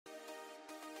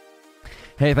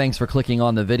Hey, thanks for clicking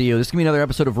on the video. This is going to be another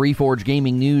episode of Reforge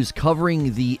Gaming News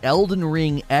covering the Elden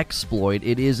Ring exploit.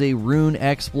 It is a rune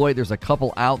exploit. There's a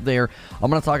couple out there. I'm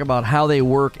going to talk about how they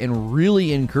work and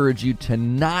really encourage you to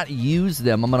not use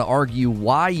them. I'm going to argue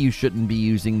why you shouldn't be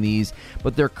using these,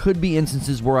 but there could be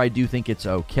instances where I do think it's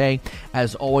okay.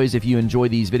 As always, if you enjoy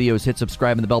these videos, hit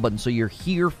subscribe and the bell button so you're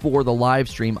here for the live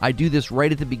stream. I do this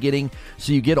right at the beginning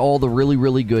so you get all the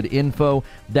really good info.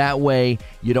 That way,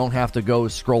 you don't have to go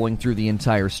scrolling through the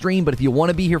entire stream, but if you want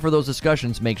to be here for those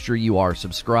discussions, make sure you are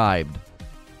subscribed.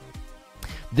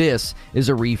 This is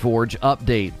a Reforge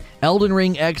update. Elden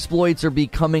Ring exploits are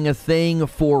becoming a thing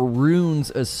for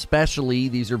runes especially.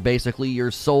 These are basically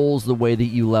your souls, the way that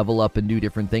you level up and do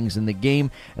different things in the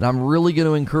game, and I'm really going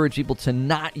to encourage people to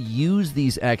not use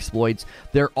these exploits.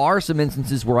 There are some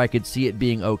instances where I could see it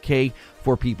being okay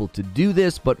for people to do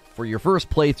this, but for your first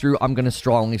playthrough, I'm going to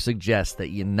strongly suggest that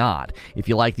you not. If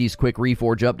you like these quick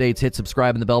Reforge updates, hit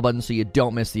subscribe and the bell button so you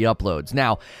don't miss the uploads.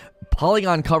 Now,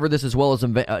 Polygon covered this as well as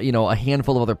a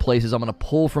handful of other places. I'm going to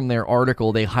pull from their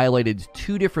article. They highlighted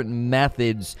two different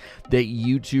methods that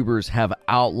YouTubers have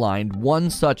outlined.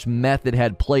 One such method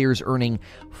had players earning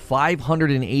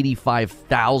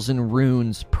 585,000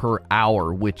 runes per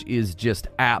hour, which is just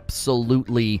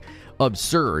absolutely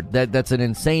absurd. That's an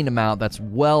insane amount. That's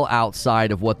well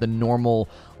outside of what the normal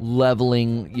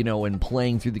leveling, and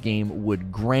playing through the game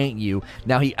would grant you.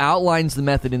 Now, he outlines the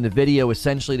method in the video.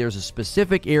 Essentially, there's a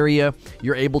specific area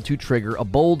you're able to trigger a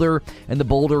boulder, and the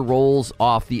boulder rolls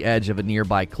off the edge of a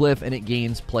nearby cliff, and it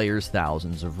gains players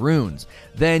thousands of runes.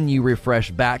 Then you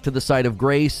refresh back to the site of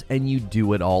grace, and you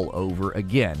do it all over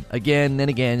again. Again,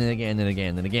 and again, and again, and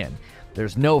again, and again.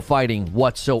 There's no fighting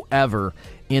whatsoever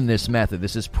in this method.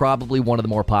 This is probably one of the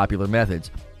more popular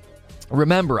methods.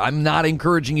 Remember, I'm not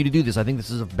encouraging you to do this. I think this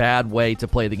is a bad way to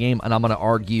play the game, and I'm going to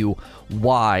argue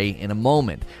why in a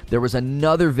moment. There was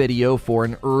another video for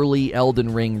an early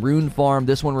Elden Ring rune farm.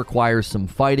 This one requires some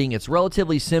fighting. It's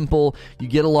relatively simple. You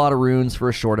get a lot of runes for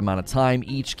a short amount of time.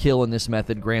 Each kill in this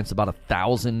method grants about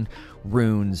 1,000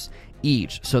 runes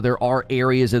each. So there are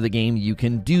areas of the game you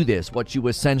can do this. What you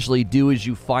essentially do is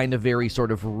you find a very sort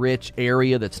of rich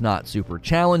area that's not super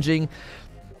challenging,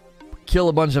 kill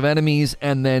a bunch of enemies,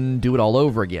 and then do it all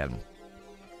over again.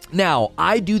 Now,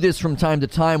 I do this from time to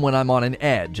time when I'm on an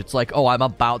edge. It's like, oh, I'm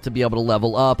about to be able to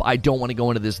level up. I don't want to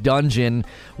go into this dungeon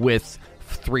with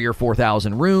 3,000 or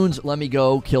 4,000 runes. Let me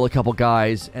go kill a couple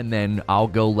guys, and then I'll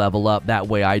go level up. That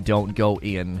way I don't go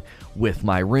in with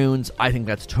my runes. I think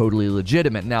that's totally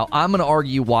legitimate. Now, I'm going to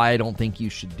argue why I don't think you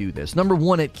should do this. Number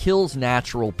one, it kills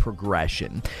natural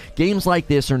progression. Games like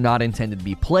this are not intended to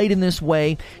be played in this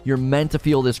way. You're meant to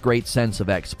feel this great sense of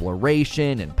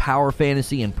exploration and power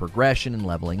fantasy and progression and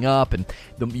leveling up, and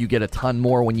you get a ton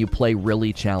more when you play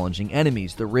really challenging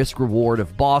enemies. The risk-reward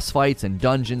of boss fights and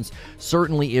dungeons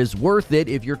certainly is worth it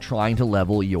if you're trying to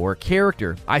level your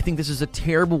character. I think this is a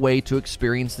terrible way to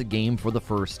experience the game for the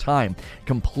first time.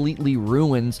 Completely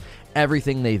ruins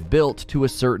everything they've built to a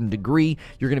certain degree.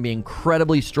 You're going to be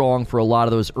incredibly strong for a lot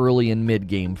of those early and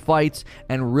mid-game fights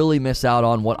and really miss out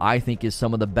on what I think is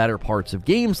some of the better parts of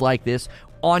games like this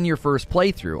on your first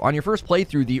playthrough. On your first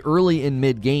playthrough, the early and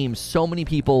mid games, so many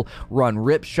people run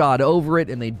ripshod over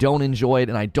it and they don't enjoy it,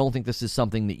 and I don't think this is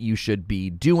something that you should be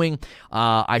doing.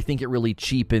 I think it really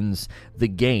cheapens the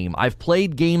game. I've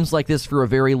played games like this for a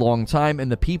very long time,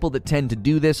 and the people that tend to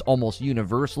do this almost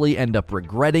universally end up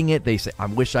regretting it. They say, I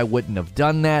wish I wouldn't have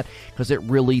done that, because it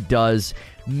really does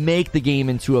make the game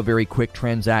into a very quick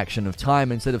transaction of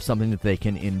time instead of something that they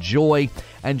can enjoy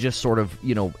and just sort of,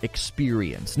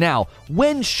 experience. Now,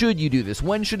 when should you do this?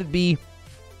 When should it be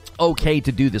okay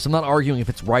to do this? I'm not arguing if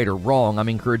it's right or wrong. I'm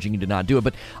encouraging you to not do it,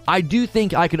 but I do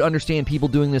think I could understand people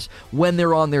doing this when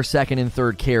they're on their second and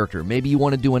third character. Maybe you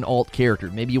want to do an alt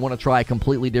character. Maybe you want to try a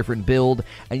completely different build,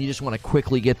 and you just want to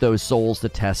quickly get those souls to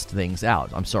test things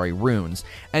out. Runes.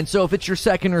 And so if it's your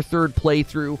second or third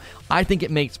playthrough, I think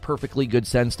it makes perfectly good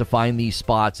sense to find these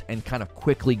spots and kind of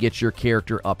quickly get your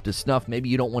character up to snuff. Maybe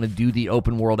you don't want to do the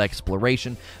open world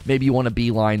exploration. Maybe you want to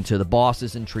beeline to the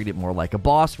bosses and treat it more like a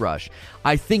boss rush.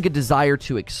 I think a desire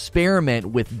to experiment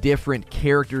with different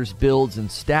characters, builds,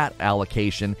 and stat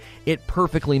allocation, it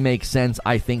perfectly makes sense,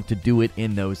 I think, to do it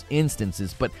in those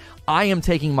instances. But I am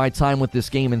taking my time with this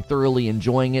game and thoroughly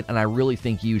enjoying it, and I really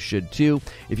think you should too.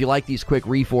 If you like these quick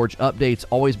Reforge updates,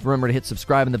 always remember to hit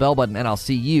subscribe and the bell button, and I'll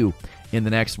see you in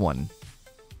the next one.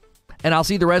 And I'll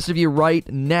see the rest of you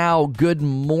right now. Good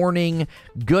morning,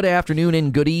 good afternoon,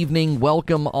 and good evening.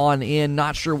 Welcome on in.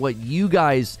 Not sure what you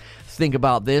guys think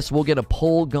about this. We'll get a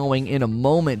poll going in a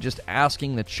moment, just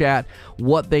asking the chat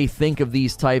what they think of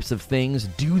these types of things.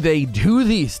 Do they do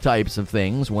these types of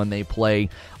things when they play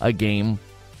a game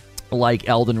like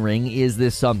Elden Ring? Is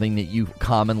this something that you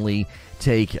commonly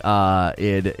take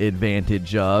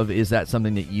advantage of? Is that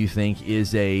something that you think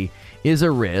is a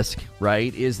risk,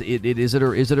 right? Is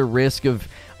it a risk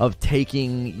of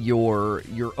taking your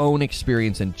own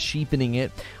experience and cheapening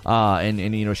it,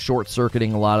 and short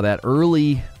circuiting a lot of that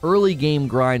early game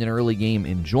grind and early game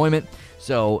enjoyment?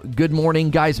 So good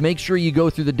morning, guys. Make sure you go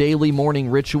through the daily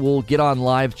morning ritual, get on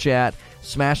live chat,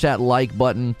 smash that like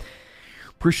button.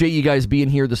 Appreciate you guys being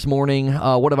here this morning.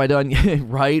 What have I done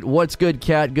right? What's good,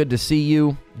 Cat? Good to see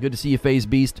you. Good to see you, Phase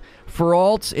Beast. For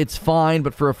alts, it's fine,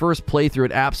 but for a first playthrough,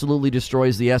 it absolutely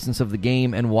destroys the essence of the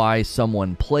game and why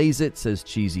someone plays it, says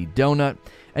Cheesy Donut.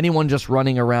 Anyone just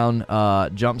running around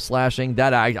jump slashing,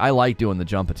 that I like doing the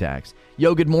jump attacks.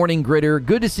 Yo, good morning, Gritter.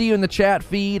 Good to see you in the chat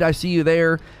feed. I see you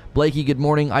there. Blakey, good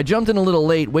morning. I jumped in a little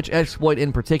late. Which exploit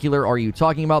in particular are you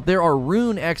talking about? There are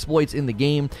rune exploits in the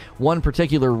game. One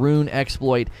particular rune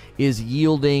exploit is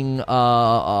yielding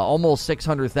almost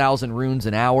 600,000 runes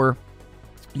an hour.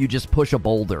 You just push a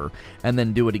boulder and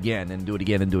then do it again and do it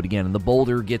again and do it again. And the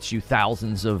boulder gets you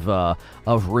thousands of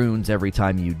runes every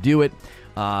time you do it.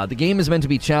 The game is meant to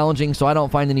be challenging, so I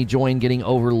don't find any joy in getting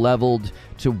over-leveled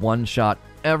to one-shot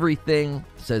everything,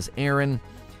 says Aaron.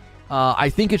 I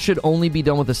think it should only be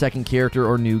done with the second character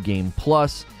or new game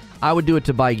plus. I would do it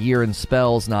to buy gear and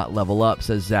spells, not level up,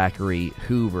 says Zachary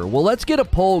Hoover. Well, let's get a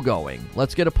poll going.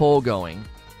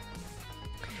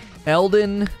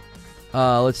 Elden,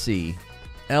 let's see.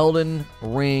 Elden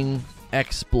Ring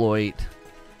exploit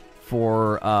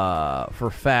for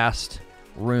fast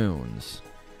runes.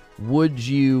 Would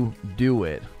you do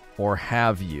it or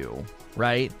have you?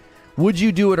 Right? Would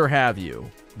you do it or have you?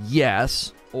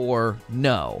 Yes or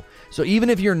no. So even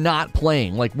if you're not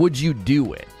playing, like, would you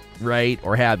do it, right?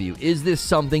 Or have you? Is this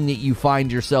something that you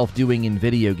find yourself doing in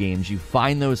video games? You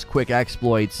find those quick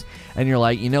exploits and you're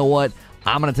like, you know what?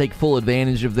 I'm going to take full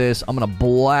advantage of this. I'm going to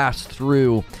blast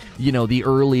through, the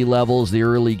early levels, the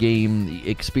early game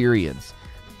experience.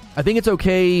 I think it's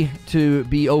okay to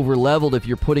be over-leveled if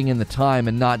you're putting in the time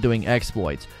and not doing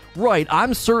exploits. Right,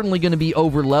 I'm certainly going to be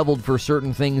over-leveled for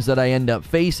certain things that I end up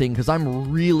facing because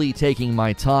I'm really taking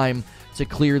my time to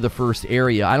clear the first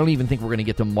area. I don't even think we're going to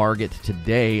get to Margit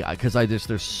today because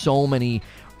there's so many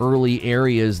early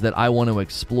areas that I want to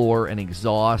explore and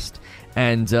exhaust,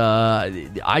 and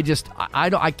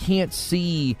I can't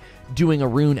see doing a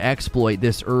rune exploit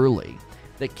this early.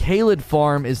 The Caelid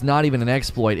farm is not even an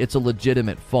exploit; it's a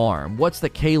legitimate farm. What's the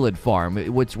Caelid farm?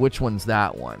 Which one's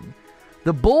that one?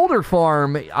 The boulder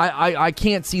farm, I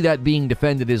can't see that being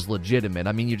defended as legitimate.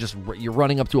 I mean, you're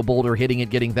running up to a boulder, hitting it,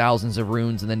 getting thousands of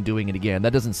runes, and then doing it again.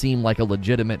 That doesn't seem like a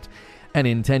legitimate and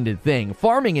intended thing.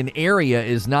 Farming an area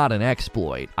is not an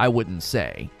exploit, I wouldn't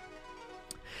say.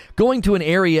 Going to an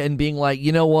area and being like,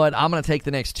 you know what, I'm going to take the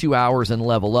next 2 hours and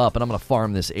level up, and I'm going to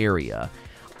farm this area.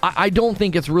 I don't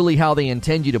think it's really how they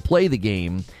intend you to play the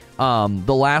game.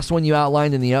 The last one you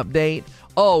outlined in the update...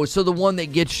 Oh, so the one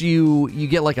that gets you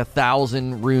get like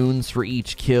 1,000 runes for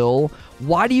each kill.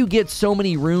 Why do you get so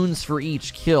many runes for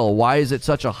each kill? Why is it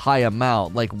such a high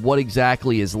amount? Like, what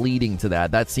exactly is leading to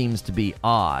that? That seems to be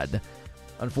odd.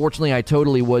 Unfortunately, I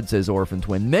totally would, says Orphan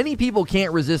Twin. Many people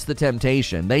can't resist the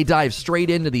temptation. They dive straight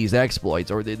into these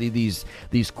exploits or these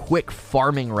quick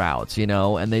farming routes,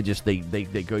 and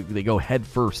they go head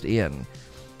first in.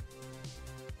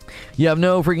 You have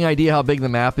no freaking idea how big the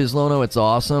map is, Lono. It's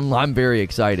awesome. I'm very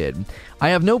excited. I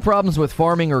have no problems with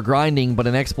farming or grinding, but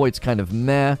an exploit's kind of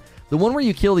meh. The one where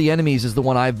you kill the enemies is the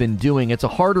one I've been doing. It's a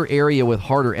harder area with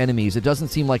harder enemies. It doesn't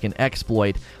seem like an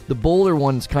exploit. The boulder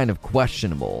one's kind of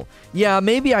questionable. Yeah,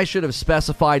 maybe I should have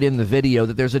specified in the video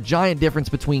that there's a giant difference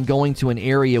between going to an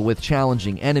area with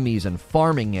challenging enemies and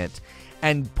farming it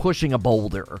and pushing a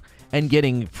boulder and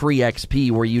getting free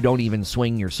XP where you don't even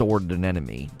swing your sword at an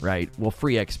enemy, right? Well,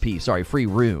 free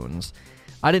runes.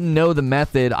 I didn't know the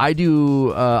method. I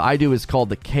do is called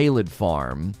the Caelid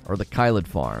farm, or the Caelid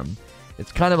farm.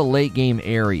 It's kind of a late game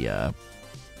area.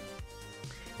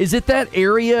 Is it that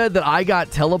area that I got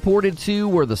teleported to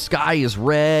where the sky is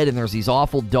red and there's these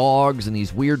awful dogs and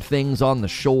these weird things on the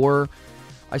shore?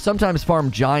 I sometimes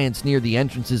farm giants near the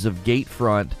entrances of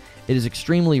Gatefront. It is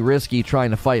extremely risky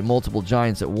trying to fight multiple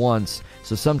giants at once,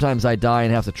 so sometimes I die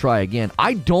and have to try again.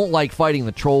 I don't like fighting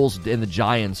the trolls and the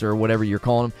giants, or whatever you're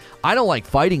calling them. I don't like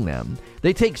fighting them.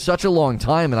 They take such a long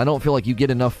time, and I don't feel like you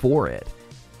get enough for it.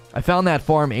 I found that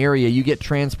farm area. You get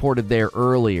transported there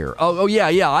earlier. Oh,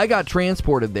 yeah, I got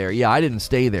transported there. Yeah, I didn't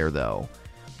stay there, though.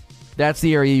 That's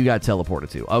the area you got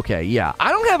teleported to. Okay, yeah.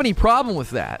 I don't have any problem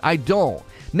with that. I don't.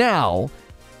 Now,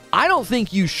 I don't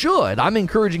think you should. I'm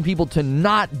encouraging people to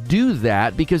not do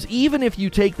that, because even if you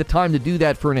take the time to do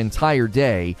that for an entire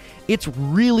day, it's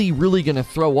really, really going to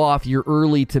throw off your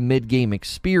early to mid-game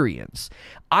experience.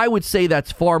 I would say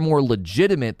that's far more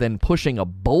legitimate than pushing a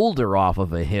boulder off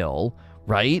of a hill,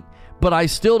 right? But I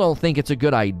still don't think it's a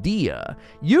good idea.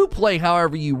 You play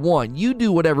however you want. You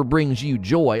do whatever brings you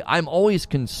joy. I'm always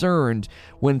concerned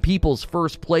when people's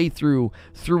first playthrough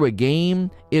through a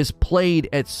game is played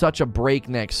at such a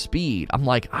breakneck speed. I'm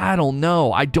like, I don't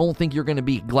know. I don't think you're going to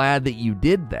be glad that you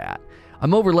did that.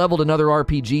 I'm over-leveled in other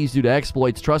RPGs due to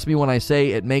exploits. Trust me when I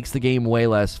say it makes the game way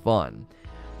less fun.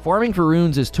 Farming for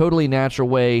runes is totally natural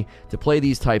way to play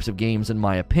these types of games, in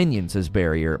my opinion, says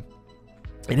Barrier.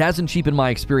 It hasn't cheapened my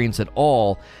experience at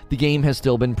all. The game has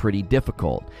still been pretty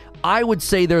difficult. I would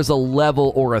say there's a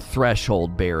level or a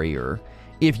threshold barrier.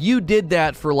 If you did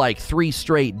that for like 3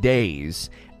 straight days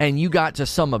and you got to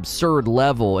some absurd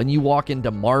level and you walk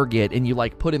into Margit and you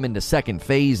like put him into second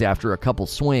phase after a couple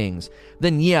swings,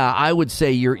 then yeah, I would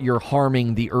say you're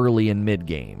harming the early and mid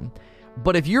game.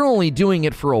 But if you're only doing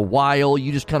it for a while,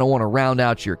 you just kind of want to round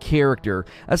out your character,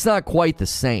 that's not quite the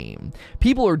same.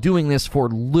 People are doing this for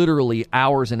literally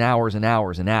hours and hours and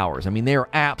hours and hours. I mean, they're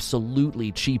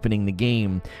absolutely cheapening the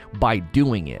game by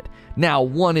doing it. Now,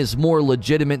 one is more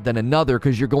legitimate than another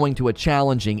because you're going to a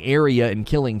challenging area and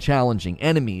killing challenging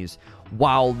enemies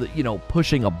while,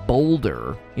 pushing a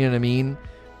boulder. You know what I mean?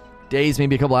 Days,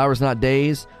 maybe a couple hours, not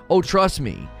days. Oh, trust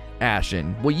me.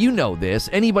 Ashen. Well, you know this.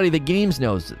 Anybody that games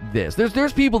knows this.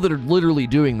 There's people that are literally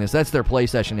doing this. That's their play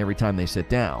session every time they sit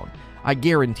down. I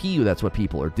guarantee you that's what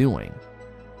people are doing.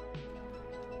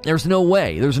 There's no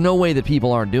way that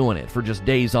people aren't doing it for just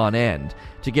days on end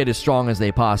to get as strong as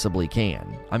they possibly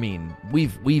can. I mean,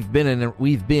 we've been in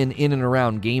and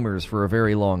around gamers for a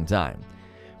very long time.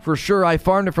 For sure, I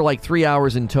farmed it for like 3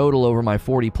 hours in total over my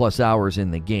 40-plus hours in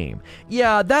the game.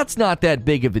 Yeah, that's not that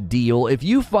big of a deal. If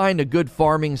you find a good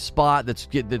farming spot that's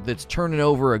turning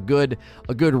over a good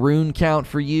rune count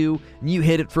for you, and you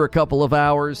hit it for a couple of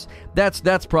hours,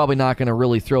 that's probably not going to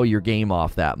really throw your game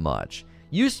off that much.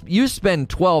 You spend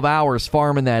 12 hours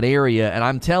farming that area, and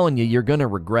I'm telling you, you're going to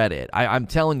regret it. I'm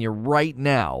telling you right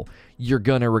now, you're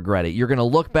going to regret it. You're going to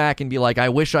look back and be like, I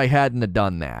wish I hadn't have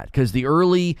done that. Because the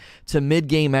early to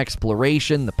mid-game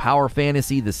exploration, the power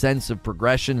fantasy, the sense of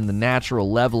progression, and the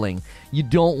natural leveling, you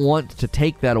don't want to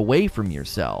take that away from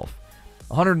yourself.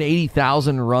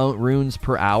 180,000 runes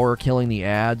per hour killing the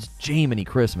ads. Jiminy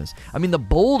Christmas. I mean, the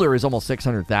boulder is almost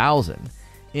 600,000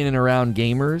 in and around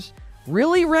gamers.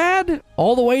 Really, Rad?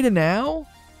 All the way to now?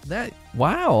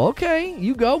 Wow, okay.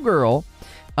 You go, girl.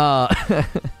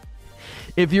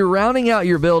 If you're rounding out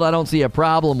your build, I don't see a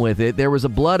problem with it. There was a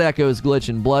Blood Echoes glitch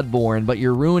in Bloodborne, but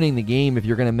you're ruining the game if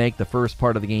you're going to make the first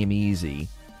part of the game easy.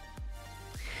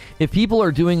 If people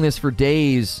are doing this for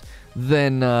days,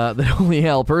 then holy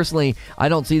hell. Personally, I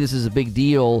don't see this as a big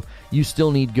deal. You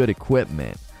still need good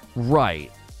equipment.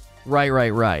 Right.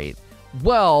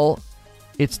 Well,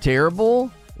 it's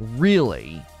terrible?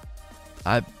 Really?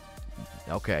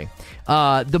 Okay.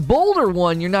 The boulder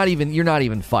one, you're not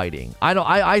even fighting.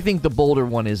 I think the boulder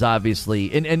one is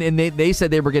obviously, and they said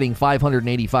they were getting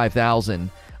 585,000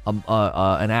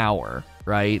 an hour,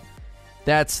 right?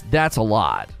 That's a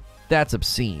lot. That's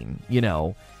obscene.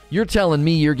 You're telling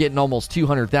me you're getting almost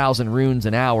 200,000 runes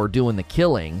an hour doing the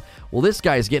killing. Well, this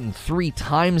guy's getting 3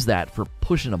 times that for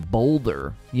pushing a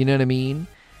boulder. You know what I mean?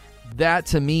 That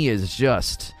to me is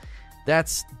just.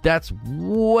 That's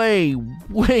way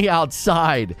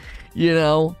outside,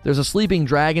 There's a sleeping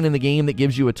dragon in the game that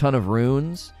gives you a ton of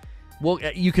runes. Well,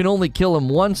 you can only kill him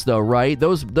once, though, right?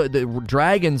 The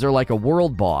dragons are like a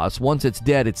world boss. Once it's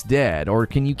dead, it's dead. Or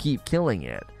can you keep killing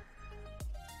it?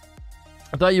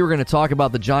 I thought you were going to talk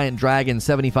about the giant dragon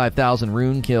 75,000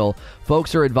 rune kill.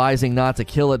 Folks are advising not to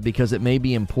kill it because it may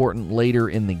be important later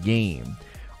in the game.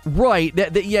 Right.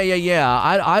 Yeah.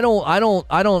 I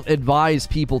don't advise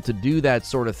people to do that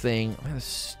sort of thing.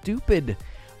 Stupid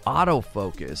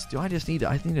autofocus. I need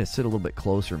to sit a little bit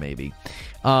closer, maybe.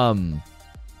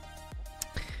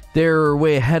 They're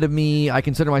way ahead of me. I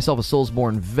consider myself a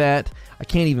Soulsborne vet. I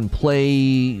can't even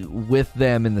play with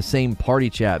them in the same party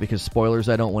chat because spoilers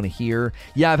I don't want to hear.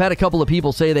 Yeah, I've had a couple of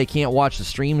people say they can't watch the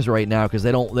streams right now because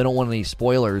they don't want any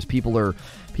spoilers. People are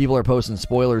posting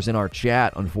spoilers in our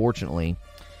chat, unfortunately.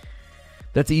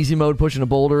 That's easy mode pushing a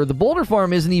boulder. The boulder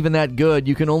farm isn't even that good.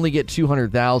 You can only get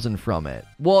 200,000 from it.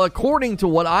 Well, according to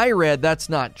what I read, that's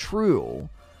not true.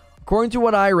 According to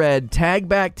what I read,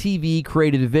 Tagback TV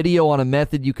created a video on a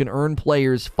method you can earn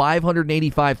players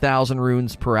 585,000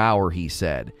 runes per hour, he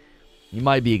said. You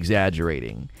might be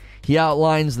exaggerating. He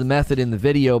outlines the method in the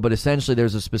video, but essentially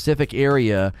there's a specific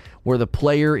area where the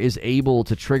player is able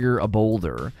to trigger a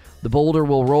boulder. The boulder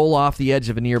will roll off the edge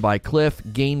of a nearby cliff,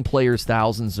 gain players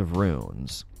thousands of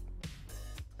runes.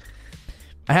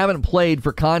 I haven't played.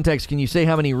 For context, can you say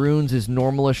how many runes is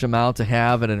normalish amount to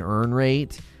have at an earn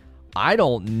rate? I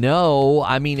don't know.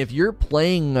 I mean, if you're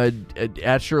playing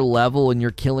at your level and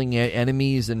you're killing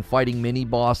enemies and fighting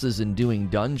mini-bosses and doing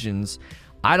dungeons,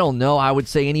 I don't know. I would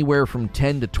say anywhere from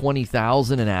 10 to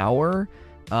 20,000 an hour.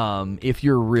 If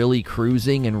you're really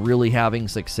cruising and really having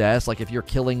success, like if you're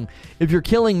killing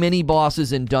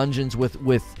mini-bosses in dungeons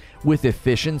with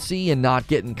efficiency and not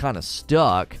getting kind of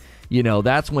stuck, you know,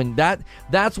 that's one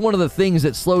of the things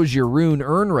that slows your rune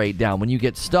earn rate down. When you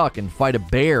get stuck and fight a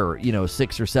bear,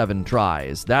 6 or 7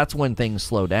 tries, that's when things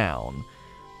slow down.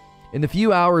 In the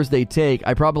few hours they take,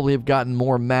 I probably have gotten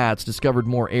more mats, discovered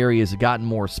more areas, gotten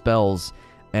more spells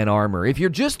and armor. If you're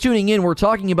just tuning in, we're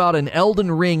talking about an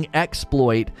Elden Ring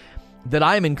exploit that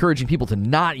I'm encouraging people to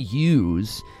not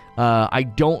use. I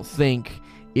don't think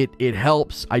it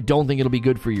helps. I don't think it'll be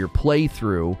good for your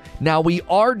playthrough. Now, we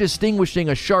are distinguishing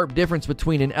a sharp difference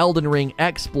between an Elden Ring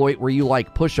exploit where you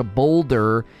push a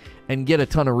boulder and get a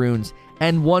ton of runes,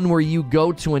 and one where you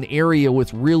go to an area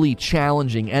with really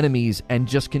challenging enemies and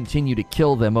just continue to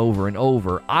kill them over and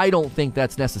over. I don't think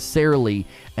that's necessarily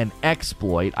an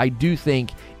exploit. I do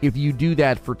think if you do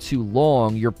that for too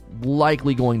long, you're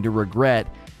likely going to regret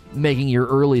making your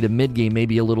early to mid game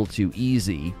maybe a little too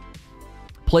easy.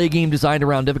 Play a game designed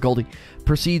around difficulty,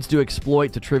 proceeds to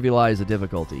exploit to trivialize the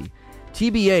difficulty.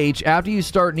 TBH, after you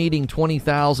start needing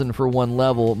 20,000 for one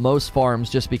level, most farms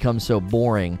just become so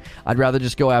boring. I'd rather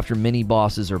just go after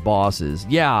mini-bosses or bosses.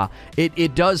 Yeah,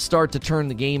 it does start to turn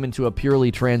the game into a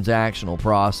purely transactional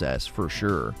process, for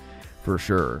sure. For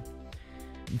sure.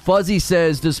 Fuzzy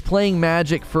says, does playing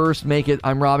Magic first make it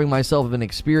I'm robbing myself of an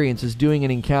experience? Is doing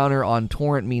an encounter on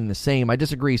Torrent mean the same? I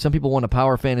disagree. Some people want a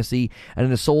power fantasy, and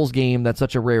in a Souls game, that's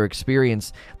such a rare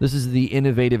experience. This is the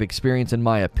innovative experience, in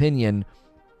my opinion.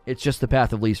 It's just the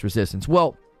path of least resistance.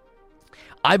 Well,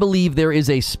 I believe there is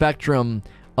a spectrum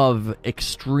of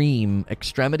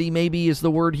extremity maybe is the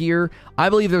word here. I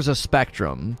believe there's a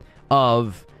spectrum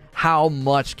of how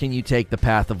much can you take the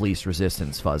path of least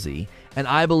resistance, Fuzzy. And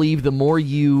I believe the more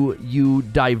you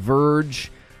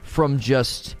diverge from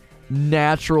just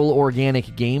natural organic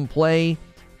gameplay,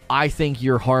 I think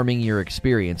you're harming your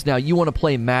experience. Now, you want to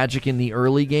play Magic in the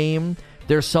early game,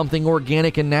 there's something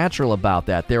organic and natural about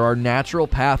that. There are natural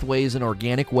pathways and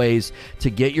organic ways to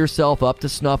get yourself up to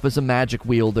snuff as a Magic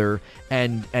wielder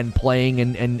and playing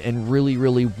and really,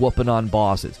 really whooping on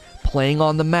bosses. Playing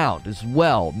on the mount as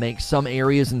well makes some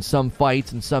areas and some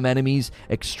fights and some enemies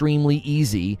extremely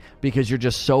easy because you're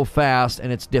just so fast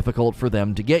and it's difficult for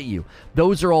them to get you.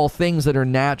 Those are all things that are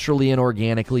naturally and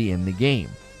organically in the game.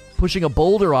 Pushing a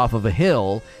boulder off of a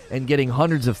hill and getting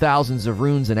hundreds of thousands of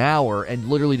runes an hour and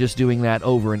literally just doing that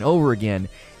over and over again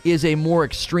is a more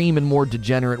extreme and more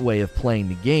degenerate way of playing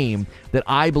the game that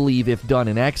I believe, if done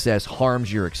in excess,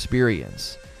 harms your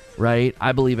experience, right?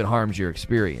 I believe it harms your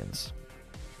experience.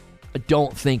 I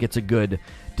don't think it's a good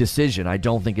decision. I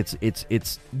don't think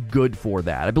it's good for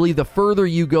that. I believe the further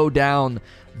you go down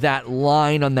that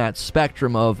line on that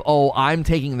spectrum of, oh, I'm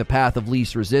taking the path of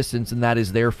least resistance and that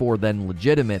is therefore then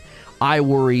legitimate, I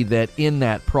worry that in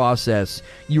that process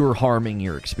you're harming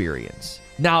your experience.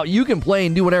 Now, you can play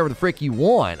and do whatever the frick you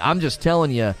want. I'm just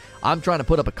telling you, I'm trying to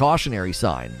put up a cautionary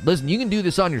sign. Listen, you can do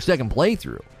this on your second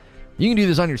playthrough. You can do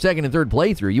this on your second and third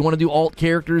playthrough. You want to do alt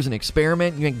characters and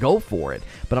experiment, you can go for it.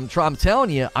 But I'm telling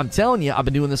you, I've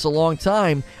been doing this a long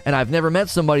time, and I've never met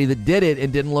somebody that did it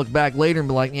and didn't look back later and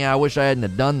be like, yeah, I wish I hadn't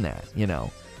have done that,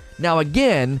 Now,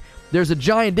 again, there's a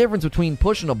giant difference between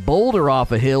pushing a boulder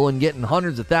off a hill and getting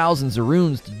hundreds of thousands of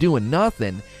runes to doing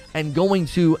nothing and going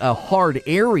to a hard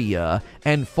area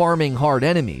and farming hard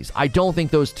enemies. I don't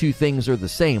think those two things are the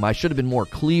same. I should have been more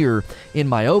clear in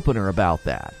my opener about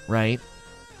that, right?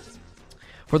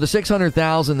 For the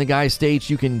 600,000, the guy states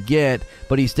you can get,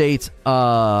 but he states,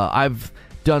 I've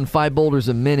done 5 boulders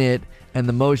a minute, and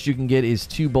the most you can get is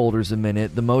 2 boulders a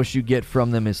minute. The most you get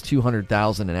from them is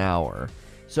 200,000 an hour.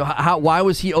 So why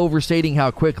was he overstating how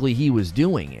quickly he was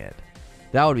doing it?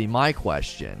 That would be my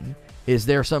question. Is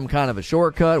there some kind of a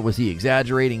shortcut? Was he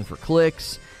exaggerating for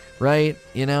clicks? Right?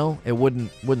 It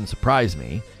wouldn't surprise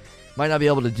me. Might not be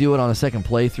able to do it on a second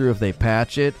playthrough if they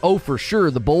patch it. Oh, for sure,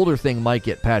 the boulder thing might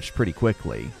get patched pretty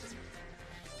quickly.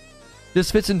 This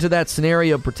fits into that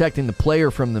scenario of protecting the player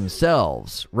from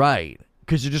themselves. Right.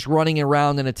 because you're just running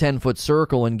around in a 10-foot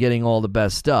circle and getting all the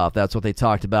best stuff. That's what they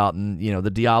talked about. And, the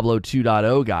Diablo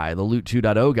 2.0 guy, the Loot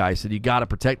 2.0 guy said you got to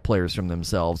protect players from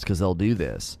themselves because they'll do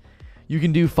this. You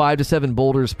can do 5 to 7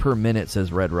 boulders per minute,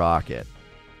 says Red Rocket.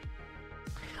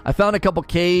 I found a couple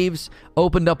caves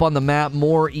opened up on the map,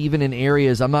 more even in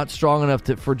areas. I'm not strong enough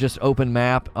for just open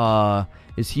map.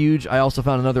 Is huge. I also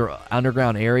found another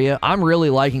underground area. I'm really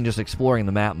liking just exploring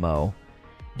the map, Mo.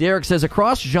 Derek says,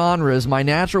 across genres, my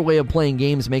natural way of playing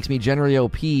games makes me generally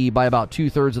OP by about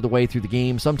 2/3 of the way through the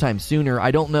game, sometimes sooner.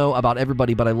 I don't know about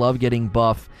everybody, but I love getting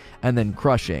buff and then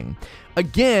crushing.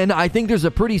 Again, I think there's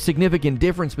a pretty significant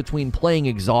difference between playing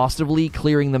exhaustively,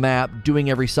 clearing the map, doing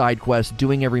every side quest,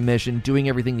 doing every mission, doing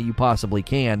everything that you possibly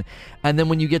can, and then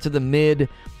when you get to the mid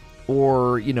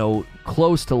or,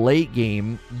 close to late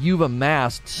game, you've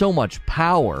amassed so much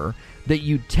power that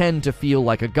you tend to feel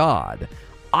like a god.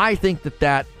 I think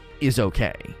that is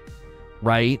okay,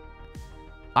 right?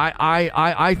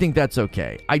 I think that's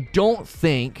okay. I don't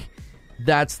think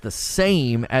that's the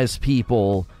same as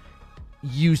people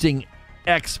using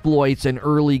exploits and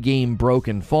early game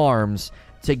broken farms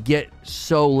to get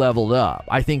so leveled up.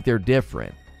 I think they're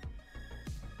different.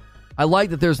 I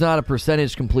like that there's not a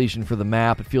percentage completion for the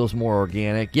map. It feels more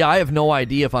organic. Yeah, I have no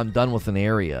idea if I'm done with an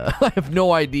area. I have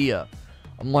no idea.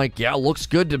 I'm like, yeah, it looks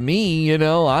good to me, I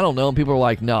don't know. And people are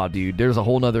like, no, dude, there's a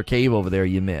whole nother cave over there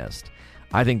you missed.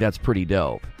 I think that's pretty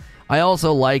dope. I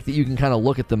also like that you can kind of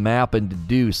look at the map and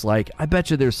deduce, like, I bet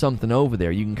you there's something over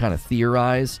there. You can kind of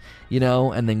theorize,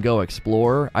 and then go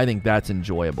explore. I think that's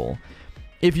enjoyable.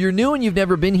 If you're new and you've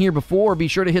never been here before, be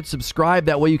sure to hit subscribe.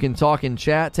 That way you can talk in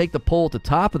chat. Take the poll at the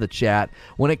top of the chat.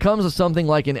 When it comes to something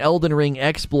like an Elden Ring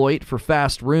exploit for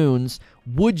fast runes,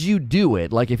 would you do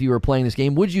it? Like if you were playing this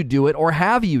game, would you do it, or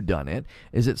have you done it?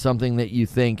 Is it something that you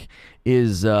think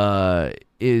is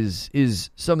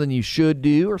something you should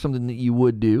do or something that you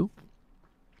would do?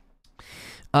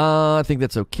 I think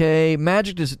that's okay.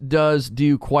 Magic does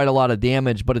do quite a lot of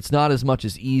damage, but it's not as much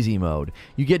as easy mode.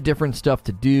 You get different stuff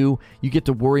to do. You get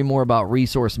to worry more about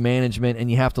resource management, and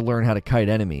you have to learn how to kite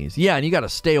enemies. Yeah, and you got to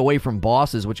stay away from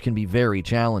bosses, which can be very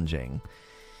challenging.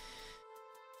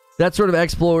 That sort of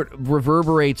exploit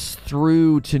reverberates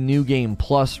through to New Game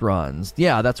Plus runs.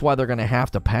 Yeah, that's why they're going to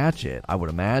have to patch it, I would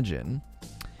imagine.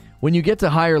 When you get to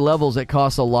higher levels, it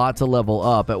costs a lot to level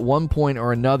up. At one point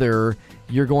or another,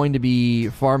 you're going to be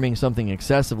farming something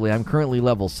excessively. I'm currently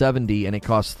level 70, and it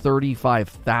costs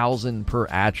 $35,000 per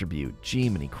attribute.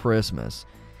 Jiminy Christmas.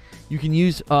 You can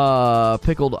use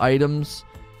pickled items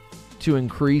to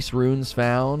increase runes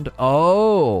found.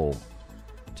 Oh!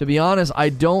 To be honest, I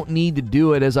don't need to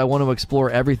do it as I want to explore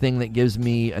everything that gives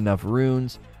me enough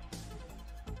runes.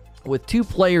 With 2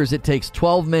 players, it takes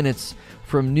 12 minutes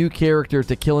from new character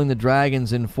to killing the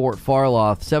dragons in Fort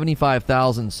Farloth,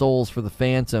 75,000 souls for the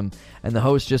Phantom, and the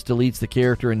host just deletes the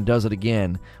character and does it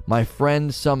again. My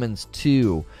friend summons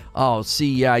 2. Oh,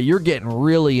 see, yeah, you're getting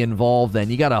really involved then.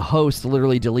 You got a host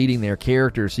literally deleting their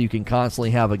character so you can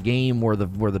constantly have a game where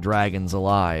the dragon's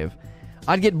alive.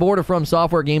 I'd get bored of From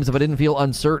Software games if I didn't feel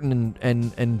uncertain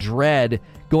and dread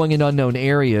going in unknown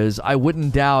areas. I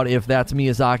wouldn't doubt if that's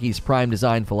Miyazaki's prime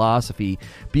design philosophy.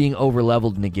 Being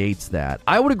overleveled negates that.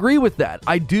 I would agree with that.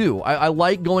 I do. I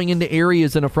like going into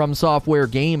areas in a From Software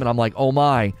game, and I'm like, oh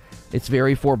my, it's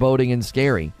very foreboding and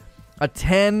scary. A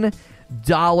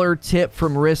 $10 tip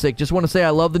from Risic. Just want to say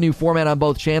I love the new format on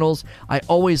both channels. I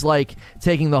always like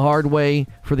taking the hard way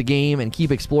for the game and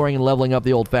keep exploring and leveling up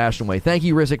the old-fashioned way. Thank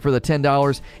you, Risic, for the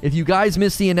 $10. If you guys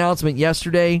missed the announcement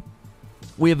yesterday,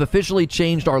 we have officially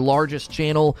changed our largest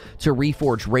channel to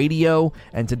Reforge Radio,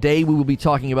 and today we will be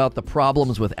talking about the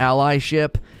problems with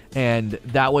allyship, and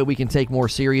that way we can take more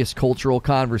serious cultural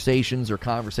conversations or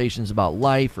conversations about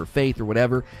life or faith or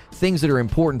whatever, things that are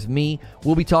important to me.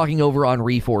 We'll be talking over on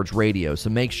Reforge Radio, so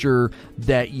make sure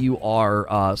that you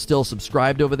are still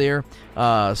subscribed over there.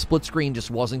 Split screen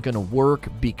just wasn't going to work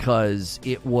because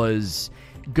it was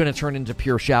going to turn into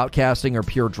pure shoutcasting or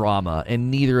pure drama, and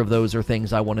neither of those are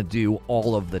things I want to do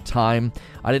all of the time.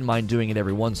 I didn't mind doing it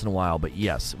every once in a while, but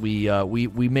yes, we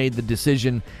made the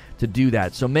decision to do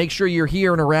that. So make sure you're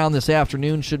here and around this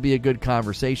afternoon. Should be a good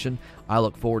conversation. I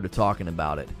look forward to talking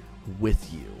about it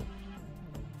with you.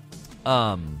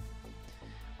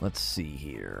 Let's see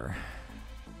here.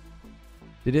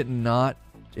 Did it not?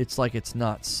 It's like it's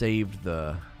not saved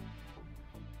the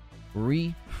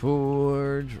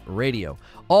Reforge Radio.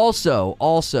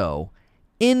 Also,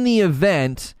 in the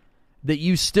event that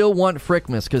you still want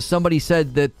Frickmas, because somebody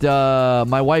said that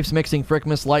my wife's mixing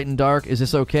Frickmas light and dark, is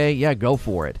this okay? Yeah, go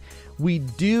for it. We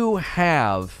do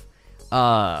have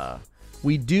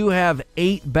We do have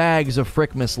 8 bags of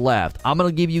Frickmas left. I'm going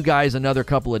to give you guys another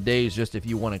couple of days just if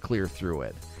you want to clear through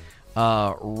it.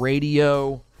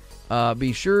 Radio.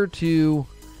 Be sure to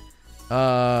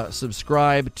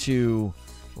subscribe to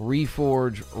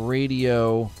Reforge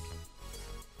Radio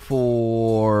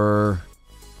for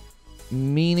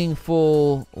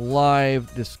meaningful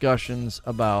live discussions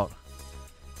about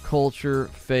culture,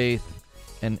 faith,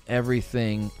 and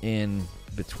everything in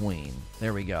between.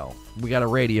 There we go. We got a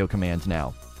radio command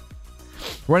now.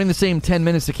 Running the same 10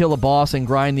 minutes to kill a boss and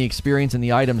grind the experience and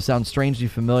the items sounds strangely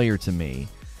familiar to me.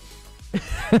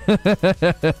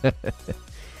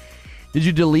 Did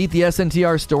you delete the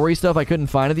SNTR story stuff? I couldn't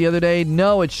find it the other day.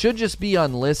 No, it should just be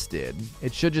unlisted.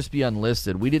 It should just be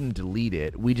unlisted. We didn't delete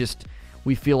it.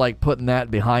 We feel like putting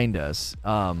that behind us.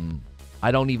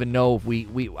 I don't even know if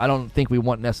I don't think we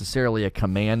want necessarily a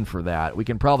command for that. We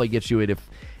can probably get you it if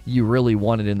you really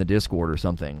want it in the Discord or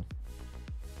something.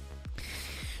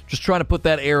 Just trying to put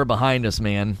that error behind us,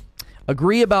 man.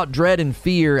 Agree about Dread and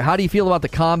Fear. How do you feel about the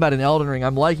combat in Elden Ring?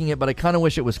 I'm liking it, but I kind of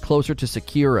wish it was closer to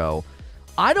Sekiro.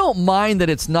 I don't mind that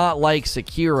it's not like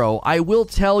Sekiro. I will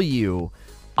tell you,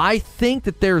 I think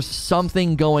that there's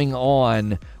something going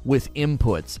on with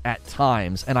inputs at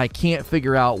times, and I can't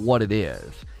figure out what it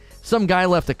is. Some guy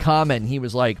left a comment, and he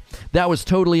was like, that was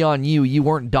totally on you. You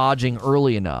weren't dodging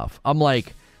early enough. I'm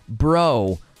like,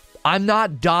 bro, I'm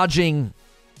not dodging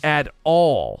at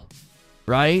all,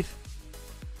 right?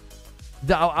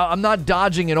 I'm not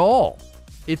dodging at all.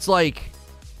 It's like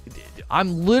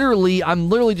I'm literally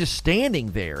just standing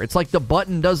there. It's like the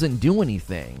button doesn't do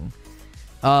anything.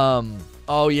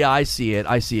 Oh yeah, I see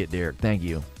it, Derek. Thank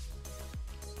you.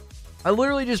 I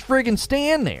literally just friggin'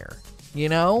 stand there, you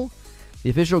know?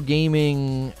 The official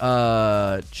gaming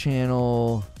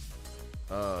channel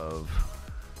of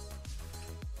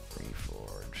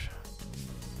Reforge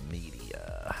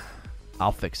Media.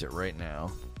 I'll fix it right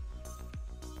now.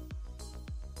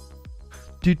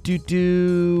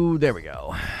 There we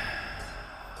go.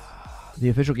 The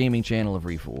official gaming channel of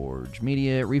Reforge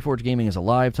Media. Reforge Gaming is a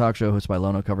live talk show hosted by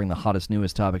Lono covering the hottest,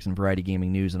 newest topics in variety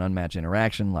gaming news and unmatched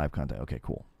interaction. Live content. Okay,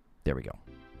 cool. There we go.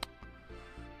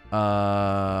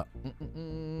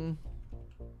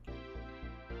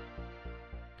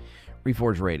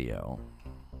 Reforge Radio.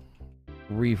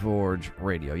 Reforge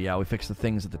Radio. Yeah, we fixed the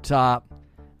things at the top.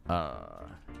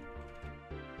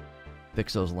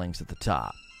 Fix those links at the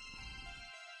top.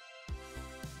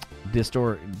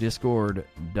 Discord.gg/Reforge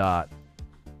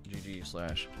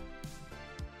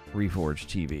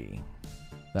TV.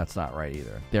 That's not right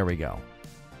either. There we go.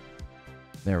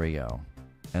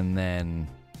 And then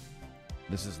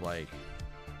this is like,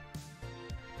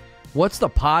 what's the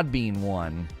Podbean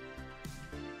one?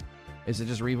 Is it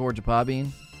just Reforge a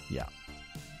Podbean? Yeah.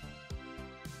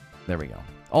 There we go.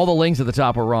 All the links at the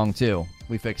top were wrong too.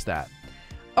 We fixed that.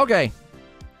 Okay.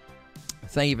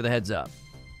 Thank you for the heads up.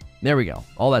 There we go.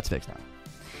 All that's fixed now.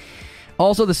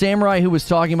 Also, the samurai who was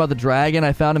talking about the dragon,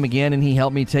 I found him again, and he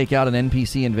helped me take out an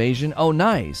NPC invasion. Oh,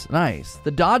 nice. The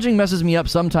dodging messes me up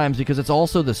sometimes because it's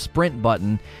also the sprint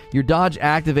button. Your dodge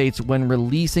activates when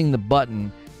releasing the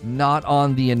button, not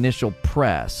on the initial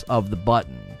press of the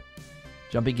button.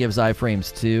 Jumpy gives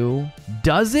iframes too.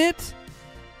 Does it?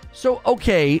 So,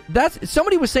 okay, that's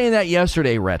somebody was saying that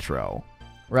yesterday, Retro,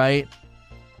 right?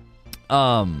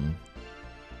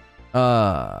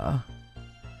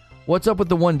 What's up with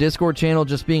the one Discord channel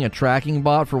just being a tracking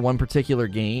bot for one particular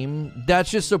game?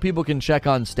 That's just so people can check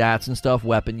on stats and stuff,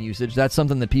 weapon usage. That's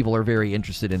something that people are very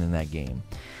interested in that game.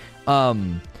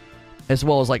 As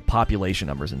well as like population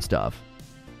numbers and stuff.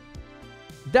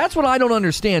 That's what I don't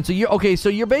understand. So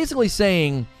you're basically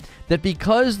saying that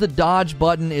because the dodge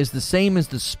button is the same as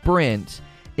the sprint,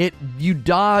 you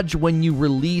dodge when you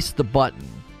release the button.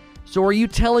 So are you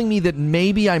telling me that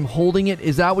maybe I'm holding it?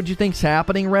 Is that what you think's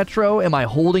happening, Retro? Am I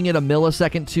holding it a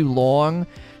millisecond too long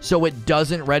so it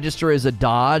doesn't register as a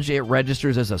dodge, it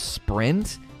registers as a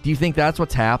sprint? Do you think that's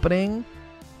what's happening?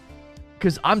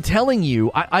 Because I'm telling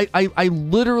you, I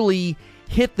literally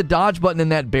hit the dodge button in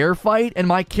that bear fight, and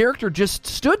my character just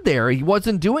stood there. He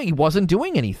wasn't doing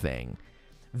anything.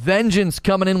 Vengeance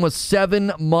coming in with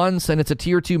 7 months, and it's a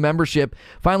tier 2 membership.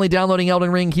 Finally downloading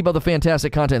Elden Ring. Keep up the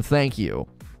fantastic content. Thank you.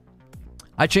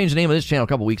 I changed the name of this channel a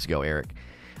couple weeks ago, Eric.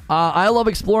 I love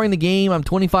exploring the game. I'm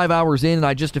 25 hours in, and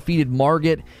I just defeated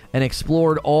Margit and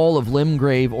explored all of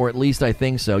Limgrave, or at least I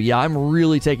think so. Yeah, I'm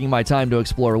really taking my time to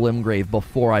explore Limgrave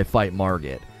before I fight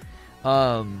Margit.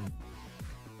 I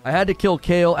had to kill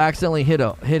Kale, accidentally hit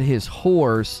his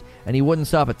horse, and he wouldn't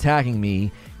stop attacking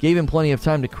me. Gave him plenty of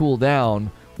time to cool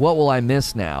down. What will I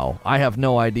miss now? I have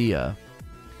no idea.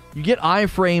 You get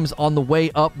iframes on the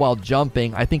way up while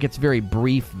jumping. I think it's very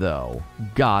brief, though.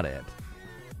 Got it.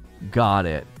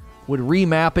 Would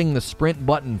remapping the sprint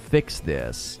button fix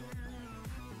this?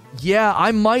 Yeah,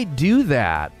 I might do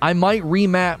that. I might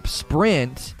remap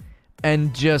sprint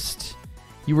and just...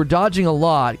 You were dodging a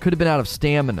lot. Could have been out of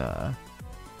stamina.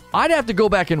 I'd have to go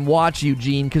back and watch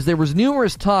Eugene, because there was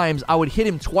numerous times I would hit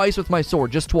him twice with my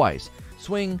sword. Just twice.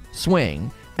 Swing, swing.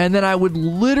 And then I would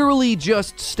literally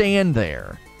just stand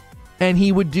there. And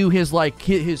he would do his, like,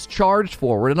 his charge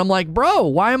forward. And I'm like, bro,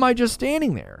 why am I just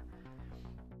standing there?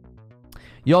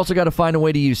 You also got to find a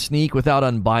way to use sneak without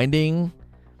unbinding.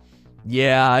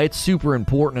 Yeah, it's super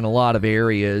important in a lot of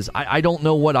areas. I don't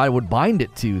know what I would bind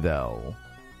it to, though.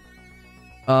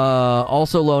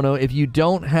 Also, Lono, if you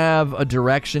don't have a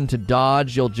direction to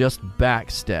dodge, you'll just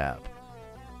backstep.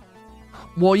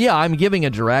 Well, yeah, I'm giving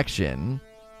a direction.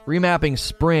 Remapping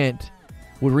sprint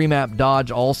would remap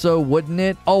dodge also, wouldn't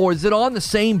it? Oh, is it on the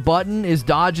same button? Is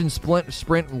dodge and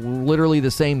sprint literally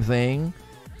the same thing?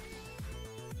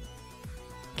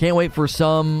 Can't wait for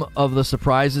some of the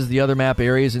surprises the other map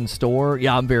areas in store.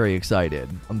 Yeah, I'm very excited.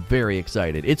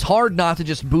 It's hard not to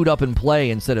just boot up and play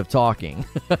instead of talking.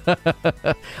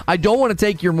 I don't want to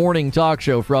take your morning talk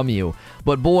show from you,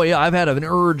 but boy, I've had an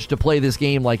urge to play this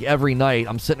game like every night.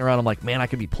 I'm sitting around, I'm like, man, I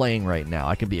could be playing right now.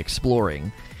 I could be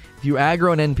exploring. If you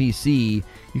aggro an NPC,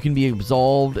 you can be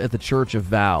absolved at the Church of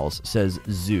Vows, says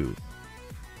Zuth.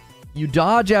 You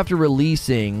dodge after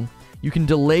releasing. You can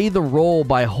delay the roll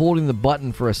by holding the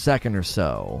button for a second or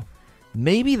so.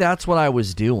 Maybe that's what I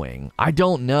was doing. I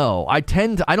don't know. I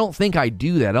don't think I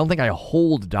do that. I don't think I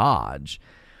hold dodge.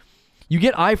 You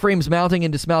get iframes mounting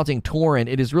and dismounting Torrent.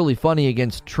 It is really funny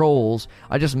against trolls.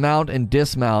 I just mount and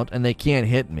dismount and they can't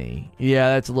hit me.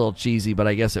 Yeah, that's a little cheesy, but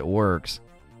I guess it works.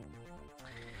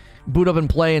 Boot up and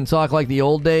play and talk like the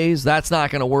old days? That's not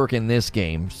going to work in this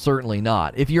game. Certainly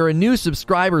not. If you're a new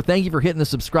subscriber, thank you for hitting the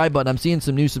subscribe button. I'm seeing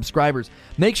some new subscribers.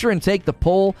 Make sure and take the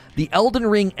poll. The Elden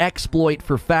Ring exploit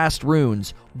for fast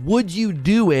runes. Would you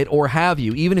do it, or have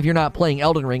you? Even if you're not playing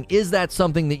Elden Ring, is that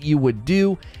something that you would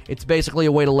do? It's basically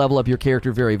a way to level up your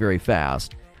character very, very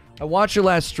fast. I watched your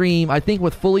last stream. I think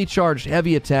with fully charged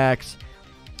heavy attacks,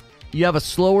 you have a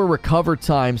slower recover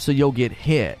time, so you'll get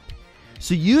hit.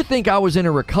 So you think I was in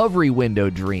a recovery window,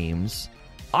 Dreams.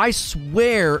 I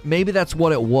swear maybe that's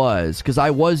what it was, because I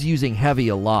was using heavy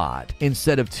a lot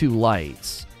instead of 2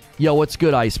 lights. Yo, what's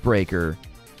good, Icebreaker?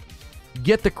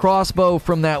 Get the crossbow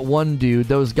from that one dude.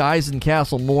 Those guys in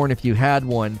Castle Morn, if you had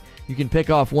one, you can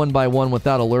pick off one by one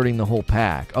without alerting the whole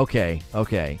pack. Okay.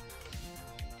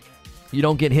 You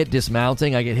don't get hit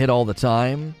dismounting. I get hit all the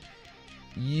time.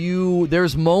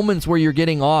 There's moments where you're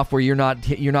getting off where you're not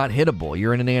hittable.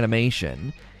 You're in an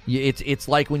animation. It's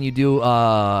like when you do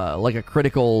like a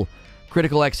critical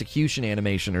execution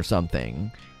animation or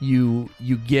something. You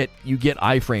get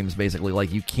iframes basically,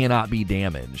 like you cannot be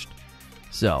damaged.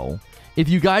 So if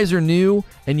you guys are new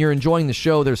and you're enjoying the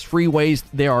show, there are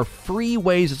free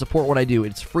ways to support what I do.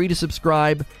 It's free to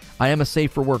subscribe. I am a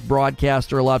Safe for Work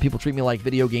broadcaster. A lot of people treat me like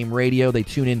video game radio. They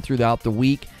tune in throughout the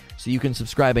week. So you can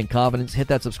subscribe in confidence. Hit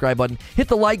that subscribe button. Hit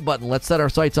the like button. Let's set our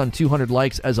sights on 200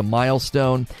 likes as a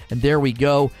milestone. And there we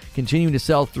go. Continuing to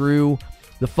sell through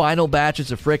the final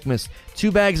batches of Frickmas.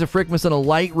 2 bags of Frickmas and a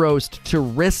light roast to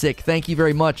Rissick. Thank you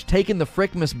very much. Taking the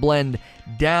Frickmas blend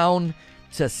down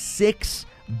to 6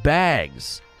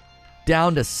 bags.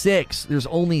 Down to 6. There's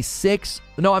only 6.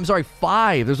 No, I'm sorry,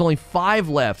 5. There's only 5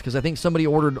 left because I think somebody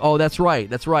ordered. Oh, that's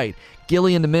right.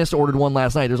 Gillian the Mist ordered one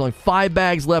last night. There's only 5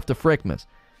 bags left of Frickmas.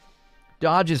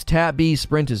 Dodge is tap B,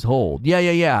 sprint is hold. Yeah.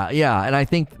 And I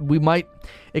think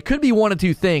it could be one of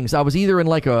 2 things. I was either in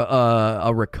like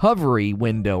a recovery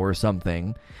window or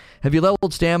something. Have you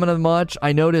leveled stamina much?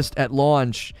 I noticed at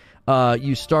launch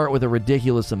you start with a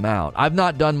ridiculous amount. I've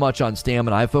not done much on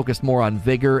stamina. I've focused more on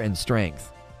vigor and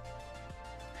strength.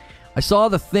 I saw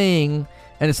the thing,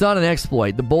 and it's not an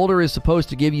exploit. The boulder is supposed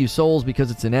to give you souls because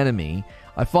it's an enemy.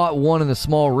 I fought one in a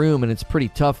small room, and it's pretty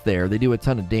tough there. They do a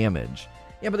ton of damage.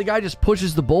 Yeah, but the guy just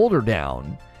pushes the boulder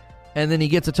down, and then he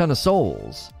gets a ton of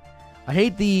souls. I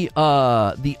hate the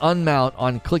unmount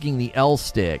on clicking the L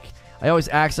stick. I always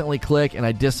accidentally click, and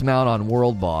I dismount on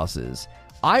world bosses.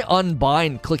 I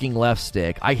unbind clicking left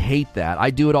stick. I hate that. I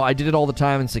do it all. I did it all the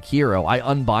time in Sekiro. I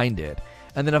unbind it.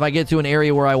 And then if I get to an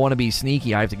area where I want to be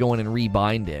sneaky, I have to go in and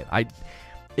rebind it.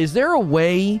 Is there a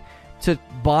way to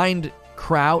bind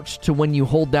crouch to when you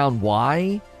hold down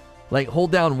Y? Like,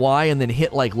 hold down Y and then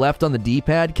hit, like, left on the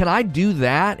D-pad? Can I do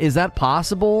that? Is that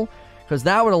possible? Because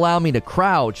that would allow me to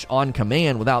crouch on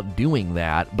command without doing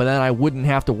that, but then I wouldn't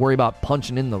have to worry about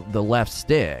punching in the left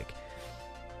stick.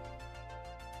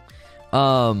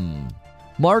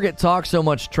 Margit talks so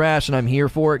much trash, and I'm here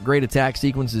for it. Great attack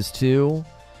sequences, too.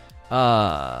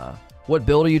 What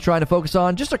build are you trying to focus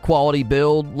on? Just a quality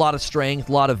build. A lot of strength,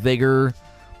 a lot of vigor,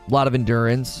 a lot of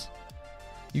endurance.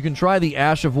 You can try the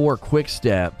Ash of War Quick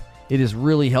Step. It is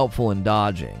really helpful in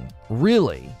dodging.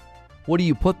 Really? What do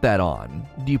you put that on?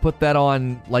 Do you put that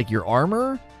on, like, your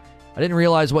armor? I didn't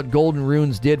realize what golden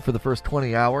runes did for the first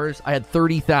 20 hours. I had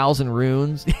 30,000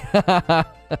 runes.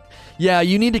 Yeah,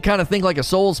 you need to kind of think like a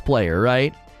Souls player,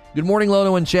 right? Good morning,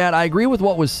 Lono in chat. I agree with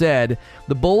what was said.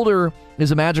 The boulder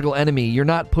is a magical enemy. You're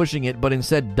not pushing it, but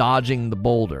instead dodging the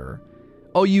boulder.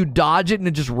 Oh, you dodge it and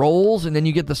it just rolls and then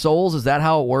you get the souls? Is that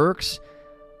how it works?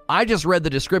 I just read the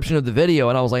description of the video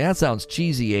and I was like, that sounds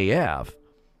cheesy AF.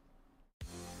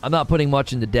 I'm not putting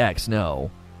much into dex, no.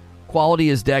 Quality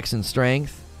is dex and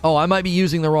strength. Oh, I might be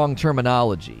using the wrong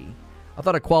terminology. I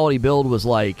thought a quality build was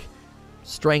like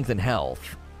strength and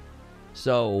health.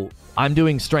 So I'm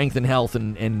doing strength and health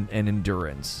and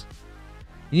endurance.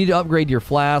 You need to upgrade your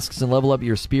flasks and level up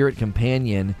your spirit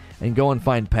companion and go and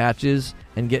find patches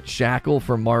and get Shackle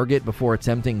for Margit before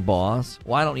attempting boss.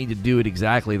 Well, I don't need to do it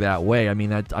exactly that way. I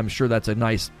mean, I'm sure that's a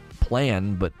nice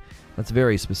plan, but that's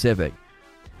very specific.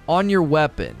 On your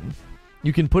weapon,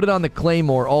 you can put it on the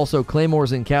Claymore. Also,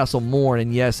 Claymore's in Castle Morn,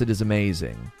 and yes, it is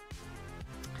amazing.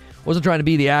 Wasn't trying to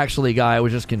be the actually guy, I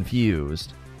was just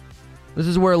confused. This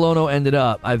is where Lono ended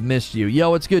up. I've missed you.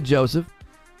 Yo, it's good, Joseph.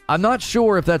 I'm not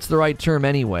sure if that's the right term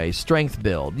anyway. Strength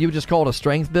build. You would just call it a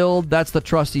strength build? That's the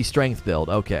trusty strength build.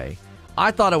 Okay.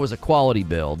 I thought it was a quality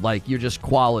build. Like, you're just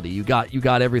quality. You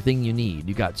got everything you need.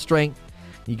 You got strength.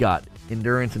 You got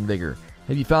endurance and vigor.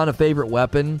 Have you found a favorite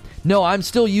weapon? No, I'm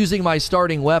still using my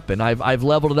starting weapon. I've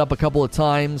leveled it up a couple of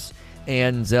times,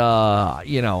 and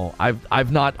you know,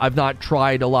 I've not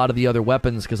tried a lot of the other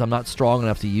weapons because I'm not strong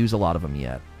enough to use a lot of them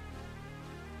yet.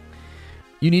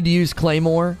 You need to use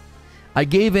Claymore. I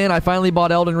gave in. I finally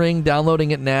bought Elden Ring,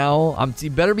 downloading it now. You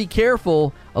better be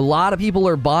careful. A lot of people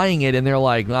are buying it, and they're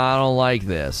like, I don't like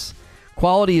this.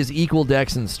 Quality is equal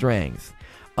dex and strength.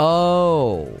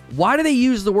 Oh, why do they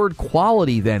use the word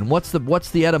quality then? What's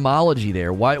the etymology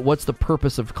there? What's the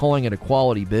purpose of calling it a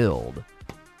quality build?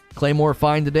 Claymore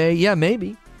fine today? Yeah,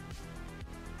 maybe.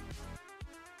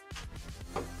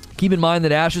 Keep in mind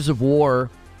that Ashes of War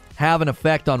have an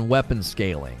effect on weapon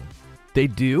scaling. They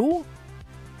do?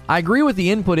 I agree with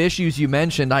the input issues you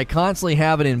mentioned. I constantly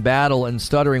have it in battle and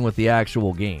stuttering with the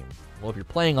actual game. Well, if you're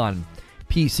playing on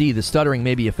PC, the stuttering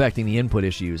may be affecting the input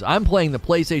issues. I'm playing the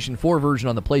PlayStation 4 version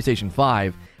on the PlayStation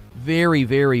 5. Very,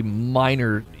 very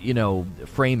minor,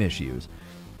 frame issues.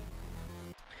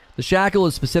 The Shackle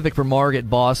is specific for Margit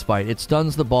boss fight. It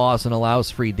stuns the boss and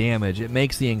allows free damage. It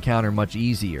makes the encounter much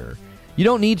easier. You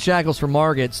don't need Shackles for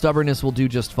Margit. Stubbornness will do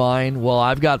just fine. Well,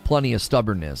 I've got plenty of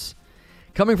stubbornness.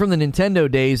 Coming from the Nintendo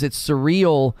days, it's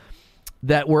surreal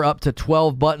that we're up to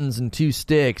 12 buttons and 2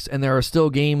 sticks, and there are still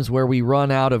games where we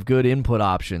run out of good input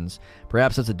options.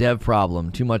 Perhaps that's a dev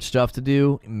problem. Too much stuff to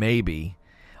do? Maybe.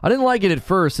 I didn't like it at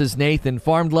first, says Nathan.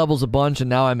 Farmed levels a bunch, and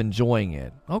now I'm enjoying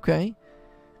it. Okay.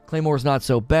 Claymore's not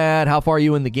so bad. How far are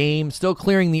you in the game? Still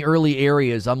clearing the early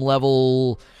areas. I'm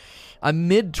mid-20s,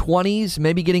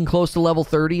 maybe getting close to level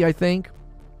 30, I think.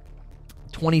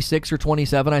 26 or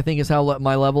 27, I think, is how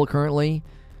my level currently.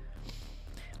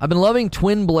 I've been loving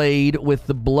Twin Blade with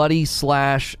the bloody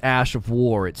slash Ash of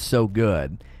War. It's so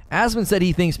good. Asmund said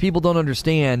he thinks people don't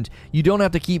understand you don't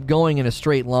have to keep going in a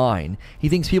straight line. He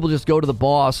thinks people just go to the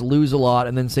boss, lose a lot,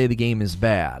 and then say the game is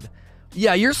bad.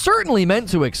 Yeah, you're certainly meant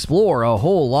to explore a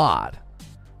whole lot.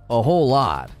 A whole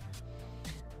lot.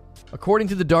 According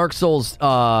to the Dark Souls 2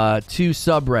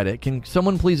 subreddit, can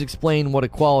someone please explain what a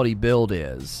quality build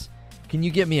is? Can you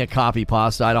get me a copy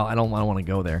pasta? I don't want to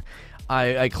go there.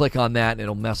 I click on that and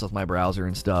it'll mess with my browser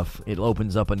and stuff. It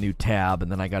opens up a new tab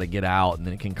and then I got to get out and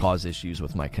then it can cause issues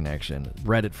with my connection.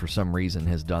 Reddit for some reason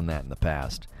has done that in the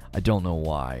past. I don't know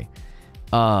why.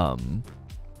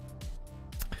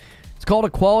 It's called a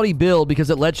quality build because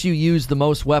it lets you use the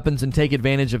most weapons and take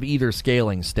advantage of either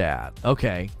scaling stat.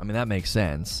 Okay, I mean that makes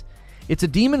sense. It's a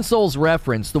Demon Souls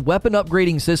reference. The weapon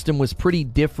upgrading system was pretty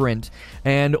different,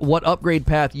 and what upgrade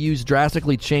path used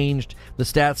drastically changed the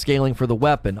stat scaling for the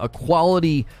weapon. A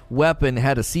quality weapon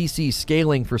had a CC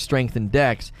scaling for strength and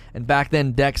dex, and back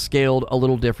then dex scaled a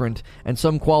little different, and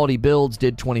some quality builds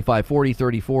did 25-40,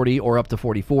 30-40, or up to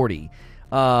 40-40.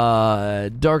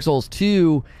 Dark Souls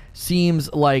 2 seems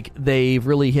like they've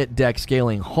really hit dex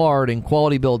scaling hard, and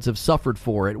quality builds have suffered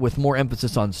for it, with more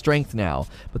emphasis on strength now.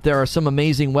 But there are some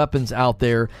amazing weapons out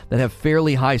there that have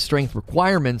fairly high strength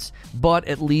requirements, but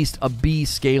at least a B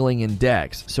scaling in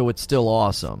dex, so it's still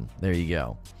awesome. There you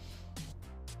go.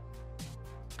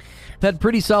 Had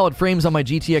pretty solid frames on my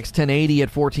GTX 1080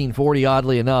 at 1440,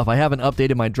 oddly enough. I haven't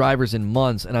updated my drivers in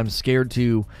months, and I'm scared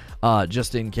to,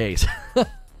 just in case.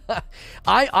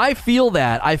 I feel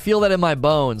that. I feel that in my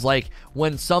bones. Like,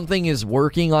 when something is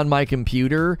working on my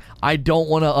computer, I don't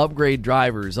want to upgrade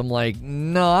drivers. I'm like,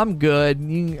 no, I'm good.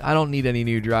 I don't need any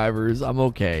new drivers. I'm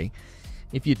okay.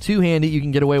 If you two-hand it, you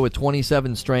can get away with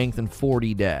 27 strength and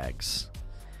 40 dex.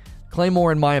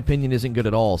 Claymore, in my opinion, isn't good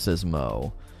at all, says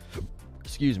Mo.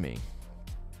 Excuse me.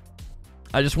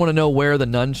 I just want to know where the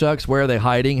nunchucks, where are they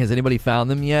hiding? Has anybody found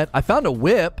them yet? I found a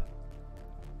whip.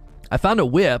 I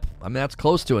mean, that's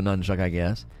close to a nunchuck, I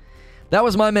guess. That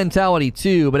was my mentality,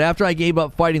 too. But after I gave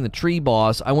up fighting the tree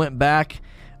boss, I went back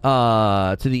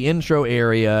to the intro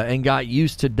area and got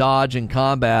used to dodge and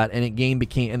combat, and the game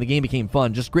became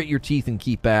fun. Just grit your teeth and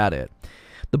keep at it.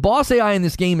 The boss AI in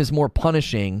this game is more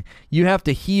punishing. You have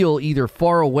to heal either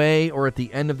far away or at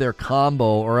the end of their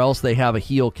combo, or else they have a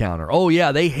heal counter. Oh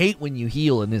yeah, they hate when you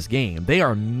heal in this game. They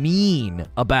are mean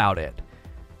about it.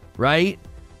 Right?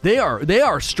 They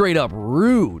are straight up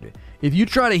rude. If you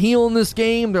try to heal in this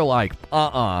game, they're like,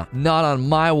 not on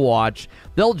my watch.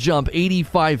 They'll jump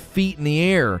 85 feet in the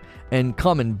air and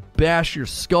come and bash your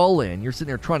skull in. You're sitting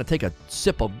there trying to take a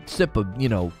sip of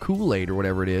Kool-Aid or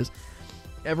whatever it is.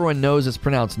 Everyone knows it's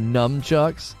pronounced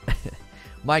nunchucks.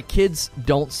 My kids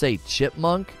don't say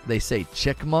chipmunk. They say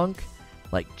chickmunk.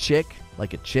 Like chick,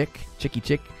 like a chicky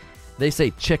chick. They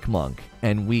say chickmunk,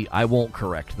 and I won't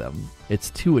correct them. It's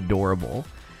too adorable.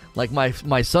 Like my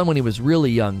son, when he was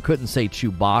really young, couldn't say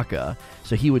Chewbacca,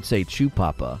 so he would say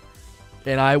Chewpapa.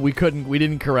 And we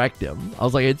didn't correct him. I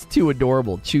was like, it's too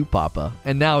adorable, Chewpapa.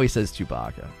 And now he says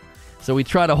Chewbacca. So we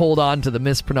try to hold on to the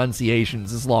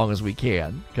mispronunciations as long as we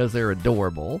can, because they're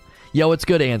adorable. Yo, it's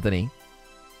good, Anthony.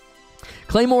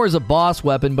 Claymore is a boss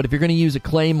weapon, but if you're going to use a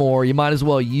Claymore, you might as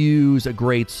well use a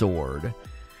greatsword.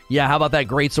 Yeah, how about that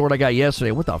greatsword I got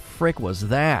yesterday? What the frick was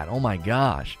that? Oh my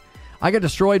gosh. I got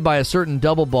destroyed by a certain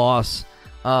double boss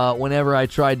whenever I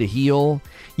tried to heal.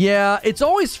 Yeah, it's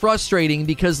always frustrating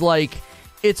because, like,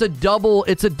 it's a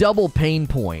double pain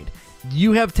point.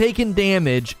 You have taken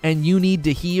damage and you need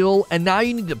to heal, and now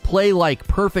you need to play like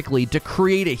perfectly to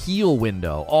create a heal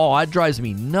window. Oh, that drives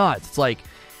me nuts. It's like,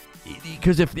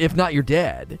 because if not, you're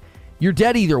dead. You're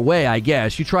dead either way, I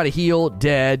guess. You try to heal,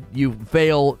 dead. You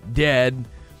fail, dead.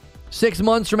 6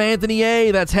 months from Anthony A.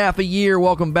 That's half a year.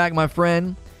 Welcome back, my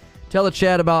friend. Tell the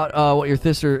chat about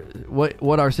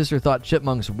what our sister thought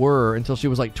chipmunks were until she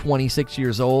was like 26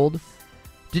 years old.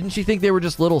 Didn't she think they were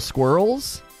just little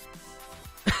squirrels?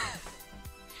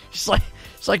 She's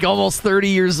like almost 30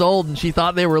 years old, and she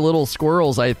thought they were little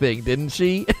squirrels, I think, didn't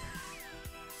she?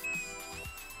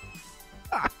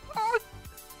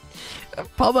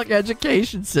 Public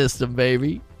education system,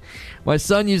 baby. My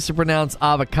son used to pronounce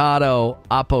avocado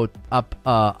apotato.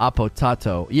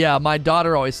 Yeah, my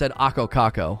daughter always said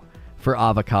akokako for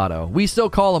avocado. We still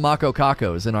call them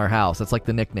akokakos in our house. That's like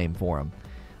the nickname for them.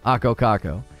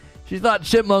 Akokako. She thought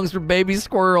chipmunks were baby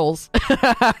squirrels.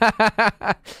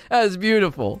 That's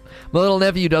beautiful. My little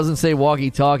nephew doesn't say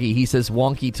walkie-talkie. He says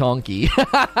wonky-tonky.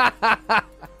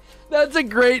 That's a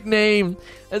great name.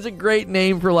 That's a great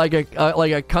name for like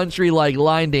a country like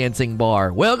line dancing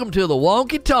bar. Welcome to the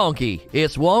Wonky Tonky.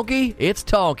 It's wonky, it's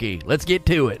tonky. Let's get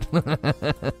to it.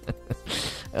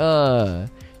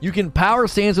 You can power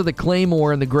stance with the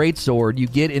claymore and the greatsword you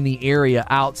get in the area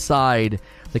outside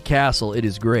the castle. It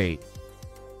is great.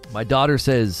 My daughter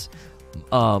says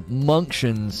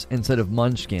munctions instead of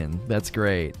munchkin. That's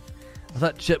great. I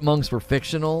thought chipmunks were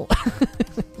fictional.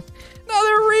 No,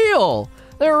 they're real.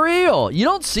 They're real. You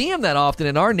don't see them that often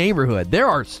in our neighborhood. There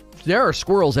are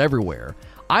squirrels everywhere.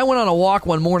 I went on a walk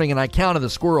one morning and I counted the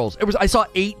squirrels. I saw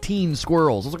 18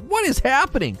 squirrels. I was like, what is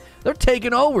happening? They're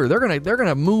taking over. They're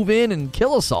gonna move in and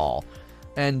kill us all.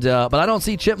 And but I don't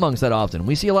see chipmunks that often.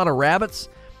 We see a lot of rabbits,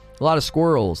 a lot of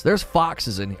squirrels. There's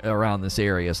foxes around this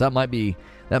area, so that might be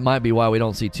why we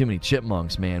don't see too many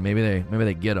chipmunks, man. Maybe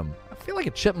they get them. I feel like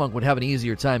a chipmunk would have an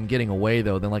easier time getting away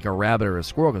though than like a rabbit or a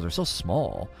squirrel because they're so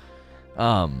small.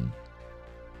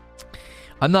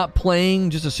 I'm not playing,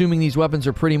 just assuming these weapons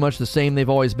are pretty much the same. They've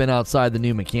always been outside the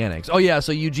new mechanics. Oh, yeah,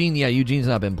 so Eugene's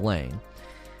not been playing.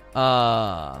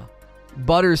 Butter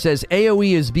says,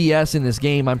 AoE is BS in this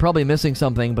game. I'm probably missing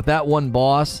something, but that one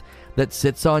boss that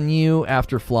sits on you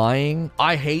after flying,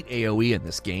 I hate AoE in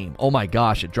this game. Oh, my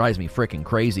gosh, it drives me freaking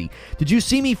crazy. Did you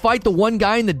see me fight the one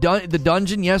guy in the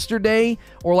dungeon yesterday?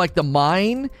 Or, like, the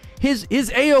mine? His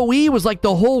AoE was like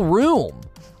the whole room.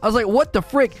 I was like, what the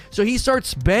frick? So he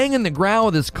starts banging the ground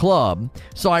with his club.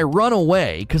 So I run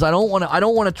away because I don't want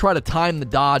to try to time the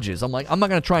dodges. I'm like, I'm not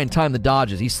going to try and time the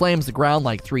dodges. He slams the ground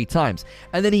like 3 times.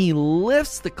 And then he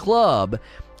lifts the club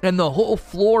and the whole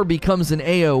floor becomes an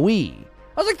AoE.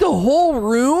 I was like, the whole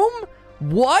room?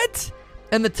 What?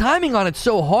 And the timing on it's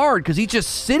so hard because he's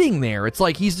just sitting there. It's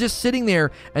like he's just sitting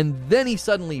there and then he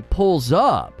suddenly pulls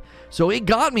up. So it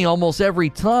got me almost every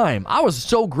time. I was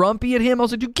so grumpy at him. I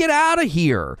was like, dude, get out of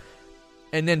here.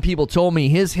 And then people told me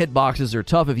his hitboxes are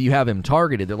tough if you have him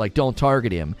targeted. They're like, don't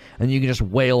target him. And you can just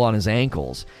wail on his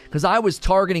ankles. Because I was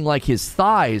targeting like his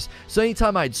thighs. So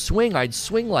anytime I'd swing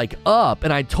like up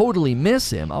and I'd totally miss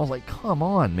him. I was like, come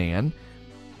on, man.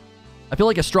 I feel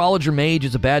like Astrologer Mage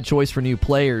is a bad choice for new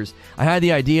players. I had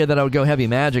the idea that I would go heavy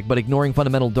magic, but ignoring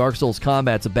fundamental Dark Souls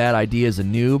combat's a bad idea as a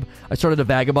noob. I started a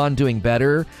Vagabond doing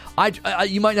better.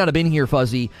 You might not have been here,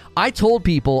 Fuzzy. I told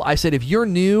people, I said, if you're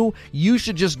new, you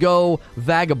should just go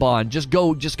Vagabond. Just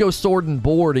go Sword and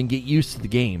Board and get used to the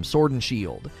game. Sword and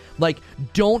Shield. Like,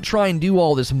 don't try and do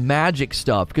all this magic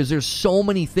stuff, because there's so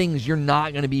many things you're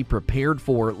not going to be prepared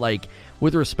for, like,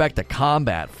 with respect to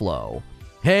combat flow.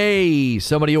 Hey,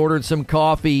 somebody ordered some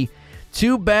coffee.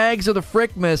 2 bags of the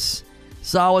Frickmas.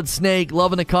 Solid Snake,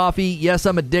 loving the coffee. Yes,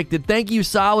 I'm addicted. Thank you,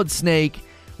 Solid Snake.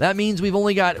 That means we've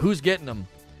only got... Who's getting them?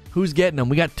 Who's getting them?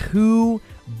 We got 2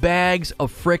 bags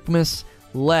of Frickmas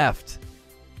left.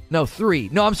 No, 3.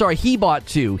 No, I'm sorry. He bought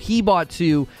 2. He bought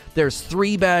 2. There's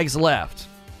 3 bags left.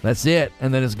 That's it.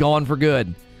 And then it's gone for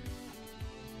good.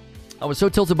 I was so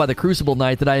tilted by the Crucible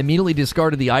Knight that I immediately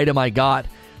discarded the item I got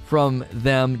from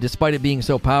them, despite it being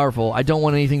so powerful. I don't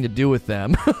want anything to do with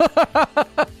them.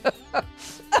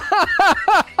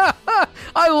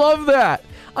 I love that.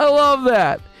 I love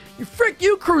that. Frick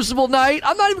you, Crucible Knight.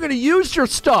 I'm not even going to use your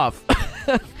stuff.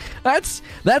 That's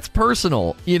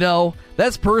personal, you know?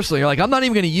 That's personal. You're like, I'm not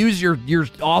even going to use your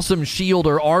awesome shield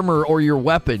or armor or your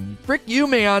weapon. Frick you,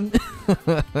 man.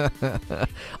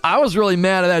 I was really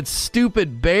mad at that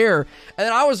stupid bear. And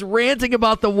then I was ranting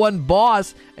about the one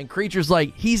boss, and Creature's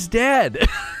like, he's dead.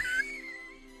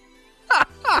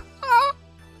 I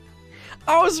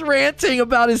was ranting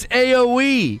about his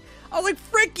AoE. I was like,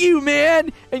 frick you,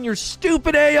 man, and your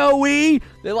stupid AoE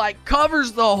that, like,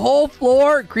 covers the whole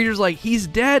floor. Creature's like, he's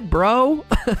dead, bro.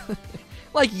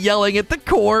 Like, yelling at the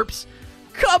corpse.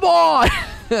 Come on.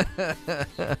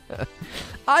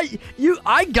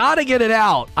 I gotta get it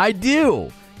out. I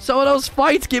do. Some of those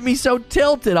fights get me so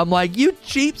tilted. I'm like, you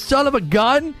cheap son of a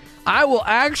gun. I will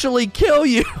actually kill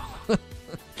you.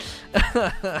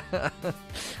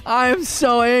 I am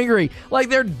so angry. Like,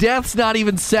 their death's not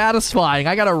even satisfying.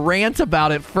 I gotta rant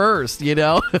about it first, you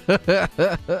know?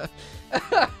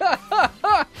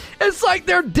 It's like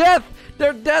their death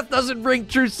doesn't bring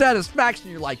true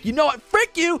satisfaction. You're like, you know what?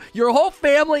 Frick you, your whole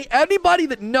family, anybody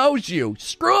that knows you.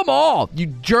 Screw them all, you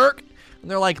jerk.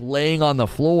 And they're like laying on the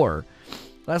floor.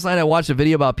 Last night I watched a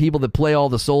video about people that play all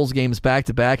the Souls games back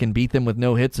to back and beat them with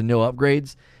no hits and no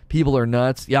upgrades. People are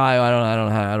nuts. Yeah,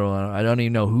 I don't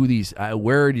even know who these.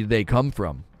 Where did they come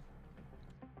from?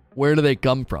 Where do they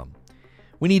come from?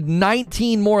 We need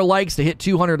 19 more likes to hit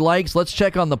 200 likes. Let's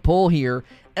check on the poll here.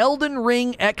 Elden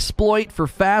Ring exploit for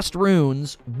fast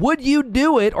runes. Would you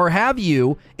do it or have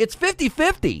you? It's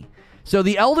 50-50. So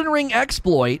the Elden Ring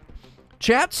exploit,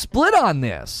 chat split on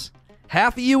this.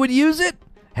 Half of you would use it,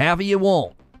 half of you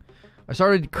won't. I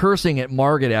started cursing at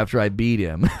Margit after I beat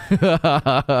him.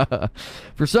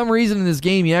 For some reason in this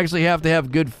game, you actually have to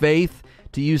have good faith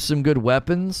to use some good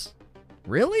weapons.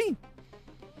 Really?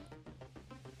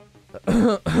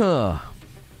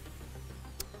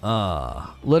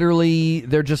 Literally,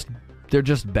 they're just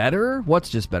better? What's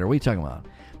just better? What are you talking about?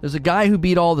 There's a guy who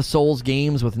beat all the Souls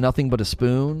games with nothing but a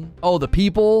spoon. Oh, the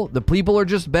people are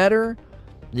just better?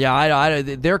 Yeah,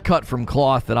 they're cut from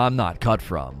cloth that I'm not cut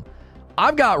from.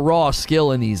 I've got raw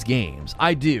skill in these games.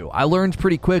 I do. I learned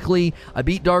pretty quickly. I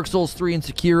beat Dark Souls 3 and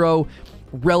Sekiro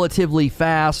relatively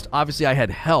fast. Obviously, I had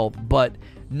help, but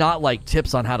not like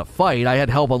tips on how to fight. I had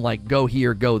help on like go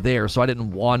here, go there, so I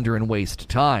didn't wander and waste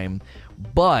time.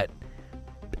 But,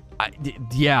 I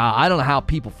don't know how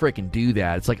people freaking do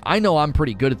that. It's like, I know I'm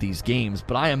pretty good at these games,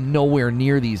 but I am nowhere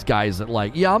near these guys that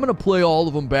like, yeah, I'm going to play all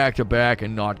of them back to back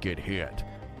and not get hit.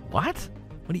 What?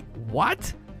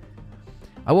 What?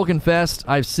 I will confess,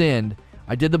 I've sinned.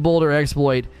 I did the boulder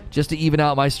exploit just to even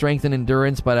out my strength and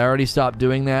endurance, but I already stopped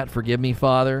doing that. Forgive me,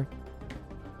 Father.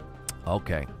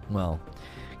 Okay, well,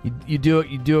 you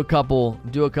do a couple,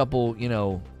 you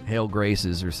know, Hail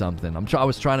Graces or something. I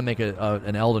was trying to make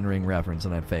an Elden Ring reference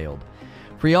and I failed.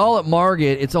 For y'all at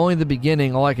Margit, it's only the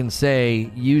beginning. All I can say,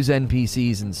 use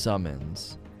NPCs and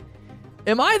summons.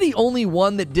 Am I the only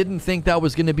one that didn't think that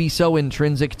was going to be so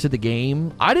intrinsic to the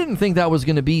game? I didn't think that was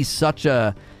going to be such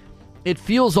a... It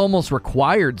feels almost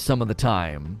required some of the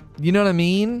time. You know what I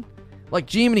mean? Like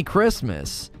Jiminy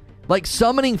Christmas. Like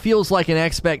summoning feels like an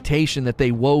expectation that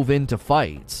they wove into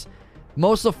fights.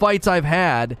 Most of the fights I've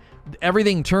had,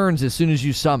 everything turns as soon as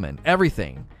you summon.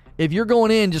 Everything. If you're going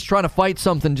in just trying to fight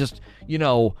something, just, you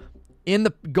know,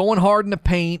 going hard in the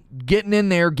paint, getting in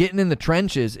there, getting in the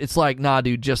trenches, it's like, nah,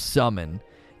 dude, just summon.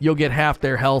 You'll get half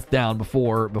their health down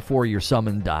before your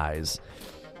summon dies.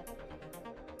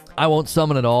 I won't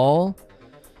summon at all.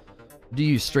 Do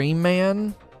you stream,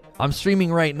 man? I'm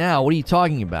streaming right now. What are you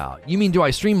talking about? You mean, do I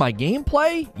stream my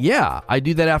gameplay? Yeah, I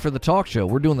do that after the talk show.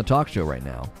 We're doing the talk show right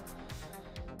now.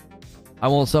 I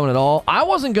won't summon at all. I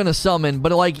wasn't going to summon,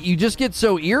 but like you just get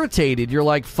so irritated. You're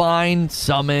like, fine,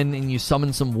 summon, and you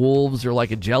summon some wolves or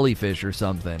like a jellyfish or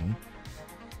something.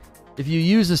 If you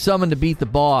use a summon to beat the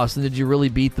boss, then did you really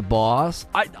beat the boss?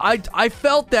 I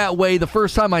felt that way the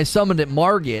first time I summoned at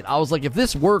Margit. I was like, if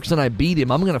this works and I beat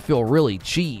him, I'm going to feel really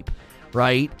cheap,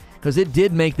 right? Because it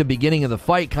did make the beginning of the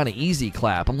fight kind of easy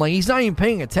clap. I'm like, he's not even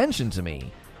paying attention to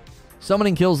me.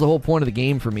 Summoning kills the whole point of the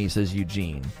game for me, says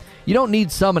Eugene. You don't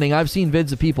need summoning. I've seen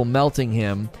vids of people melting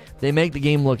him. They make the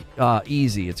game look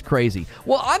easy. It's crazy.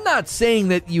 Well, I'm not saying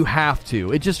that you have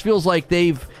to. It just feels like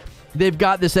they've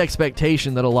got this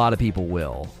expectation that a lot of people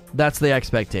will. That's the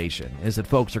expectation, is that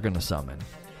folks are going to summon.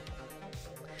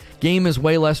 Game is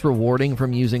way less rewarding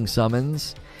from using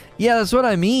summons. Yeah, that's what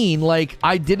I mean. Like,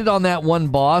 I did it on that one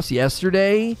boss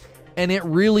yesterday, and it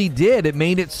really did. It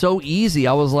made it so easy.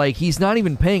 I was like, he's not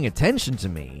even paying attention to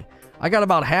me. I got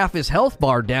about half his health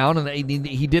bar down, and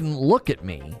he didn't look at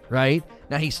me, right?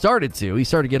 Now, he started to. He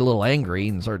started to get a little angry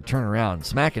and started turning around and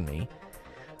smacking me.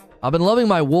 I've been loving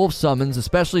my wolf summons,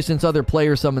 especially since other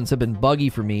player summons have been buggy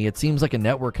for me. It seems like a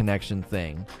network connection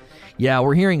thing. Yeah,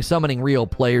 we're hearing summoning real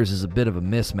players is a bit of a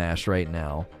mismatch right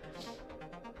now.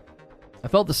 I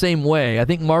felt the same way. I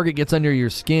think Margit gets under your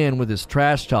skin with his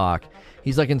trash talk.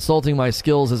 He's like insulting my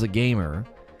skills as a gamer.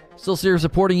 Still here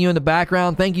supporting you in the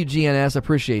background. Thank you, GNS.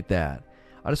 Appreciate that.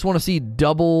 I just want to see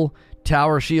double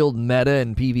tower shield meta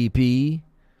in PvP.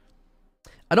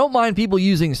 I don't mind people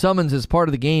using summons as part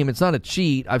of the game. It's not a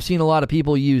cheat. I've seen a lot of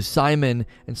people use Simon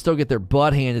and still get their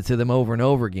butt handed to them over and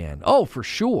over again. Oh, for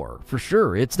sure. For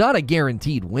sure. It's not a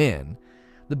guaranteed win.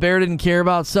 The bear didn't care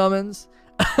about summons.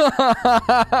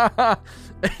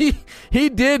 He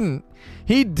didn't.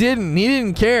 He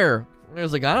didn't care. He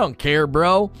was like, I don't care,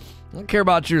 bro. I don't care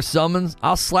about your summons.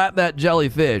 I'll slap that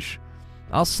jellyfish.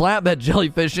 I'll slap that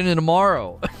jellyfish in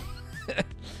tomorrow.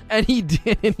 And he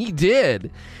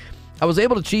did. I was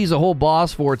able to cheese a whole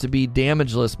boss for it to be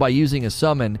damageless by using a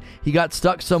summon. He got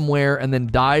stuck somewhere and then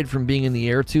died from being in the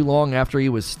air too long after he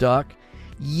was stuck.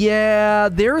 Yeah,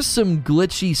 there's some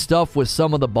glitchy stuff with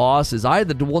some of the bosses. I had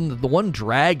the one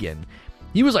dragon.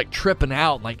 He was like tripping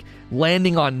out, like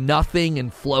landing on nothing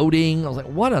and floating. I was like,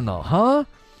 what in the huh?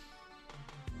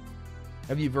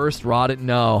 Have you versed Radin?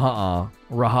 No,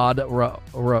 Rahad,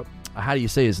 how do you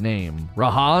say his name?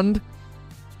 Rahadan?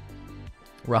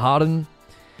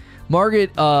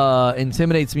 Margit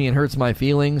intimidates me and hurts my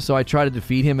feelings, so I try to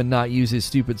defeat him and not use his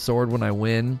stupid sword when I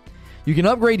win. You can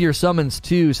upgrade your summons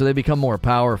too, so they become more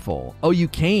powerful. Oh, you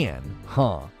can?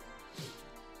 Huh.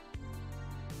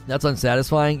 That's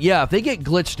unsatisfying? Yeah, if they get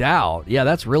glitched out, yeah,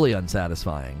 that's really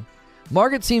unsatisfying.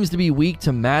 Margit seems to be weak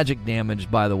to magic damage,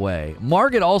 by the way.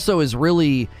 Margit also is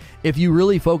really, if you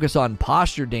really focus on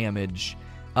posture damage,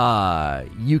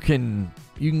 you can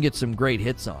get some great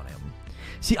hits on him.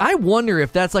 See, I wonder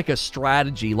if that's like a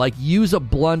strategy, like use a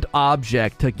blunt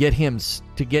object to get him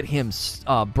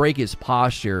break his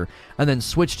posture, and then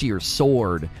switch to your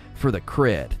sword for the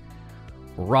crit.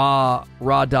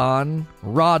 Radon.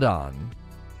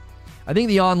 I think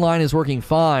the online is working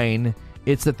fine.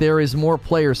 It's that there is more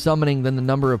player summoning than the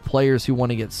number of players who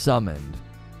want to get summoned.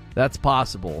 That's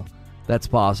possible. That's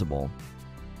possible.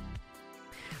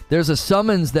 There's a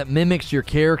summons that mimics your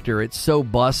character. It's so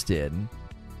busted.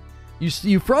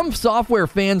 You From Software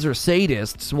fans are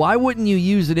sadists. Why wouldn't you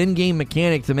use an in-game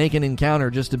mechanic to make an encounter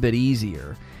just a bit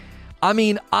easier? I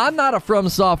mean, I'm not a From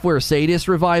Software sadist,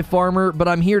 Revive Farmer, but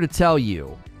I'm here to tell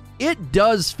you, it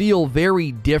does feel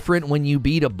very different when you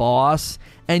beat a boss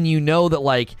and you know that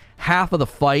like half of the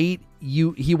fight,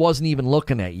 he wasn't even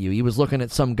looking at you. He was looking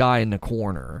at some guy in the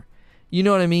corner. You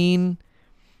know what I mean?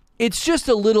 It's just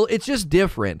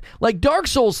different. Like Dark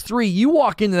Souls 3, you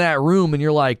walk into that room and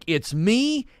you're like, it's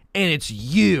me and it's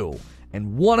you,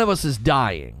 and one of us is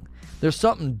dying. There's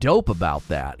something dope about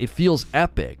that. It feels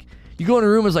epic. You go in a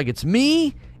room, it's like, it's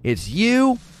me, it's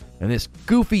you, and this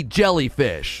goofy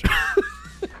jellyfish.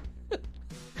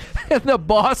 And the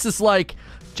boss is like,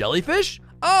 jellyfish?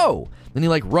 Oh. Then he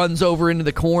like runs over into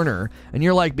the corner, and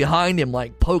you're like behind him,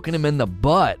 like poking him in the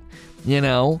butt. You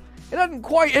know, it doesn't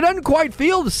quite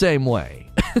feel the same way.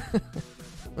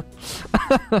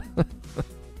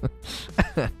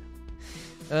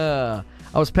 I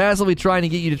was passively trying to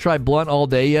get you to try blunt all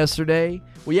day yesterday.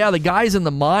 Well, yeah, the guys in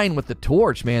the mine with the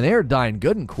torch, man, they were dying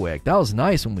good and quick. That was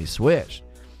nice when we switched.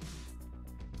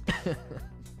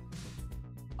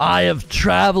 I have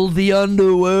traveled the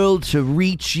underworld to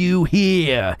reach you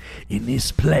here in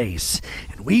this place,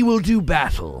 and we will do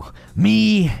battle.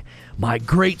 Me, my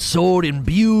great sword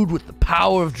imbued with the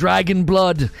power of dragon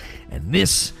blood, and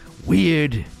this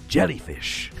weird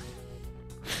jellyfish.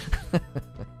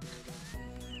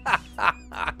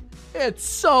 It's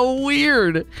so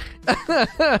weird.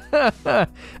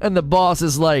 And the boss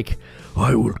is like,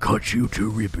 I will cut you to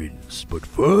ribbons, but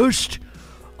first,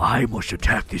 I must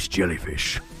attack this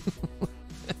jellyfish.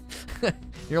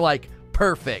 You're like,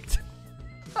 perfect.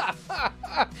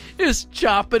 Just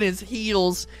chopping his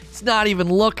heels. He's not even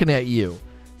looking at you.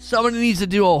 Somebody needs to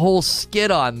do a whole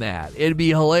skit on that. It'd be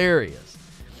hilarious.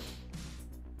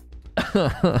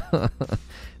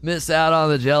 Miss out on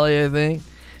the jelly, I think.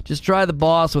 Just try the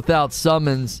boss without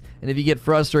summons, and if you get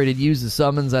frustrated, use the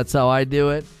summons. That's how I do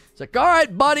it. It's like, all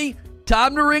right, buddy,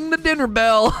 time to ring the dinner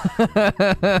bell.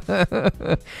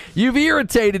 You've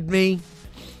irritated me.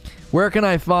 Where can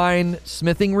I find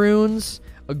smithing runes?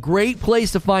 A great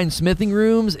place to find smithing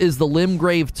runes is the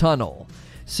Limgrave Tunnel.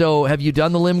 So have you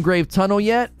done the Limgrave Tunnel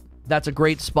yet? That's a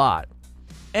great spot.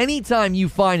 Anytime you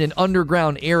find an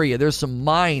underground area, there's some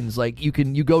mines, like you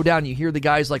go down, you hear the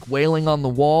guys like wailing on the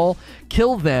wall,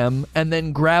 kill them, and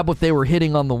then grab what they were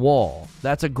hitting on the wall.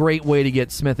 That's a great way to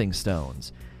get smithing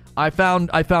stones. I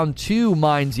found 2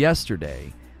 mines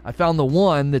yesterday. I found the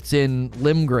one that's in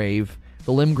Limgrave,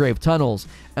 the Limgrave tunnels,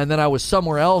 and then I was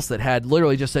somewhere else that had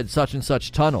literally just said such and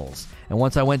such tunnels. And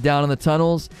once I went down in the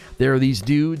tunnels, there are these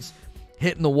dudes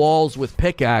hitting the walls with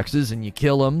pickaxes, and you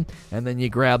kill them, and then you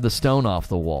grab the stone off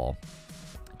the wall.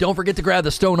 Don't forget to grab the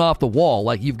stone off the wall.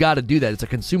 Like, you've got to do that. It's a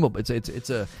consumable. It's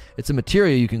a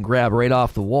material you can grab right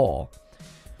off the wall.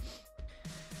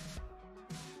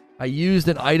 I used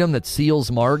an item that seals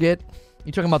Margit.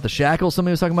 You talking about the shackles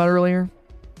somebody was talking about earlier?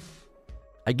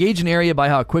 I gauge an area by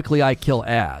how quickly I kill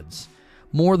ads.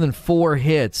 More than 4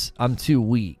 hits, I'm too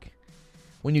weak.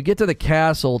 When you get to the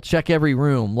castle, check every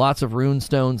room. Lots of rune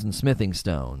stones and smithing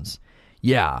stones.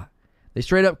 Yeah. They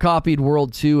straight up copied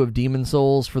World 2 of Demon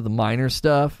Souls for the miner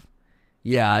stuff.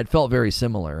 Yeah, it felt very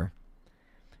similar.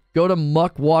 Go to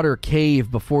Muckwater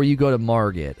Cave before you go to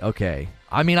Margit. Okay.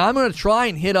 I mean, I'm going to try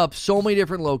and hit up so many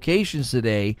different locations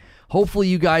today. Hopefully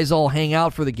you guys all hang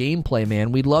out for the gameplay,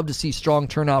 man. We'd love to see strong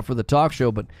turnout for the talk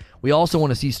show, but we also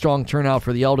want to see strong turnout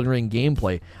for the Elden Ring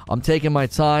gameplay. I'm taking my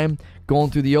time, going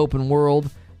through the open world.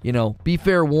 You know, be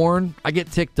fair warned, I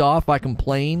get ticked off, I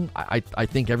complain. I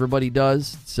think everybody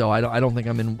does, so I don't think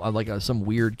I'm in like some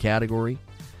weird category.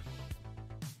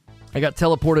 I got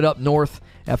teleported up north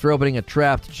after opening a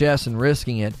trapped chest and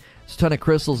risking it. There's a ton of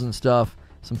crystals and stuff.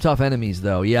 Some tough enemies,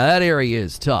 though. Yeah, that area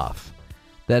is tough.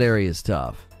 That area is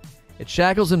tough. It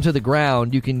shackles him to the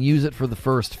ground. You can use it for the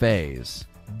first phase.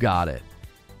 Got it.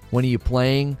 When are you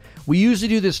playing? We usually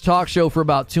do this talk show for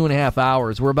about 2.5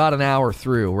 hours. We're about an hour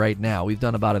through right now. We've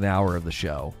done about an hour of the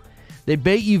show. They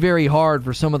bait you very hard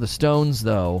for some of the stones,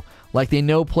 though. Like they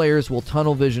know players will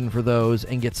tunnel vision for those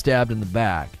and get stabbed in the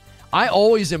back. I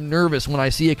always am nervous when I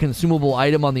see a consumable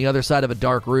item on the other side of a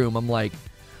dark room. I'm like,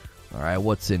 all right,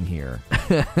 what's in here?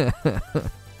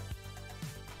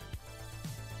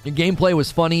 Your gameplay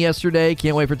was funny yesterday.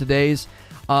 Can't wait for today's.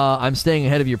 I'm staying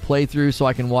ahead of your playthrough so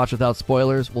I can watch without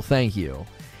spoilers. Well, thank you.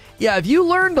 Yeah, if you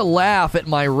learn to laugh at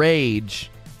my rage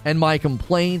and my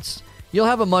complaints, you'll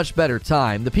have a much better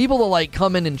time. The people that like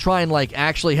come in and try and like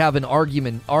actually have an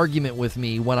argument with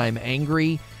me when I'm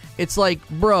angry, it's like,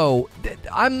 bro,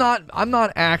 I'm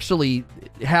not actually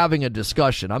having a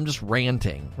discussion. I'm just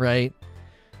ranting, right?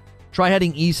 Try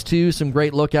heading east too. Some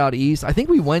great lookout east. I think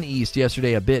we went east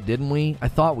yesterday a bit, didn't we? I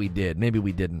thought we did. Maybe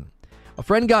we didn't. A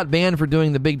friend got banned for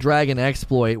doing the big dragon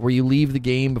exploit where you leave the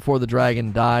game before the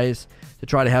dragon dies to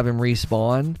try to have him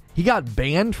respawn. He got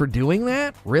banned for doing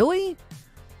that? Really?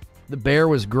 The bear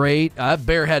was great. That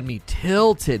bear had me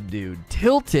tilted, dude.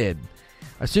 Tilted.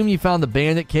 I assume you found the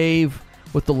bandit cave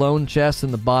with the lone chest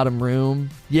in the bottom room.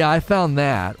 Yeah, I found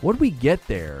that. What did we get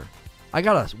there? I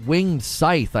got a winged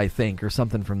scythe, I think, or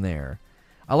something from there.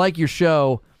 I like your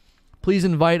show. Please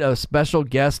invite a special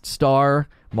guest star,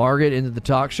 Margaret, into the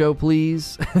talk show,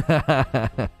 please.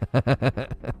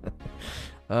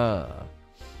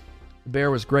 Bear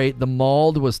was great. The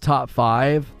Mauled was top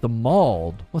 5. The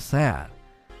Mauled? What's that?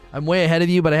 I'm way ahead of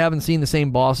you, but I haven't seen the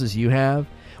same bosses you have.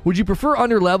 Would you prefer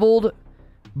under-leveled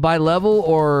by level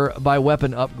or by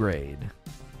weapon upgrade?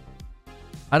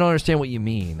 I don't understand what you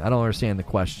mean. I don't understand the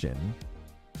question.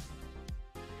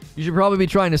 You should probably be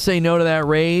trying to say no to that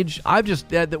rage. I've just...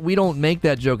 that we don't make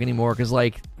that joke anymore because,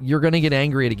 like, you're going to get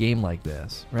angry at a game like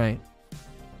this, right?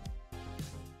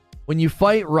 When you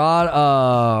fight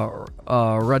Radon,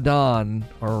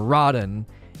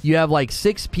 you have like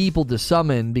 6 people to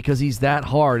summon because he's that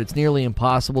hard. It's nearly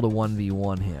impossible to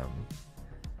 1v1 him.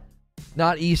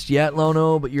 Not East yet,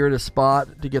 Lono, but you're at a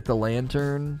spot to get the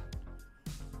lantern.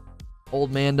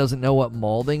 Old man doesn't know what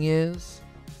maulding is.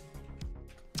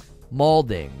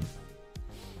 Maulding.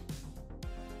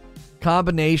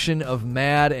 Combination of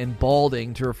mad and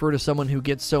balding to refer to someone who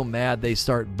gets so mad they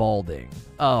start balding.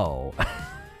 Oh.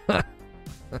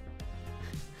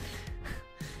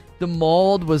 The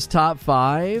Mauled was top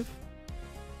 5.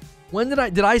 When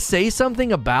did I say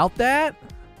something about that?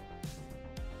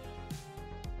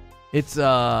 It's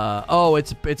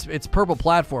it's purple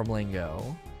platform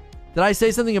lingo. Did I say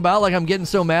something about like I'm getting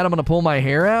so mad I'm gonna pull my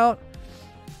hair out?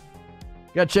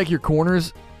 Gotta check your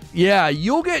corners. Yeah,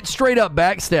 you'll get straight up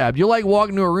backstabbed. You'll like walk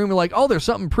into a room and like, oh, there's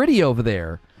something pretty over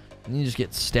there, and you just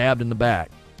get stabbed in the back.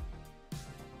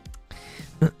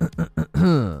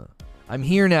 I'm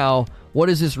here now. What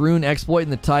is this rune exploit in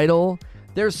the title?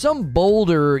 There's some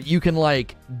boulder you can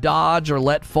like dodge or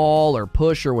let fall or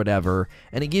push or whatever,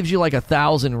 and it gives you like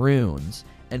 1,000 runes.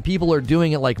 And people are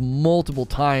doing it like multiple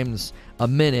times a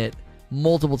minute,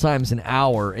 multiple times an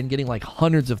hour, and getting like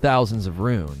hundreds of thousands of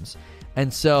runes.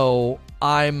 And so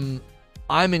I'm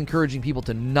encouraging people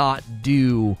to not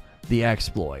do the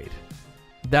exploit.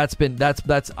 That's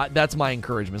my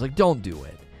encouragement. It's like, don't do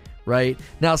it. Right?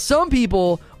 Now, some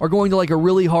people are going to like a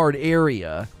really hard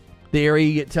area, the area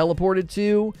you get teleported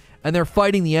to, and they're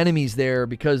fighting the enemies there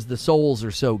because the souls are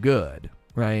so good,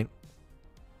 right?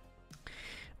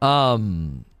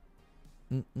 You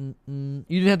didn't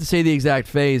have to say the exact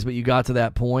phase, but you got to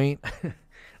that point.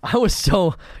 I was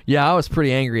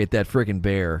pretty angry at that freaking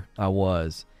bear. I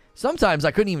was. Sometimes I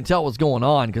couldn't even tell what was going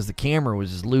on because the camera was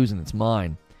just losing its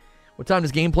mind. What time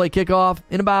does gameplay kick off?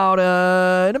 In about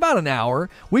an hour.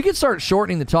 We could start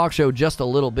shortening the talk show just a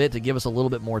little bit to give us a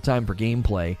little bit more time for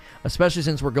gameplay, especially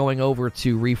since we're going over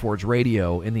to Reforge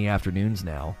Radio in the afternoons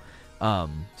now.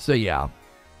 So yeah,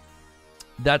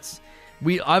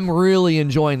 I'm really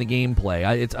enjoying the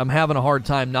gameplay. I'm having a hard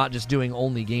time not just doing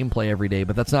only gameplay every day,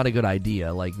 but that's not a good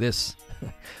idea. Like this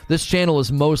channel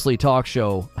is mostly talk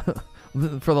show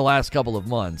for the last couple of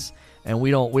months. And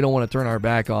we don't want to turn our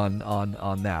back on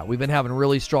that. We've been having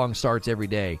really strong starts every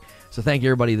day. So thank you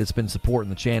everybody that's been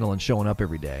supporting the channel and showing up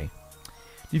every day.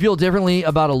 Do you feel differently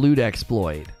about a loot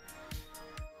exploit?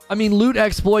 I mean, loot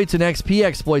exploits and XP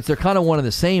exploits, they're kind of one and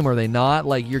the same, are they not?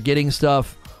 Like you're getting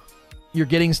stuff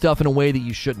in a way that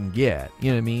you shouldn't get. You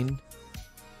know what I mean?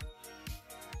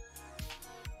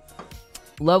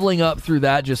 Leveling up through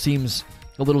that just seems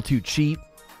a little too cheap.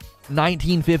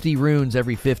 1950 runes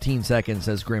every 15 seconds,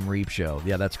 says Grim Reap Show.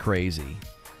 Yeah, that's crazy.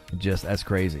 That's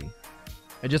crazy.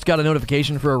 I just got a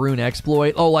notification for a rune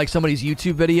exploit. Oh, like somebody's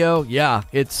YouTube video? Yeah,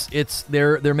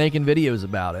 they're making videos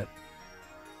about it.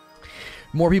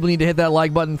 More people need to hit that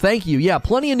like button. Thank you. Yeah,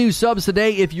 plenty of new subs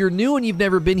today. If you're new and you've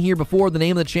never been here before, the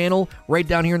name of the channel, right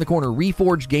down here in the corner,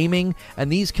 Reforge Gaming.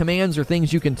 And these commands are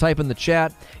things you can type in the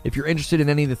chat. If you're interested in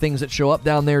any of the things that show up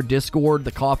down there, Discord,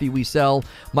 the coffee we sell,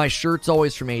 my shirt's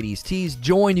always from 80s Tees.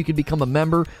 Join, you can become a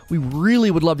member. We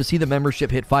really would love to see the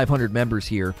membership hit 500 members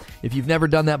here. If you've never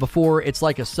done that before, it's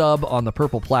like a sub on the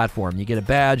purple platform. You get a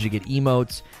badge, you get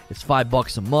emotes. It's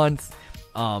 $5 a month.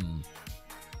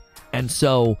 And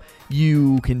so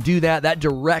you can do that. That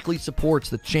directly supports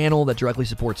the channel. That directly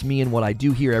supports me and what I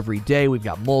do here every day. We've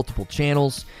got multiple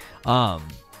channels.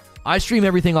 I stream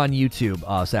everything on YouTube,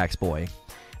 Saxboy.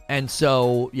 And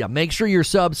so, yeah, make sure you're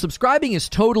subbed. Subscribing is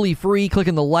totally free.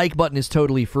 Clicking the like button is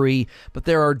totally free. But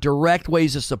there are direct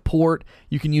ways to support.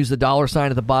 You can use the $sign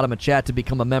at the bottom of chat to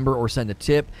become a member or send a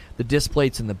tip. The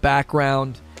display's in the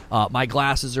background. My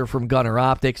glasses are from Gunner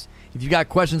Optics. If you've got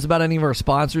questions about any of our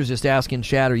sponsors, just ask in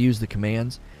chat or use the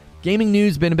commands. Gaming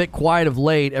news been a bit quiet of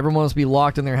late. Everyone must be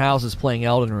locked in their houses playing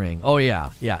Elden Ring. Oh, yeah.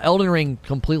 Yeah, Elden Ring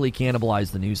completely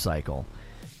cannibalized the news cycle,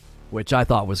 which I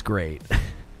thought was great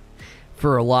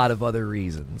for a lot of other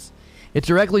reasons. It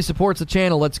directly supports the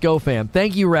channel. Let's go, fam.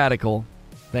 Thank you, Radical.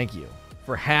 Thank you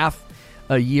for half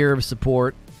a year of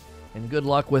support, and good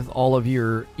luck with all of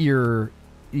your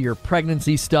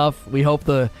pregnancy stuff. We hope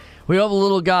the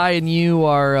little guy and you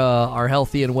are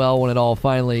healthy and well when it all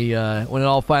finally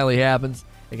happens.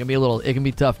 It can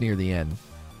be tough near the end.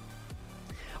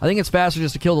 I think it's faster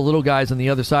just to kill the little guys on the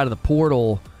other side of the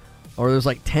portal, or there's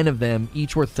like 10 of them,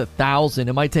 each worth 1,000.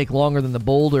 It might take longer than the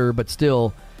boulder, but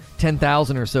still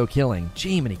 10,000 or so killing.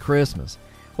 Jiminy Christmas.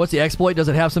 What's the exploit? Does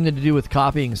it have something to do with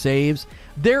copying saves?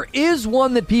 There is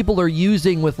one that people are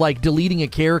using with like deleting a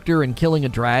character and killing a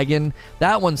dragon.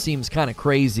 That one seems kind of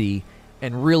crazy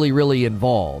and really, really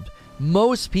involved.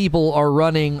 Most people are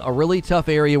running a really tough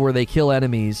area where they kill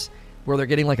enemies, where they're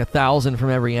getting like 1,000 from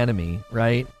every enemy,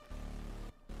 right?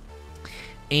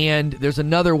 And there's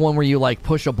another one where you like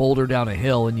push a boulder down a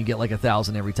hill and you get like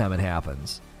 1,000 every time it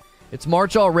happens. It's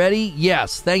March already?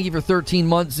 Yes. Thank you for 13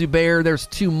 months, Zubair. There's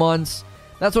 2 months.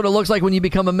 That's what it looks like when you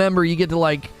become a member. You get to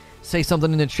like say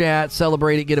something in the chat,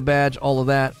 celebrate it, get a badge, all of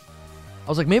that. I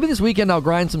was like, maybe this weekend I'll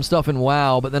grind some stuff in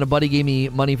WoW, but then a buddy gave me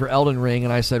money for Elden Ring,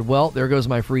 and I said, well, there goes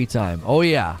my free time. Oh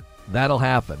yeah, that'll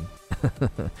happen.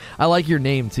 I like your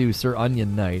name too, Sir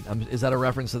Onion Knight. Is that a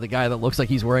reference to the guy that looks like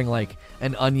he's wearing like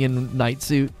an onion knight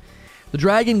suit? The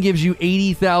dragon gives you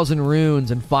 80,000 runes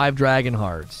and 5 dragon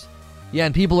hearts. Yeah,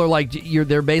 and people are like,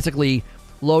 they're basically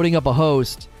loading up a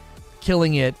host,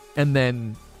 killing it, and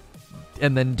then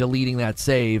deleting that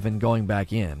save and going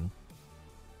back in.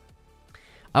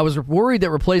 I was worried that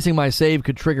replacing my save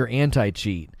could trigger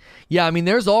anti-cheat. Yeah, I mean,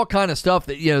 there's all kind of stuff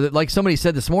that, that, like somebody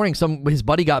said this morning, his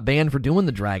buddy got banned for doing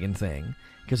the dragon thing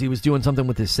because he was doing something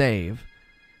with his save.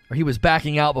 Or he was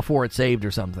backing out before it saved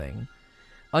or something.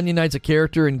 Onion Knight's a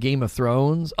character in Game of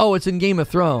Thrones. Oh, it's in Game of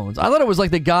Thrones. I thought it was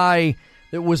like the guy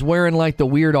that was wearing like the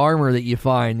weird armor that you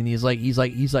find, and he's like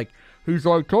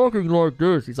talking like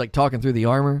this. He's like talking through the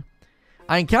armor.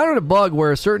 I encountered a bug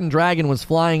where a certain dragon was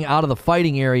flying out of the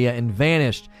fighting area and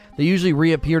vanished. They usually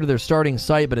reappear to their starting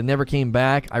site, but it never came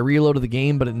back. I reloaded the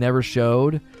game, but it never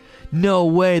showed. No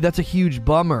way, that's a huge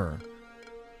bummer.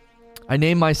 I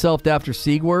named myself after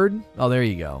Sigurd. Oh, there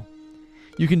you go.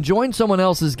 You can join someone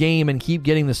else's game and keep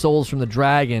getting the souls from the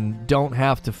dragon. Don't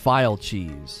have to file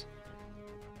cheese.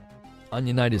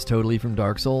 Onion Knight is totally from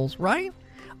Dark Souls, right?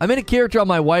 I made a character on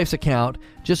my wife's account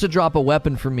just to drop a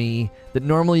weapon for me that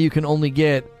normally you can only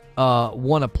get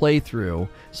one a playthrough,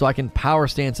 so I can power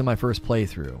stance in my first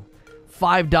playthrough.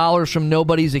 $5 from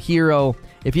Nobody's a Hero.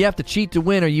 If you have to cheat to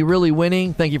win, are you really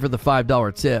winning? Thank you for the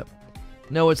 $5 tip.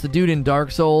 No, it's the dude in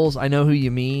Dark Souls. I know who you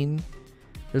mean.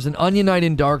 There's an Onion Knight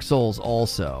in Dark Souls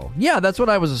also. Yeah, that's what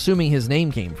I was assuming his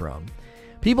name came from.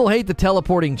 People hate the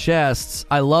teleporting chests.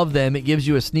 I love them. It gives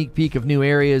you a sneak peek of new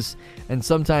areas and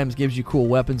sometimes gives you cool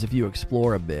weapons if you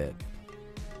explore a bit.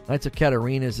 Knights of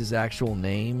Katarina is his actual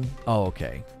name. Oh,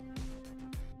 okay.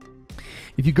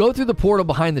 If you go through the portal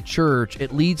behind the church,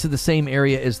 it leads to the same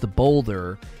area as the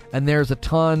boulder, and there's a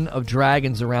ton of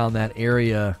dragons around that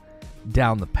area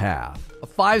down the path. A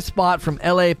 5 spot from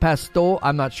L.A. Pasto.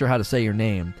 I'm not sure how to say your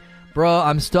name. Bruh,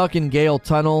 I'm stuck in Gale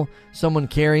Tunnel. Someone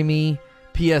carry me.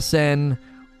 PSN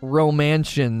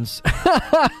Romantions.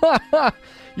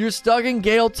 You're stuck in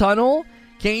Gale Tunnel?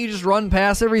 Can't you just run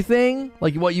past everything?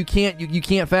 Like what, you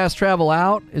can't fast travel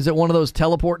out? Is it one of those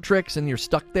teleport tricks and you're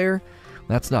stuck there?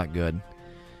 That's not good.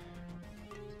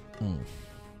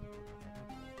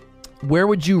 Where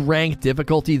would you rank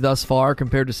difficulty thus far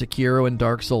compared to Sekiro and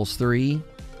Dark Souls 3?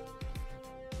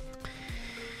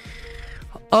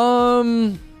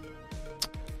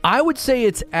 I would say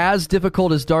it's as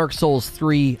difficult as Dark Souls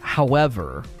 3.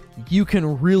 However, you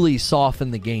can really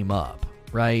soften the game up,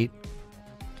 right?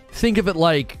 Think of it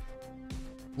like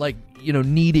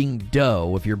kneading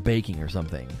dough if you're baking or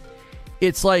something.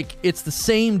 It's the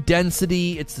same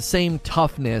density, it's the same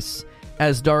toughness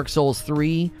as Dark Souls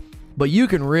 3, but you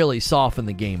can really soften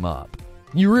the game up.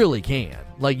 You really can.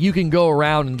 Like, you can go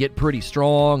around and get pretty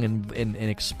strong and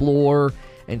explore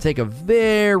and take a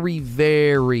very,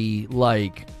 very,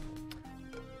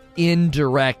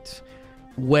 indirect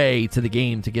way to the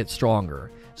game to get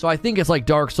stronger. So I think it's like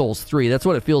Dark Souls 3. That's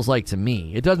what it feels like to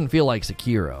me. It doesn't feel like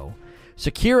Sekiro.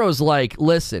 Sekiro's like,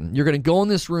 listen, you're going to go in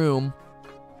this room,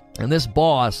 and this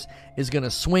boss is going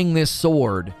to swing this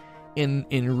sword in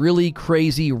really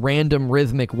crazy, random,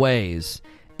 rhythmic ways,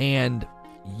 and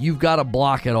you've got to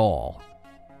block it all,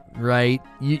 right?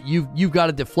 You've got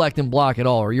to deflect and block it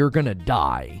all, or you're going to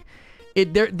die.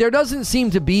 There doesn't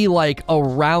seem to be like a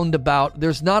roundabout.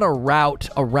 There's not a route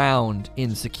around in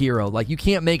Sekiro. Like, you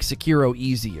can't make Sekiro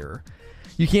easier.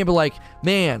 You can't be like,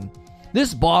 man,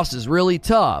 this boss is really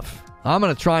tough. I'm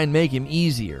going to try and make him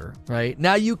easier, right?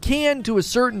 Now, you can, to a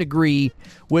certain degree,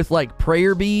 with, like,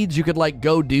 prayer beads, you could, like,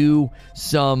 go do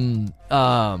some,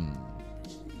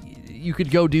 you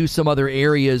could go do some other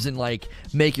areas and, like,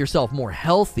 make yourself more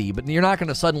healthy, but you're not going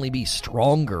to suddenly be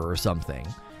stronger or something.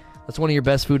 That's one of your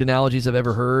best food analogies I've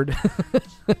ever heard.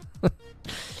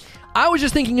 I was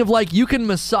just thinking of like you can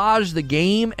massage the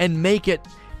game and make it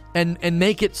and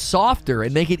make it softer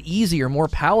and make it easier, more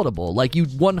palatable. Like you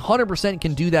 100%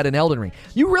 can do that in Elden Ring.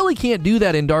 You really can't do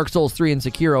that in Dark Souls 3 and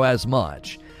Sekiro as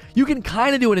much. You can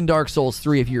kind of do it in Dark Souls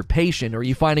 3 if you're patient or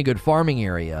you find a good farming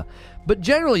area. But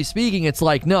generally speaking, it's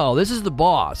like, no, this is the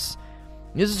boss.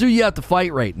 This is who you have to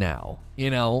fight right now, you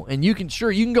know? And you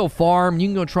can go farm, you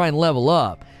can go try and level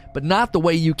up, but not the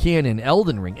way you can in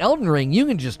Elden Ring. Elden Ring, you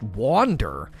can just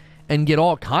wander and get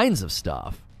all kinds of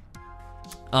stuff.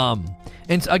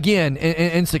 And again,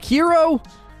 in Sekiro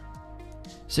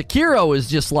is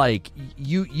just like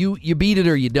you beat it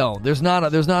or you don't. There's not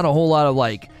a whole lot of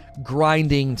like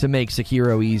grinding to make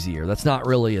Sekiro easier. That's not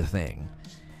really a thing.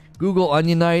 Google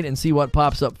Onion Knight and see what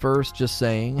pops up first, just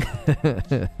saying.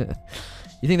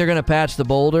 You think they're going to patch the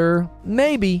boulder?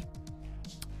 Maybe,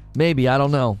 I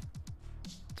don't know.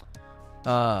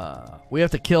 We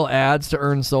have to kill ads to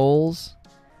earn souls.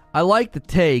 I like the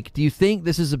take. Do you think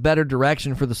this is a better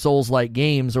direction for the Souls-like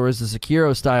games, or is the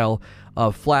Sekiro style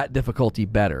of flat difficulty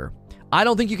better? I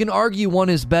don't think you can argue one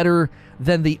is better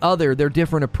than the other. They're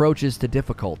different approaches to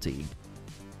difficulty.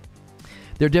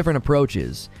 They're different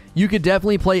approaches. You could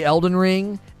definitely play Elden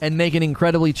Ring and make it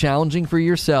incredibly challenging for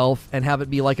yourself and have it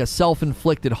be like a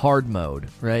self-inflicted hard mode,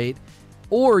 right?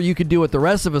 Or you could do what the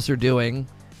rest of us are doing,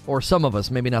 or some of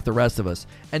us, maybe not the rest of us,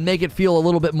 and make it feel a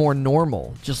little bit more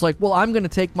normal. Just like, well, I'm going to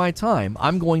take my time.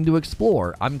 I'm going to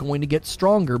explore. I'm going to get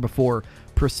stronger before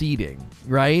proceeding,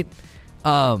 right?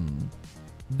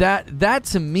 That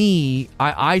to me,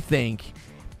 I think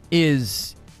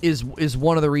is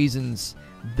one of the reasons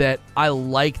that I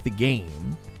like the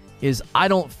game. Is I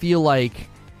don't feel like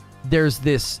there's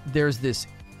this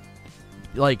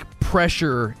like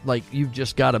pressure, like you've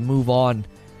just got to move on.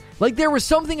 Like there was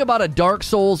something about a Dark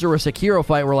Souls or a Sekiro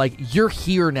fight where like you're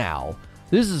here now.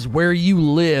 This is where you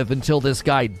live until this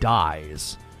guy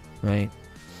dies, right?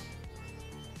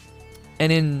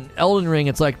 And in Elden Ring,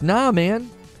 it's like, nah, man.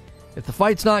 If the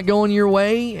fight's not going your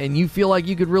way and you feel like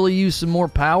you could really use some more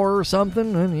power or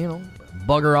something, then, you know,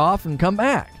 bugger off and come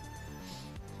back.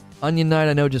 Onion Knight,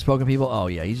 I know, just poking people. Oh,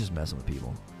 yeah, he's just messing with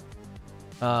people.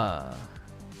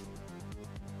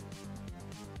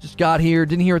 Just got here.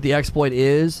 Didn't hear what the exploit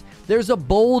is. There's a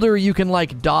boulder you can,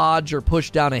 like, dodge or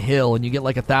push down a hill, and you get,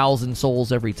 like, 1,000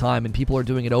 souls every time, and people are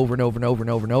doing it over and over and over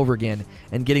and over and over again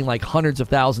and getting, like, hundreds of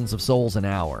thousands of souls an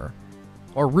hour.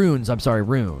 Or runes. I'm sorry,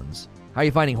 runes. How are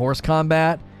you finding horse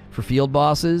combat for field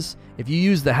bosses? If you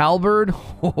use the halberd,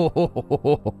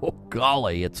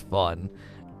 golly, it's fun.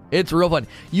 It's real fun.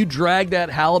 You drag that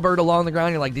halberd along the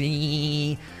ground, you're like,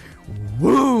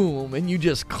 boom, and you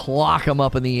just clock them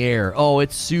up in the air. Oh,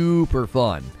 it's super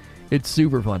fun. It's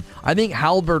super fun. I think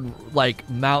halberd, like,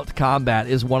 mount combat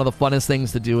is one of the funnest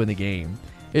things to do in the game.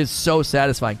 It's so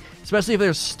satisfying. Especially if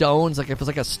there's stones, like if it's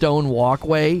like a stone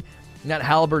walkway, and that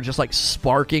halberd just like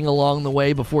sparking along the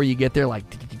way before you get there, like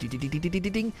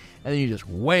ding, and then you just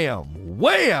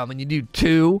wham, and you do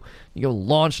two. You go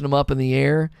launching them up in the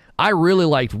air. I really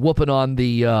liked whooping on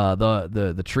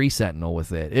the tree sentinel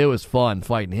with it. It was fun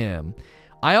fighting him.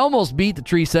 I almost beat the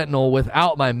tree sentinel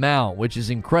without my mount, which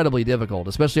is incredibly difficult,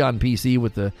 especially on PC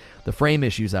with the frame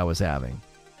issues I was having.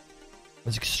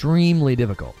 It's extremely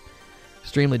difficult.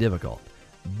 Extremely difficult.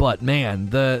 But man,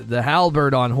 the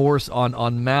halberd on horse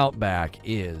on mount back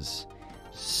is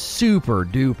super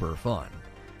duper fun.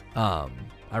 I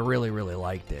really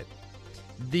liked it.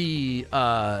 The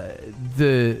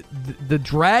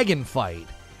dragon fight.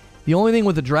 The only thing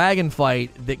with the dragon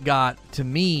fight that got to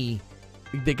me,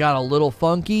 that got a little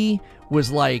funky,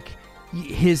 was like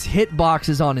his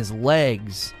hitboxes on his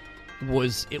legs.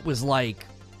 It was like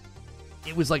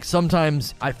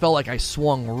sometimes I felt like I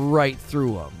swung right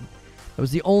through them. It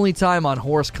was the only time on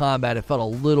horse combat it felt a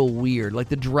little weird. Like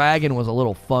the dragon was a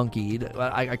little funky.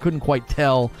 I couldn't quite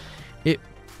tell.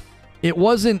 It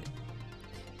wasn't.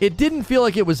 It didn't feel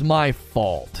like it was my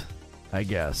fault, I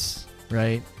guess.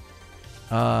 Right?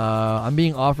 I'm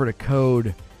being offered a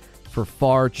code for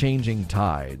Far Changing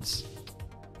Tides.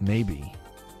 Maybe.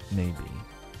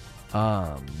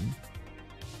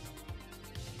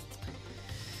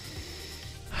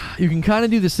 You can kind of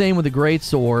do the same with the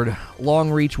greatsword.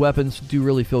 Long-reach weapons do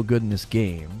really feel good in this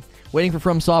game. Waiting for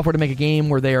From Software to make a game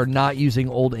where they are not using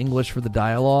Old English for the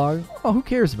dialogue? Oh, who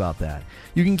cares about that?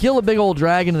 You can kill a big old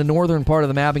dragon in the northern part of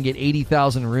the map and get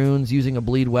 80,000 runes using a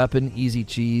bleed weapon. Easy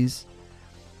cheese.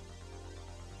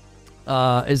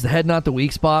 Is the head not the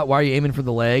weak spot? Why are you aiming for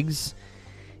the legs?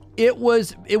 It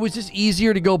was just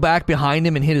easier to go back behind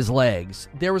him and hit his legs.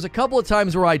 There was a couple of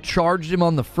times where I charged him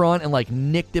on the front and like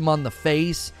nicked him on the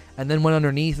face, and then went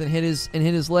underneath and hit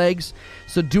his legs.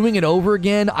 So doing it over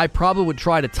again, I probably would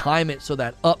try to time it so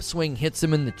that upswing hits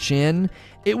him in the chin.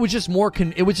 It was just more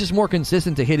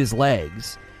consistent to hit his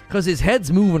legs because his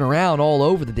head's moving around all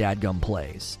over the dadgum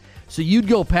place. So you'd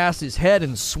go past his head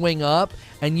and swing up,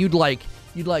 and you'd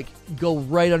go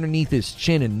right underneath his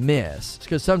chin and miss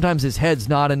because sometimes his head's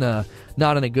not in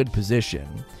a good position.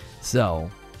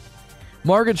 So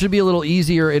Margit should be a little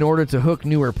easier in order to hook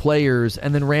newer players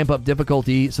and then ramp up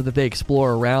difficulty so that they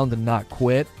explore around and not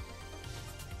quit.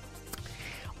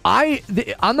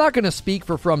 I'm not going to speak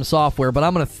for From Software, but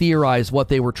I'm going to theorize what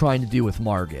they were trying to do with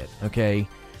Margit, okay?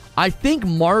 I think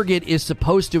Margit is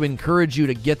supposed to encourage you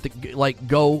to get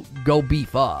go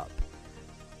beef up.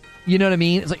 You know what I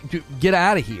mean? It's like, dude, get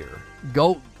out of here.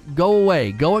 Go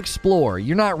away. Go explore.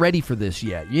 You're not ready for this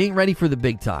yet. You ain't ready for the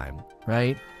big time,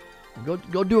 right?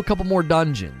 Go do a couple more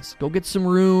dungeons. Go get some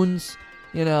runes,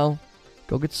 you know.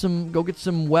 Go get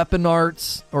some weapon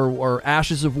arts or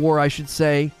ashes of war, I should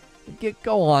say.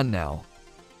 Go on now.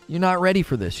 You're not ready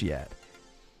for this yet.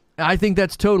 I think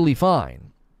that's totally fine.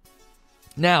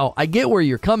 Now, I get where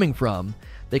you're coming from.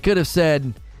 They could have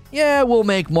said, yeah, we'll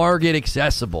make Margit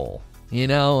accessible, you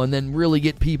know, and then really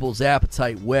get people's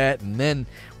appetite wet, and then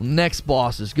the next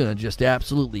boss is going to just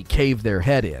absolutely cave their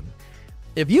head in.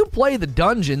 If you play the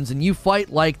dungeons and you fight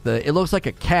it looks like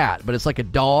a cat, but it's like a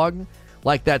dog,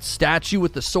 like that statue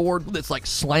with the sword that's like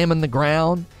slamming the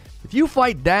ground. If you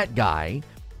fight that guy,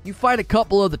 you fight a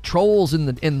couple of the trolls in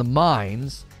the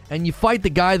mines, and you fight the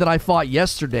guy that I fought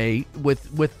yesterday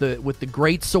with the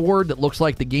great sword that looks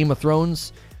like the Game of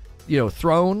Thrones,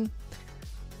 throne.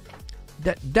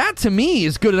 That to me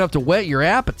is good enough to whet your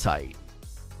appetite.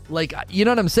 Like, you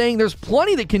know what I'm saying? There's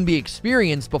plenty that can be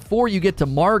experienced before you get to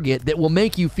Margit that will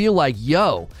make you feel like,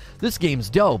 yo, this game's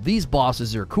dope. These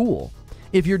bosses are cool.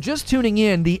 If you're just tuning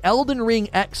in, the Elden Ring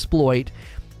exploit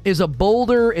is a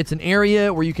boulder. It's an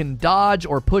area where you can dodge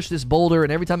or push this boulder,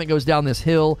 and every time it goes down this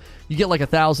hill, you get like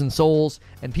 1,000 souls,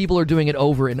 and people are doing it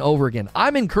over and over again.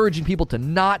 I'm encouraging people to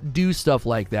not do stuff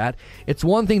like that. It's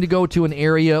one thing to go to an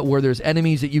area where there's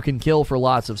enemies that you can kill for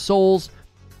lots of souls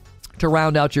to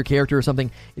round out your character or something.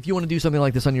 If you want to do something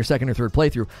like this on your second or third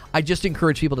playthrough, I just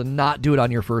encourage people to not do it on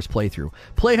your first playthrough.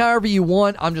 Play however you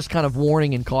want. I'm just kind of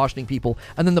warning and cautioning people.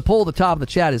 And then the poll at the top of the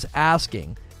chat is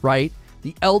asking, right?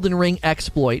 The Elden Ring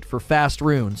exploit for fast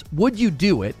runes. Would you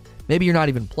do it? Maybe you're not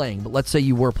even playing, but let's say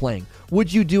you were playing.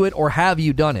 Would you do it, or have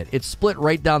you done it? It's split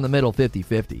right down the middle,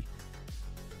 50-50.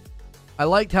 I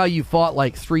liked how you fought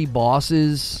like 3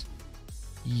 bosses.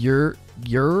 You're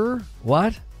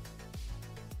what?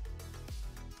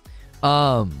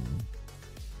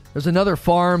 There's another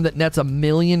farm that nets $1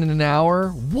 million in an hour.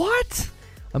 What?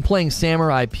 I'm playing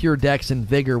Samurai pure dex and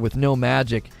vigor with no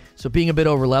magic, so being a bit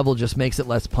over level just makes it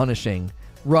less punishing.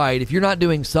 Right, if you're not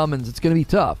doing summons, it's going to be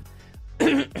tough.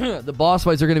 The boss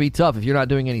fights are going to be tough if you're not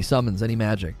doing any summons, any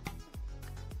magic.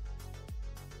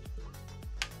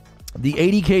 The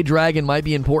 80k dragon might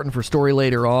be important for story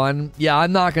later on. Yeah,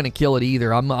 I'm not going to kill it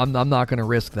either. I'm not going to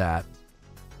risk that.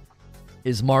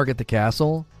 Is Margit the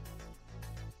castle?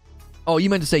 Oh,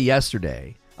 you meant to say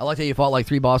yesterday. I like how you fought like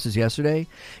 3 bosses yesterday.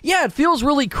 Yeah, it feels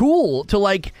really cool to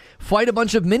like fight a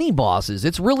bunch of mini bosses.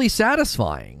 It's really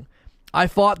satisfying. I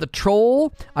fought the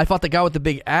troll. I fought the guy with the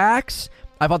big axe.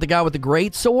 I fought the guy with the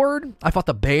great sword. I fought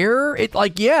the bear.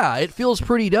 It feels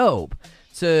pretty dope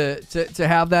to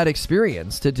have that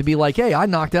experience. To be like, hey, I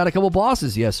knocked out a couple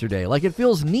bosses yesterday. Like, it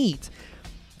feels neat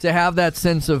to have that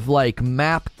sense of like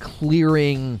map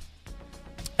clearing,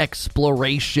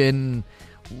 exploration,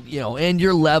 and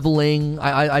you're leveling.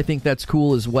 I think that's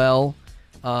cool as well.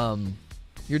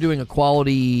 You're doing a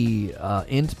quality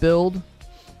int build.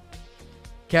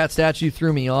 Cat statue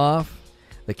threw me off.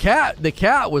 The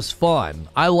cat was fun.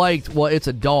 I liked, well, it's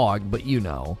a dog, but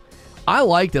I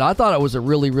liked it. I thought it was a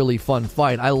really, really fun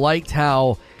fight. I liked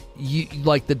how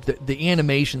the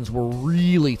animations were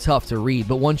really tough to read,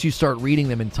 but once you start reading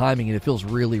them and timing it feels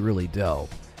really, really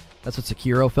dope. That's what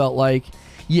Sekiro felt like.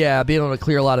 Yeah, being able to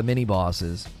clear a lot of mini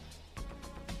bosses.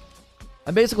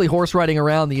 I'm basically horse riding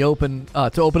around the open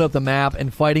to open up the map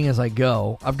and fighting as I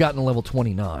go. I've gotten to level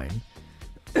 29.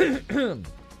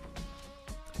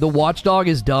 The watchdog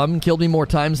is dumb, killed me more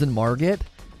times than Margit.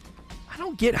 I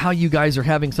don't get how you guys are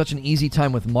having such an easy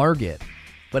time with Margit,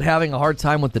 but having a hard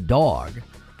time with the dog.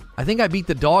 I think I beat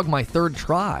the dog my 3rd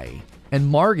try. And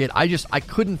Margit, I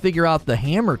couldn't figure out the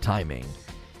hammer timing.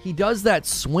 He does that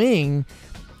swing,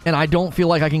 and I don't feel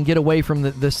like I can get away from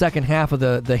the second half of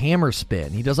the hammer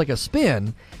spin. He does like a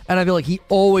spin, and I feel like he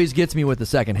always gets me with the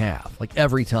second half, like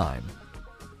every time.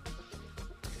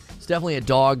 It's definitely a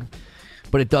dog,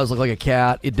 but it does look like a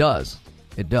cat. It does.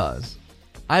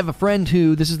 I have a friend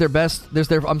who, their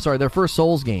first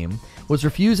Souls game, was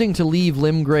refusing to leave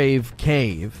Limgrave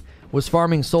Cave, was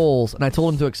farming souls, and I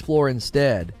told him to explore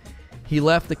instead. He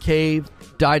left the cave,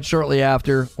 died shortly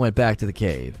after, went back to the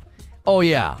cave. Oh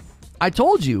yeah, I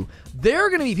told you, there are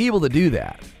going to be people that do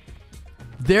that.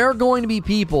 There are going to be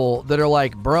people that are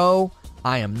like, bro,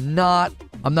 I'm not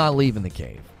leaving the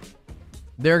cave.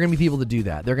 There are going to be people that do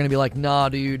that. They're going to be like, nah,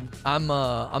 dude, I'm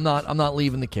not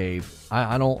leaving the cave.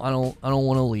 I don't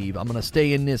want to leave. I'm going to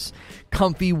stay in this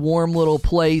comfy, warm little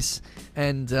place,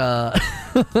 and and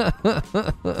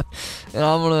I'm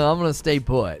gonna stay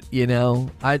put. You know,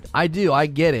 I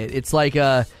get it. It's like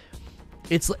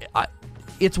it's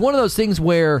one of those things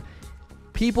where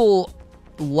people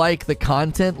like the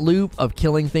content loop of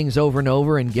killing things over and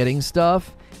over and getting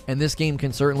stuff, and this game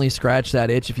can certainly scratch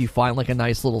that itch if you find like a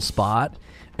nice little spot,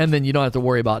 and then you don't have to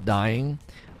worry about dying.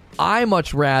 I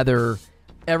much rather,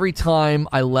 every time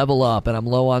I level up and I'm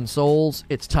low on souls,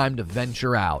 it's time to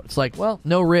venture out. It's like, well,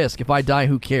 no risk. If I die,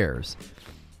 who cares?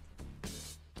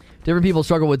 Different people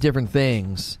struggle with different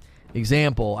things.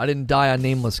 Example, I didn't die on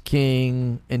Nameless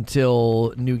King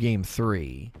until New Game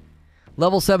 3.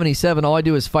 Level 77, all I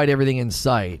do is fight everything in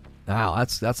sight. Wow,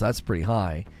 that's pretty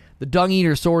high. The Dung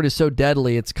Eater sword is so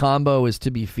deadly, its combo is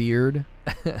to be feared.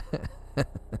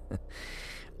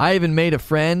 I even made a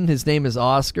friend. His name is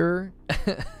Oscar.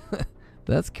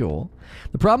 That's cool.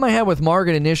 The problem I had with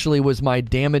Margit initially was my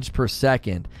damage per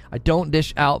second. I don't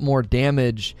dish out more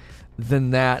damage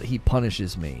than that. He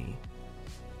punishes me.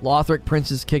 Lothric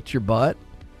Princess kicked your butt.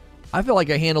 I feel like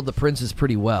I handled the princess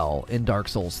pretty well in Dark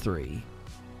Souls 3.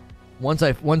 Once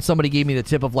somebody gave me the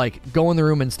tip of like, go in the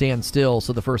room and stand still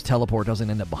so the first teleport doesn't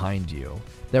end up behind you.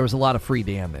 There was a lot of free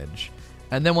damage.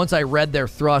 And then once I read their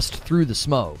thrust through the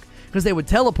smoke, because they would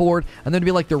teleport and there'd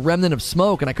be like the remnant of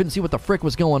smoke and I couldn't see what the frick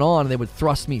was going on, and they would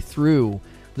thrust me through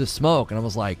the smoke, and I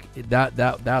was like,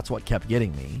 that's what kept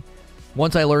getting me.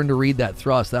 Once I learned to read that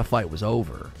thrust, that fight was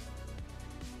over.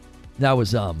 That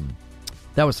was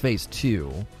phase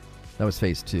 2. That was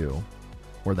phase 2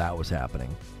 where that was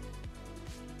happening.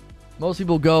 Most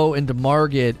people go into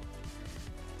Margit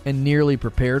and nearly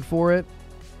prepared for it.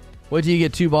 What, do you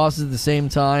get 2 bosses at the same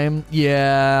time?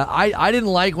 Yeah, I didn't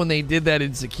like when they did that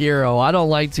in Sekiro. I don't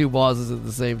like 2 bosses at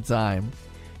the same time.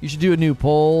 You should do a new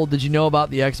poll. Did you know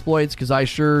about the exploits? Because I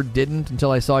sure didn't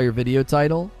until I saw your video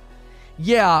title.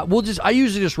 Yeah, I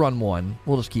usually just run one.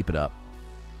 We'll just keep it up.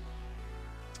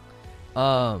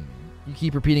 You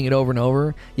keep repeating it over and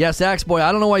over. Yeah, Saxboy,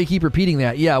 I don't know why you keep repeating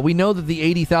that. Yeah, we know that the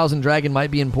 80,000 dragon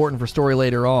might be important for story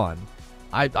later on.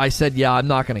 I said, yeah, I'm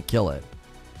not going to kill it.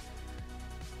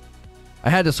 I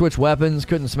had to switch weapons,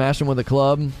 couldn't smash him with a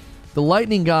club. The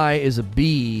lightning guy is a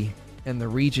bee, and the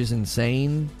reach is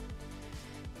insane.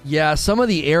 Yeah, some of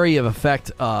the area of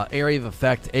effect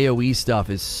AoE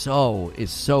stuff is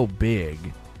so big.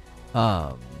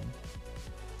 To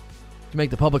make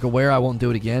the public aware, I won't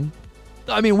do it again.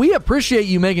 I mean, we appreciate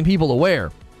you making people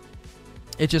aware.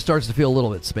 It just starts to feel a little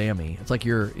bit spammy. It's like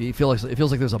it feels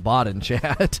like there's a bot in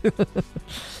chat.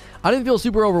 I didn't feel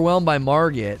super overwhelmed by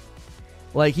Margit.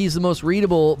 Like, he's the most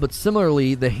readable, but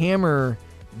similarly, the hammer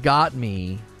got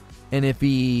me, and if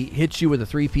he hits you with a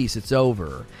 3-piece, it's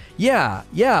over. Yeah,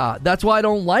 that's why I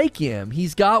don't like him.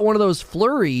 He's got one of those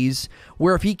flurries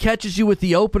where if he catches you with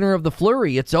the opener of the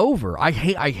flurry, it's over. I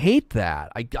hate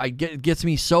that. It gets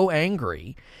me so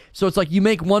angry. So it's like you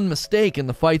make one mistake and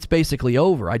the fight's basically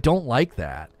over. I don't like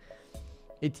that.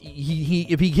 If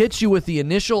he hits you with the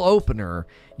initial opener,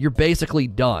 you're basically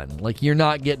done. Like, you're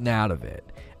not getting out of it.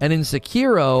 And in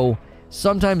Sekiro,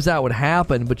 sometimes that would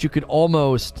happen, but you could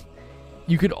almost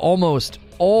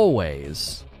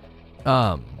always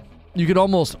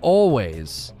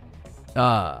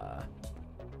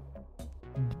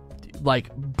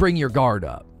like bring your guard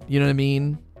up. You know what I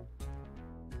mean?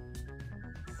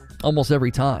 Almost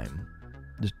every time.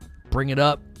 Just bring it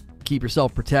up, keep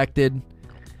yourself protected.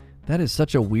 That is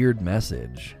such a weird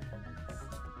message.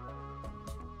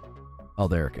 Oh,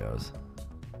 there it goes.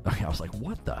 Okay, I was like,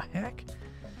 what the heck?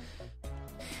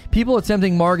 People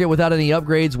attempting Margit without any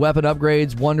upgrades, weapon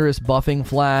upgrades, wondrous buffing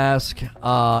flask,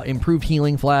 improved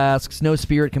healing flasks, no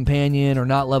spirit companion, or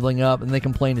not leveling up, and they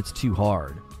complain it's too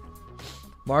hard.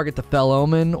 Margit the Fell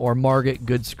Omen or Margit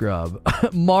Good Scrub?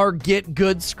 Margit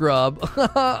Good Scrub.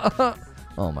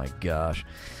 Oh my gosh.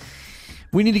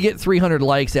 We need to get 300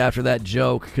 likes after that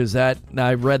joke, because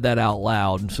I read that out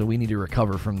loud, so we need to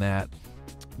recover from that.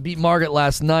 Beat Margit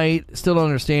last night. Still don't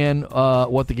understand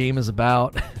what the game is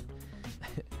about.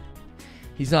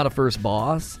 He's not a first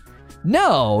boss.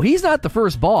 No, he's not the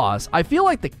first boss. I feel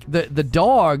like the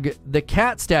dog, the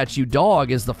cat statue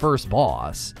dog, is the first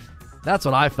boss. That's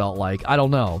what I felt like. I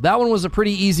don't know. That one was a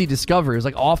pretty easy discovery. It was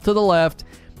like off to the left,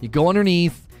 you go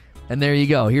underneath, and there you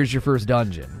go. Here's your first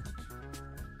dungeon.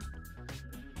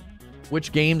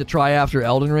 Which game to try after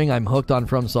Elden Ring? I'm hooked on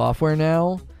From Software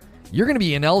now. You're going to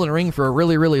be in Elden Ring for a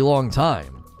really, really long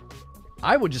time.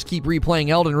 I would just keep replaying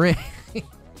Elden Ring.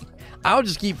 I would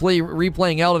just keep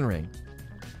replaying Elden Ring.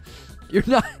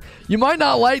 You might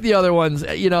not like the other ones,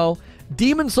 you know.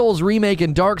 Demon Souls Remake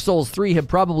and Dark Souls 3 have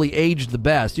probably aged the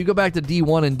best. You go back to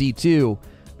D1 and D2,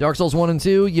 Dark Souls 1 and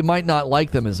 2, you might not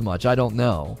like them as much. I don't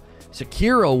know.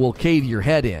 Sekiro will cave your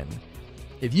head in.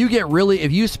 If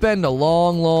you spend a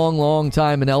long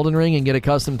time in Elden Ring and get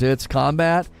accustomed to its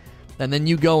combat, and then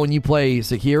you go and you play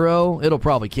Sekiro, it'll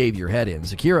probably cave your head in.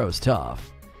 Sekiro's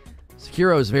tough.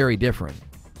 Sekiro's very different.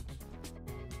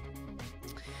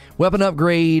 Weapon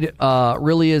upgrade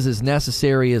really is as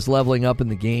necessary as leveling up in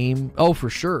the game. Oh, for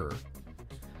sure.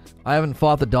 I haven't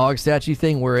fought the dog statue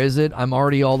thing. Where is it? I'm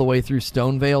already all the way through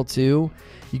Stonevale, too.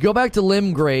 You go back to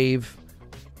Limgrave.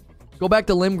 Go back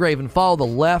to Limgrave and follow the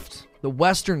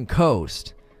western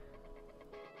coast.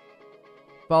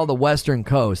 Follow the western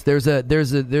coast. There's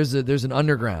an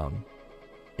underground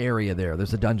area there.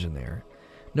 There's a dungeon there.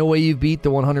 No way you've beat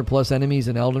the 100 plus enemies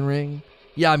in Elden Ring.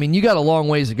 Yeah, I mean, you got a long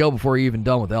ways to go before you're even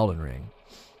done with Elden Ring.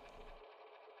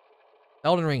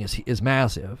 Elden Ring is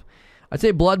massive. I'd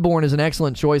say Bloodborne is an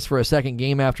excellent choice for a second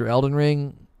game after Elden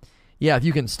Ring. Yeah, if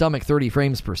you can stomach 30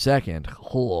 frames per second.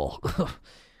 Oh,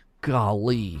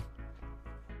 golly.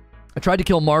 I tried to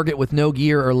kill Margit with no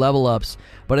gear or level ups,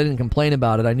 but I didn't complain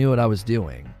about it. I knew what I was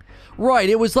doing. Right,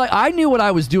 it was like, I knew what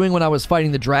I was doing when I was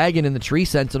fighting the dragon in the Tree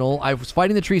Sentinel. I was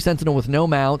fighting the Tree Sentinel with no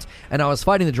mount, and I was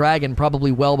fighting the dragon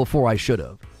probably well before I should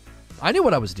have. I knew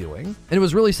what I was doing, and it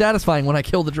was really satisfying when I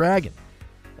killed the dragon.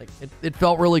 Like, it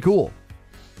felt really cool.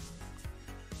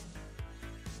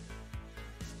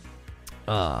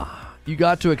 You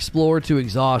got to explore to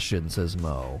exhaustion, says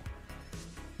Mo.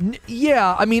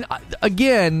 Yeah, I mean,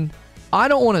 again, I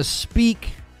don't want to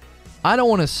speak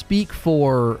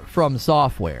for From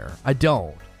Software. I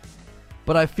don't.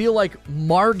 But I feel like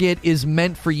Margit is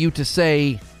meant for you to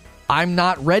say, I'm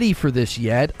not ready for this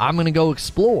yet. I'm going to go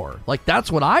explore. Like,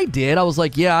 that's what I did. I was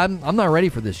like, yeah, I'm not ready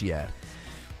for this yet.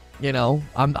 You know,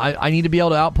 I need to be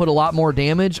able to output a lot more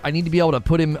damage. I need to be able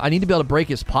to break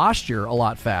his posture a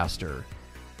lot faster.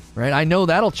 Right? I know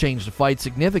that'll change the fight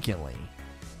significantly.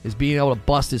 Is being able to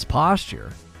bust his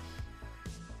posture.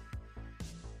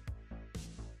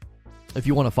 If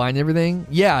you want to find everything,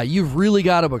 yeah, you've really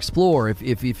got to explore if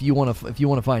you want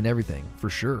to find everything, for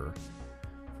sure.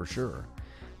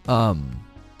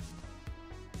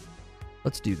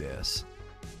 Let's do this.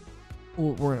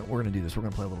 We're gonna do this. We're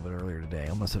gonna play a little bit earlier today.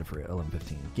 I'm gonna set it for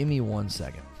 11:15. Give me 1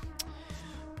 second.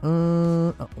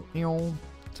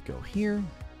 Let's go here.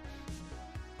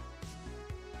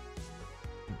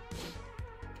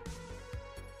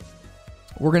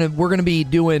 We're gonna be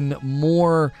doing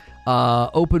more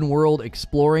open world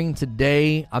exploring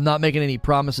today. I'm not making any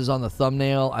promises on the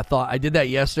thumbnail. I did that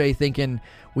yesterday thinking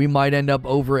we might end up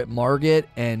over at Margit,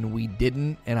 and we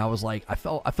didn't, and I was like, I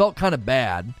felt kind of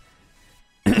bad.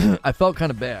 I felt kind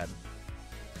of bad.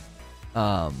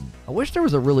 I wish there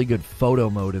was a really good photo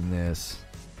mode in this.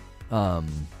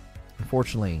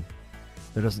 Unfortunately,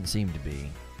 there doesn't seem to be.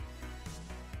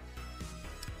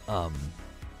 Yeah,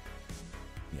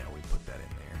 we put that in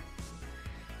there.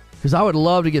 Because I would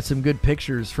love to get some good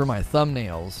pictures for my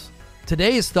thumbnails.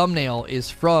 Today's thumbnail is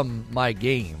from my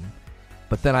game,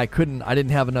 but then I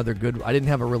didn't have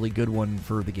a really good one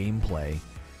for the gameplay,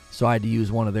 so I had to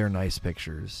use one of their nice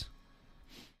pictures.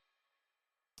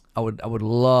 I would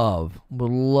love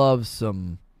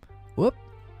some. Whoop.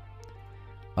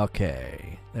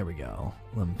 Okay, there we go.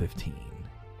 11:15.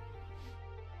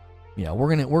 Yeah,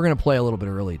 we're gonna play a little bit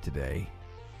early today.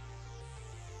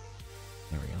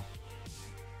 There we go.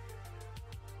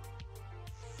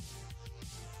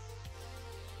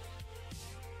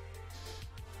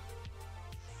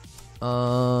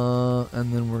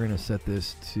 And then we're gonna set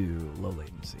this to low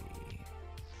latency.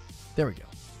 There we go.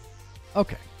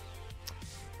 Okay.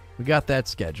 We got that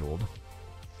scheduled.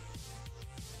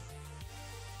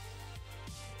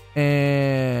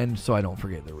 And so I don't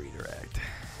forget the redirect.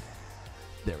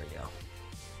 There we go.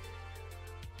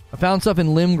 I found stuff in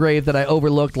Limgrave that I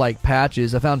overlooked, like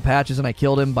Patches. I found Patches and I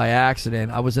killed him by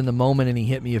accident. I was in the moment and he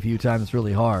hit me a few times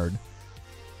really hard.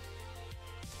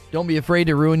 Don't be afraid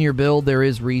to ruin your build. There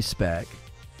is respec.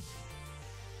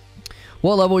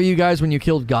 What level were you guys when you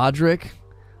killed Godric?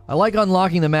 I like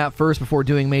unlocking the map first before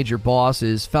doing major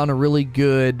bosses. Found a really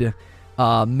good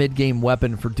mid-game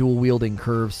weapon for dual-wielding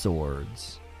curved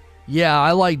swords. Yeah,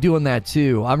 I like doing that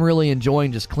too. I'm really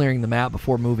enjoying just clearing the map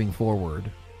before moving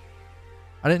forward.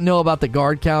 I didn't know about the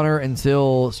guard counter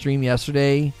until stream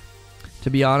yesterday. To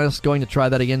be honest, going to try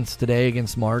that today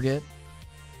against Margit.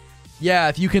 Yeah,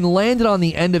 if you can land it on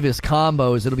the end of his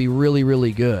combos, it'll be really,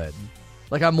 really good.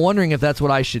 Like, I'm wondering if that's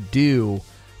what I should do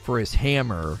for his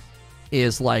hammer,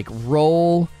 is like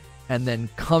roll and then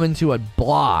come into a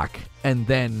block and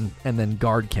then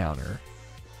guard counter.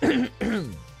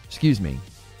 Excuse me.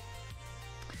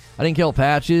 I didn't kill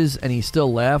Patches and he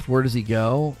still left. Where does he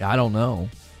go? I don't know.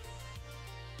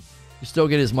 You still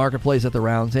get his marketplace at the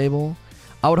round table.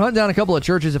 I would hunt down a couple of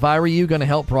churches if I were you. Going to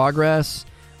help progress.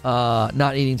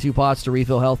 Not eating 2 pots to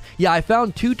refill health. Yeah, I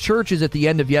found 2 churches at the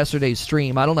end of yesterday's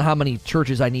stream. I don't know how many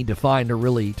churches I need to find to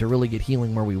really get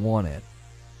healing where we want it.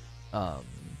 I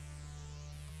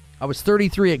was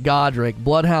 33 at Godric.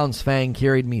 Bloodhound's Fang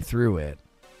carried me through it.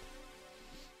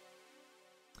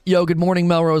 Yo, good morning,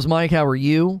 Melrose Mike. How are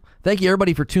you? Thank you,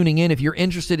 everybody, for tuning in. If you're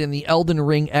interested in the Elden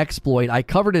Ring exploit, I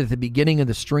covered it at the beginning of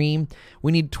the stream.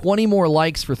 We need 20 more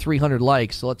likes for 300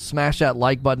 likes, so let's smash that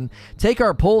like button. Take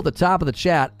our poll at the top of the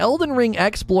chat. Elden Ring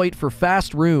exploit for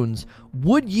fast runes.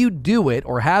 Would you do it,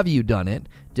 or have you done it?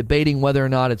 Debating whether or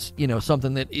not it's,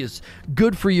 something that is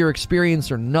good for your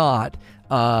experience or not.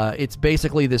 It's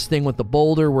basically this thing with the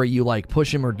boulder where you,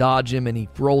 push him or dodge him, and he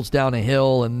rolls down a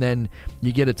hill, and then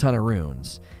you get a ton of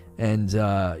runes. And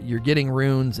you're getting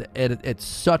runes at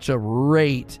such a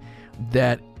rate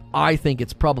that I think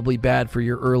it's probably bad for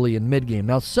your early and mid game.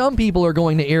 Now, some people are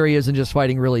going to areas and just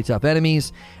fighting really tough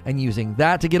enemies and using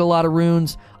that to get a lot of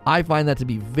runes. I find that to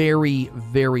be very,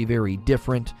 very, very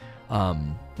different.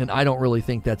 And I don't really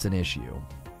think that's an issue,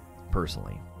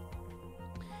 personally.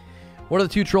 What are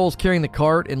the 2 trolls carrying the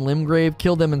cart in Limgrave?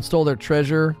 Killed them and stole their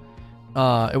treasure.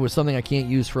 It was something I can't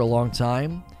use for a long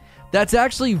time. That's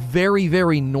actually very,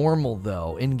 very normal,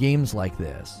 though, in games like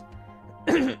this.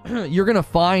 You're gonna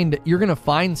find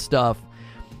stuff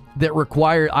that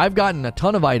require. I've gotten a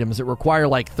ton of items that require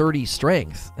 30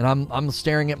 strength, and I'm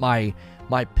staring at my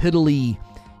piddly,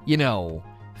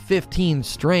 15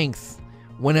 strength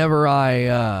whenever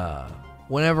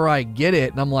I get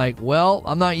it, and I'm like, well,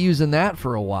 I'm not using that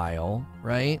for a while,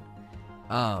 right?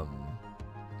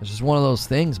 It's just one of those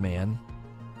things, man.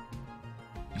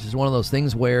 It's just one of those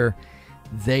things where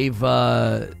they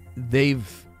want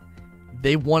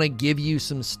to give you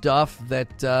some stuff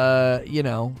that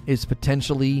is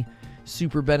potentially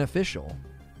super beneficial,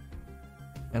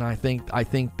 and I think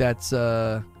that's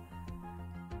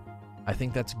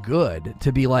good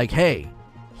to be like, hey,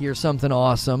 here's something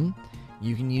awesome,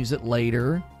 you can use it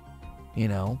later,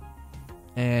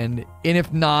 and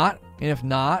if not,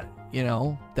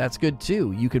 that's good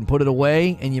too. You can put it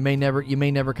away, and you may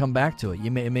never come back to it. It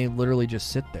may literally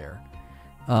just sit there.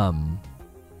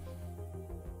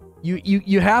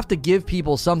 You have to give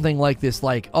people something like this,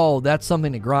 oh, that's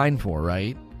something to grind for,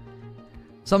 right?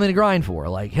 Something to grind for,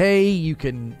 hey, you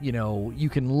can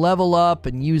level up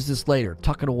and use this later.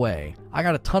 Tuck it away. I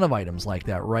got a ton of items like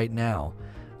that right now.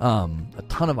 A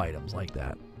ton of items like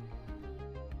that.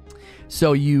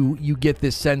 So you get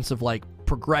this sense of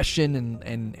progression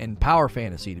and power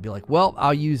fantasy to be like, well,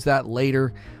 I'll use that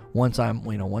later once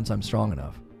I'm strong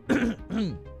enough.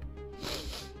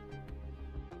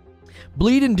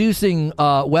 Bleed-inducing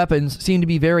weapons seem to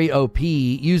be very OP.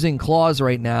 Using claws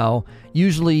right now.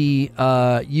 Usually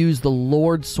use the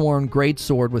Lord Sworn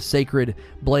Greatsword with Sacred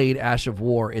Blade Ash of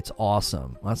War. It's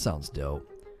awesome. That sounds dope.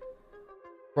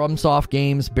 FromSoft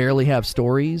games barely have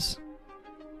stories.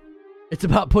 It's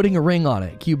about putting a ring on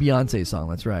it. Cue Beyonce song.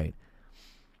 That's right.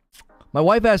 My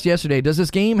wife asked yesterday, does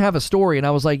this game have a story? And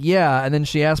I was like, yeah. And then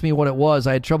she asked me what it was.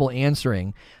 I had trouble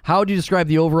answering. How would you describe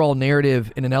the overall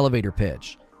narrative in an elevator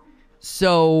pitch?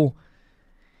 So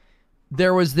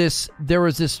there was this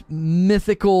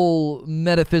mythical,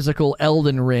 metaphysical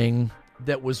Elden Ring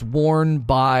that was worn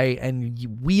by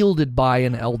and wielded by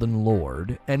an Elden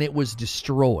Lord, and it was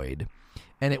destroyed.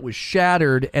 And it was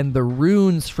shattered, and the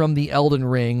runes from the Elden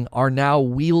Ring are now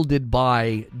wielded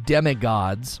by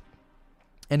demigods,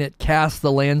 and it casts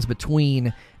the lands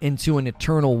between into an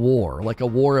eternal war, like a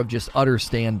war of just utter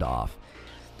standoff.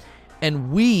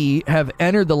 And we have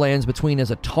entered the lands between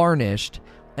as a tarnished,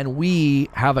 and we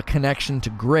have a connection to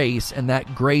grace, and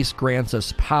that grace grants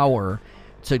us power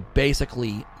to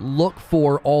basically look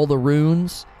for all the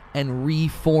runes and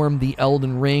reform the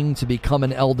Elden Ring to become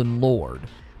an Elden Lord.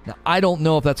 Now, I don't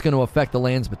know if that's going to affect the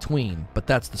lands between, but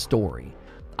that's the story.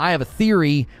 I have a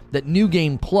theory that New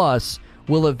Game Plus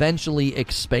will eventually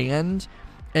expand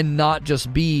and not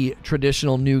just be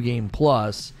traditional New Game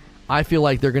Plus. I feel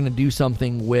like they're going to do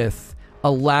something with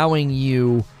allowing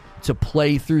you to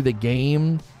play through the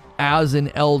game as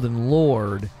an Elden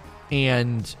Lord,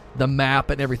 and the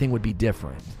map and everything would be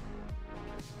different.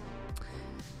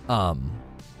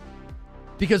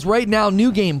 Because right now,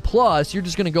 New Game Plus, you're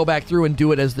just going to go back through and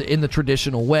do it in the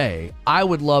traditional way. I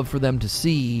would love for them to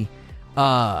see.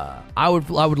 I would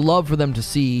love for them to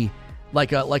see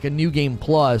like a New Game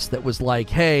Plus that was like,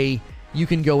 hey, you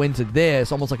can go into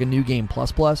this almost like a New Game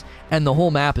Plus, and the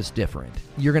whole map is different.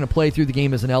 You're going to play through the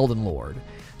game as an Elden Lord,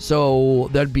 so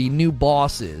there'd be new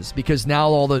bosses because now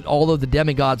all of the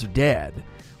demigods are dead,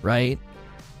 right?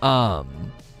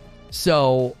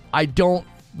 So I don't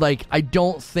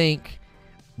think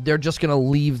they're just going to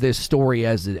leave this story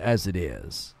as it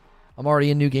is. I'm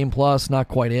already in New Game Plus. Not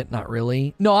quite it. Not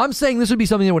really. No, I'm saying this would be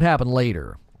something that would happen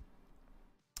later.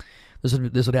 This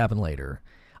would happen later.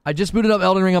 I just booted up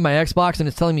Elden Ring on my Xbox, and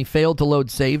it's telling me failed to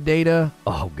load save data.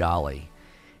 Oh, golly.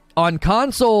 On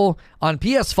console, on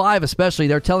PS5 especially,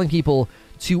 they're telling people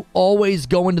to always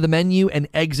go into the menu and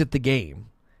exit the game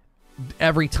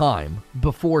every time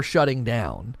before shutting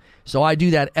down. So I do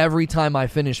that every time I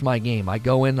finish my game. I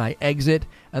go in, I exit,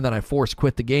 and then I force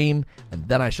quit the game, and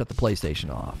then I shut the PlayStation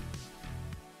off.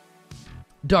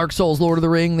 Dark Souls, Lord of the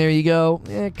Ring, there you go.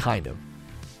 Kind of.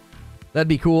 That'd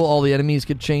be cool. All the enemies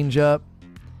could change up.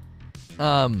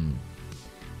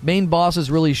 Main bosses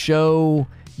really show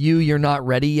you're not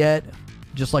ready yet,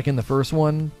 just like in the first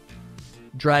one.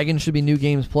 Dragon should be New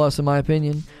Games Plus, in my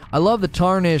opinion. I love the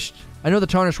Tarnished. I know the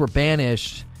Tarnished were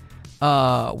banished.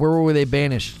 Where were they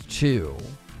banished to?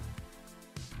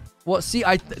 Well, see,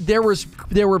 there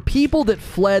were people that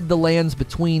fled the lands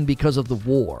between because of the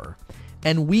war,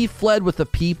 and we fled with the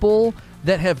people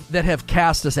that have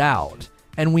cast us out,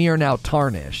 and we are now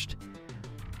tarnished.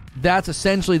 That's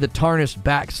essentially the Tarnished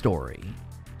backstory.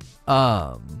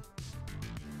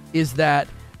 Is that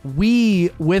we,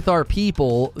 with our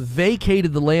people,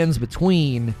 vacated the lands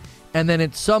between, and then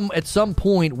at some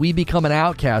point we become an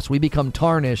outcast, we become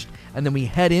tarnished, and then we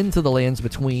head into the lands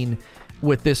between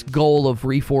with this goal of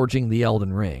reforging the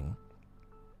Elden Ring.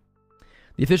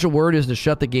 The official word is to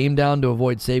shut the game down to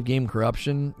avoid save game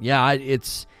corruption. Yeah,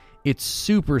 it's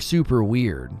super, super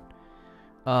weird.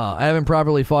 I haven't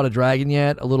properly fought a dragon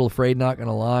yet. A little afraid, not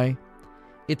gonna lie.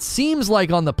 It seems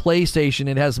like on the PlayStation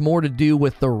it has more to do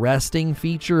with the resting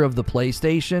feature of the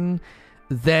PlayStation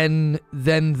than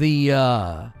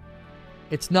the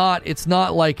it's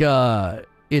not like oh,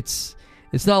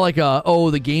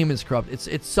 the game is corrupt.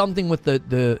 It's something with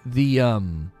the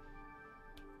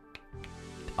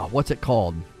what's it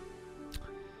called?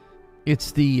 It's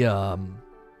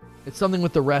something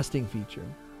with the resting feature.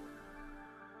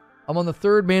 I'm on the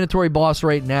third mandatory boss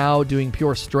right now, doing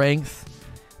pure strength.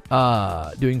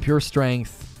 I'm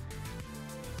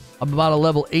about a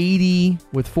level 80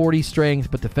 with 40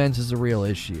 strength, but defense is a real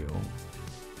issue.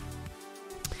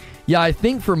 Yeah, I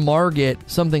think for Margit,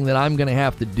 something that I'm going to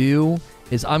have to do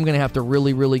is I'm going to have to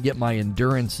really, really get my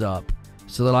endurance up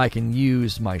so that I can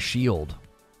use my shield.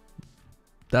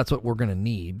 That's what we're going to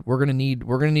need. We're going to need to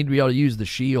be able to use the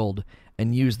shield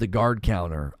and use the guard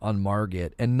counter on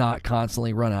Margit and not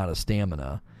constantly run out of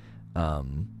stamina.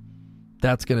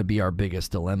 That's going to be our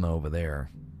biggest dilemma over there.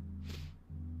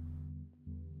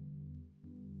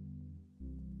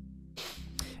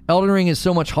 Elden Ring is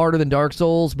so much harder than Dark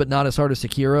Souls, but not as hard as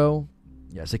Sekiro.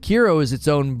 Yeah, Sekiro is its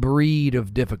own breed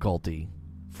of difficulty,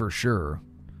 for sure.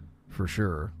 For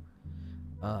sure.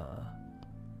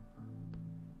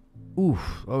 Oof,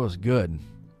 that was good.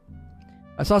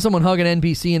 I saw someone hug an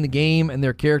NPC in the game and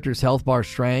their character's health bar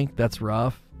shrank. That's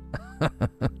rough.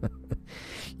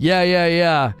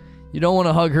 Yeah. You don't want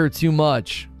to hug her too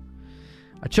much.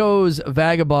 I chose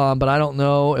Vagabond, but I don't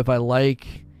know if I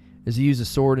like... Is he use a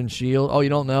sword and shield? Oh, you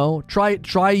don't know?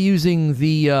 Try using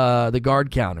the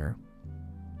guard counter.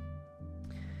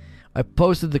 I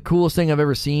posted the coolest thing I've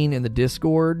ever seen in the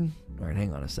Discord. All right,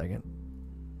 hang on a second.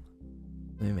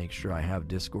 Let me make sure I have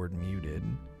Discord muted.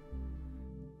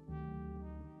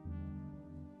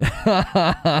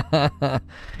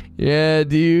 Yeah,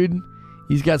 dude.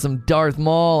 He's got some Darth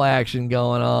Maul action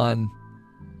going on.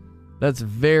 That's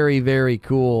very, very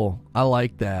cool. I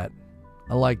like that.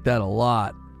 I like that a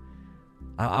lot.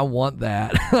 I want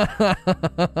that.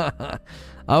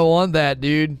 I want that,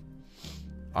 dude.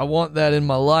 I want that in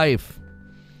my life.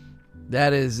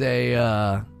 That is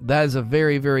a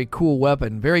very, very cool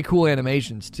weapon. Very cool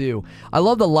animations too. I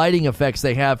love the lighting effects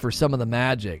they have for some of the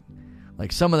magic.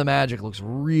 Like some of the magic looks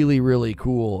really, really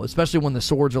cool, especially when the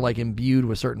swords are like imbued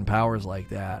with certain powers like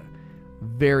that.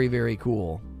 Very, very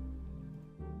cool.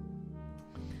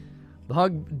 The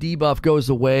hug debuff goes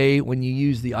away when you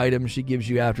use the item she gives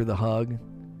you after the hug.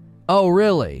 Oh,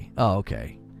 really? Oh,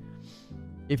 okay.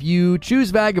 If you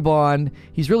choose Vagabond,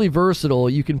 he's really versatile.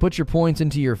 You can put your points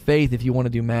into your Faith if you want to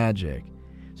do magic.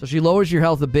 So she lowers your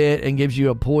health a bit and gives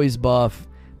you a poise buff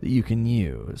that you can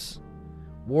use.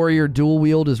 Warrior dual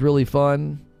wield is really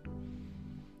fun.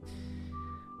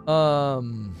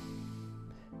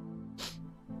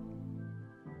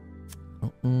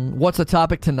 What's the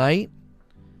topic tonight?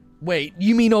 Wait,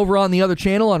 you mean over on the other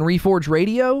channel on Reforge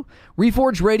Radio?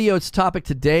 Reforge Radio's topic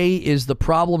today is the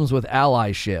problems with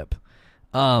allyship.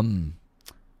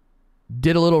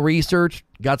 Did a little research,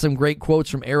 got some great quotes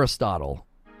from Aristotle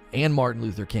and Martin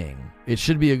Luther King. It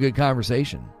should be a good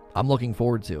conversation. I'm looking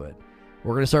forward to it.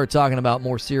 We're going to start talking about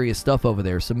more serious stuff over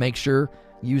there, so make sure,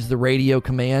 use the radio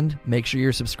command. Make sure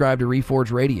you're subscribed to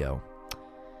Reforge Radio.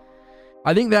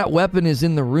 I think that weapon is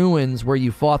in the ruins where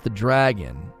you fought the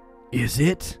dragon. Is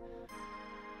it?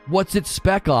 What's it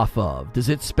spec off of? Does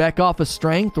it spec off of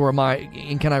strength, or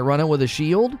can I run it with a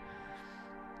shield?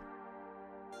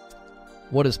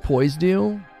 What does poise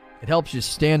do? It helps you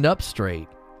stand up straight.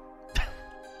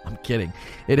 I'm kidding.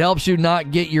 It helps you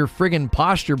not get your friggin'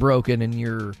 posture broken, and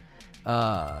you're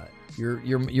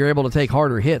able to take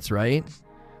harder hits, right?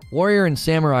 Warrior and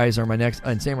Samurai are my next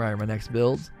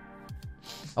builds.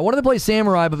 I wanted to play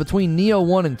Samurai, but between Neo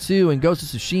 1 and 2 and Ghost of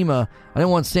Tsushima, I didn't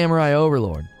want Samurai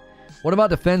Overlord. What about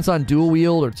defense on dual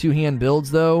wield or two-hand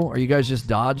builds, though? Are you guys just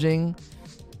dodging?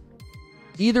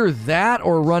 Either that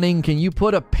or running, can you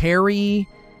put a parry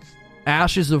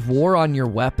Ashes of War on your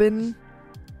weapon?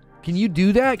 Can you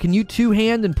do that? Can you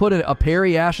two-hand and put a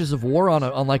parry Ashes of War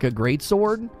on like a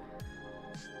greatsword?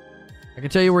 I can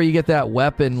tell you where you get that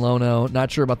weapon, Lono. Not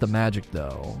sure about the magic,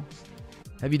 though.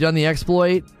 Have you done the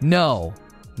exploit? No.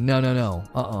 No.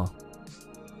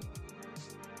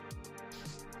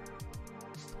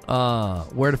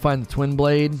 Where to find the twin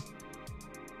blade?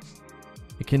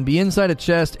 It can be inside a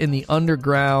chest in the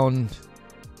underground.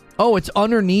 Oh, it's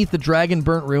underneath the Dragon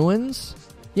Burnt Ruins?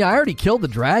 Yeah, I already killed the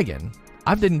dragon.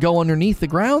 I didn't go underneath the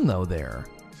ground, though, there.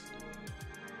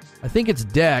 I think it's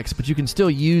Dex, but you can still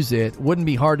use it. Wouldn't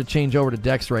be hard to change over to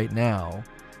Dex right now.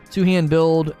 Two-hand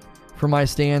build for my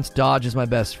stance. Dodge is my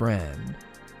best friend.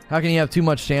 How can you have too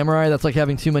much Samurai? That's like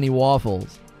having too many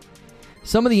waffles.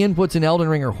 Some of the inputs in Elden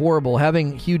Ring are horrible,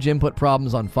 having huge input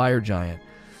problems on Fire Giant.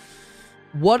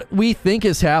 What we think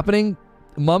is happening,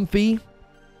 Mumphy,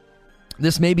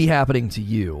 this may be happening to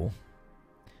you.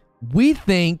 We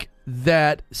think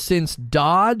that since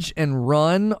dodge and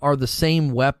run are the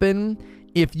same weapon,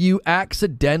 if you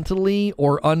accidentally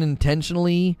or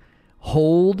unintentionally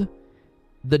hold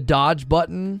the dodge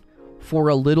button for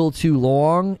a little too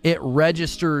long, it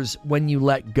registers when you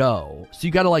let go. So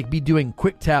you got to like be doing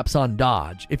quick taps on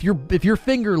dodge. If your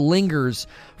finger lingers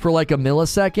for like a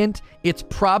millisecond, it's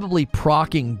probably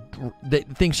proccing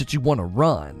things that you want to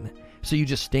run. So you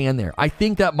just stand there. I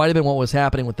think that might have been what was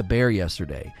happening with the bear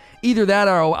yesterday. Either that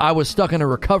or I was stuck in a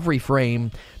recovery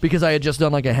frame because I had just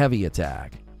done like a heavy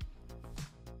attack.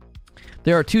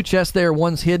 There are two chests there.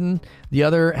 One's hidden. The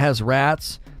other has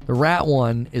rats. The rat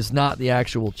one is not the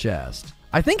actual chest.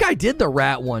 I think I did the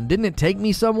rat one. Didn't it take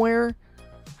me somewhere?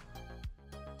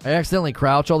 I accidentally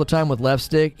crouch all the time with left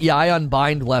stick. Yeah, I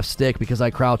unbind left stick because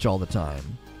I crouch all the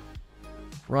time.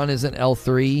 Run isn't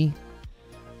L3?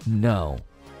 No.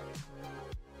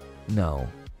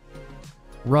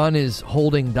 Run is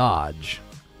holding dodge.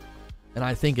 And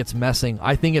I think it's messing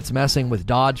with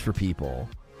dodge for people.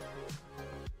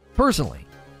 Personally,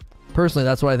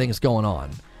 that's what I think is going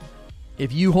on.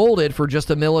 If you hold it for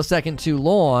just a millisecond too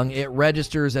long, it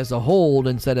registers as a hold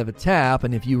instead of a tap.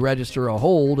 And if you register a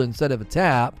hold instead of a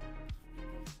tap,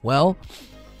 well,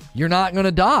 you're not going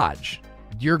to dodge.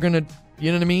 You're going to,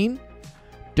 you know what I mean?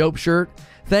 Dope shirt.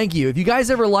 Thank you. If you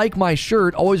guys ever like my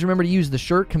shirt, always remember to use the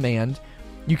shirt command.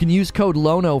 You can use code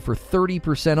LONO for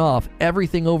 30% off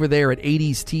everything over there at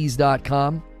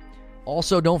 80stees.com.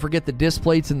 Also, don't forget the disc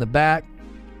plates in the back.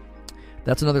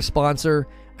 That's another sponsor.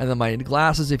 And then my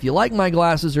glasses. If you like my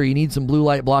glasses or you need some blue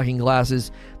light blocking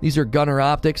glasses, these are Gunner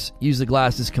Optics. Use the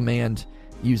glasses command.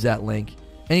 Use that link.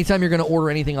 Anytime you're going to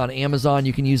order anything on Amazon,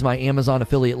 you can use my Amazon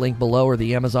affiliate link below or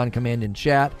the Amazon command in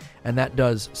chat, and that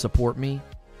does support me.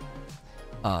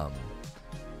 And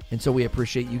so we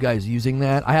appreciate you guys using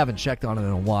that. I haven't checked on it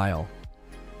in a while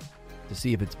to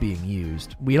see if it's being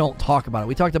used. We don't talk about it.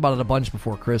 We talked about it a bunch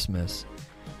before Christmas.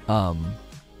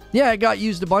 Yeah, it got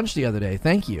used a bunch the other day.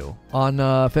 Thank you. On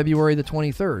February the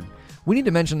 23rd. We need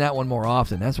to mention that one more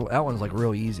often. That one's like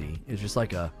real easy. It's just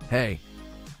like a, hey,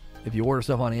 if you order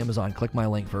stuff on Amazon, click my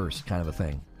link first kind of a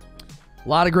thing. A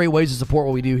lot of great ways to support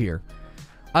what we do here.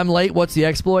 I'm late. What's the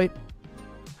exploit?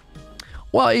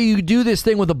 Well, you do this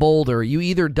thing with a boulder. You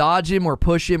either dodge him or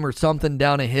push him or something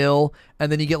down a hill, and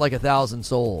then you get like 1,000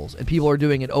 souls. And people are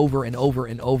doing it over and over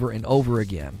and over and over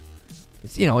again.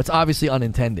 It's, you know, it's obviously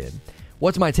unintended.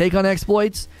 What's my take on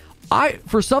exploits?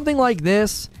 For something like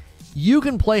this, you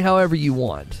can play however you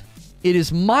want. It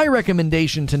is my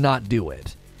recommendation to not do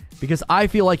it, because I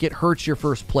feel like it hurts your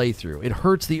first playthrough. It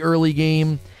hurts the early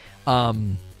game.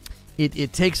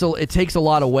 It takes a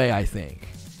lot away, I think.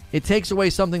 It takes away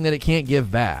something that it can't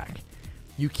give back.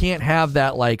 You can't have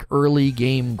that like early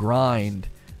game grind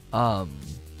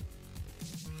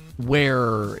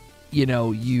where, you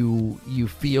know, you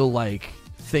feel like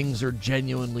things are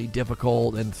genuinely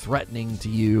difficult and threatening to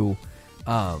you.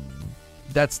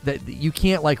 That you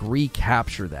can't like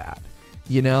recapture that,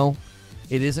 you know?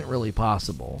 It isn't really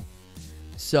possible.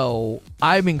 So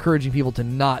I'm encouraging people to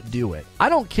not do it. I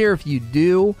don't care if you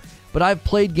do, but I've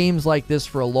played games like this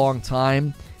for a long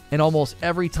time, and almost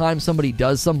every time somebody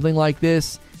does something like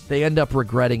this, they end up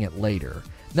regretting it later.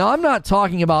 Now, I'm not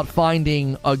talking about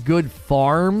finding a good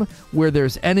farm where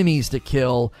there's enemies to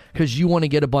kill because you want to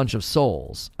get a bunch of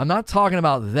souls. I'm not talking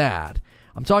about that.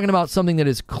 I'm talking about something that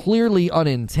is clearly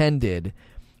unintended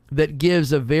that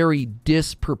gives a very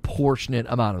disproportionate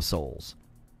amount of souls.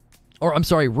 Or, I'm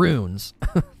sorry, runes.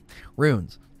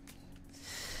 Runes.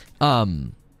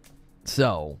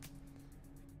 So...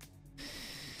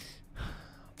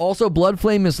 Also,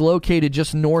 Bloodflame is located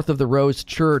just north of the Rose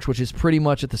Church, which is pretty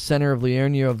much at the center of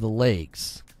Liurnia of the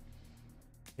Lakes.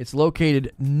 It's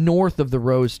located north of the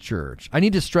Rose Church. I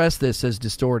need to stress this, says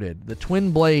Distorted. The Twin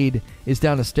Blade is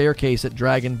down a staircase at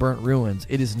Dragon Burnt Ruins.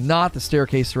 It is not the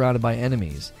staircase surrounded by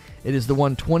enemies. It is the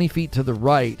one 20 feet to the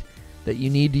right that you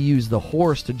need to use the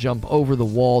horse to jump over the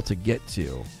wall to get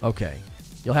to. Okay.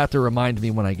 You'll have to remind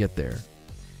me when I get there.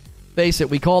 Face it,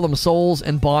 we call them souls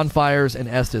and bonfires and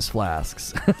Estus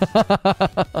flasks.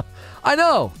 I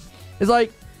know. It's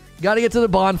like, got to get to the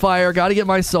bonfire, got to get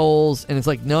my souls. And it's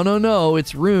like, no,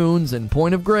 it's runes and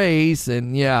point of grace.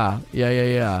 And yeah.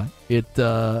 It,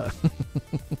 for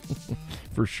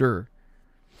sure.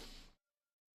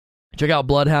 Check out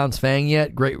Bloodhound's Fang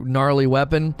yet? Great gnarly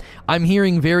weapon. I'm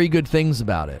hearing very good things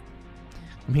about it.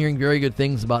 I'm hearing very good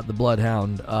things about the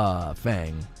Bloodhound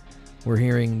Fang. We're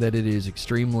hearing that it is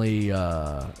extremely,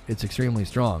 it's extremely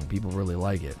strong. People really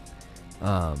like it.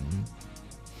 Okay.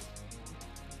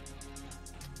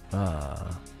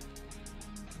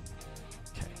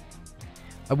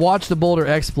 I watched the boulder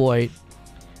exploit.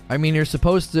 I mean, are you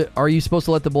supposed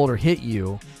to let the boulder hit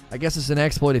you? I guess it's an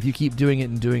exploit if you keep doing it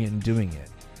and doing it and doing it.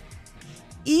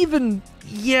 Even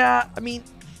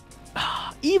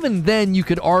then you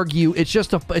could argue it's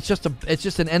just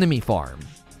an enemy farm.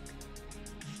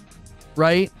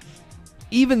 Right?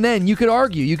 Even then, you could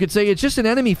argue. You could say, it's just an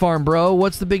enemy farm, bro.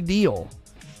 What's the big deal?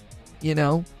 You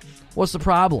know? What's the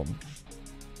problem?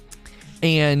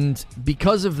 And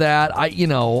because of that,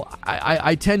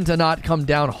 I tend to not come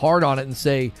down hard on it and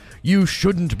say, you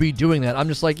shouldn't be doing that. I'm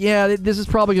just like, yeah, this is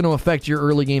probably going to affect your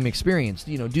early game experience.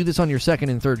 You know, do this on your second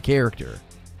and third character.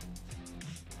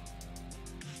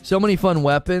 So many fun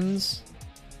weapons.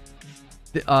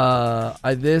 And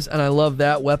I love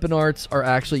that. Weapon arts are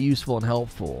actually useful and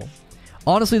helpful.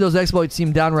 Honestly, those exploits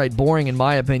seem downright boring in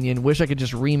my opinion. Wish I could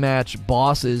just rematch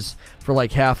bosses for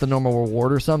like half the normal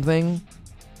reward or something.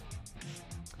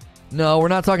 No, we're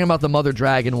not talking about the Mother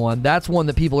Dragon one. That's one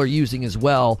that people are using as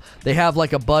well. They have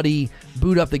like a buddy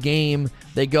boot up the game.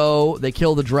 They go, they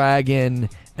kill the dragon,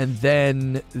 and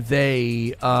then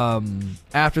they,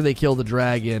 after they kill the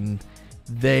dragon,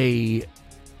 they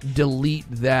delete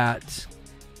that.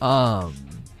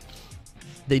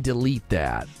 They delete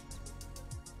that,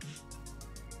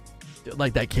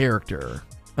 like that character,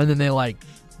 and then they like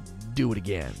do it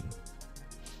again.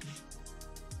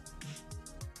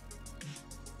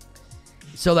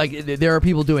 So like there are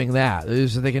people doing that.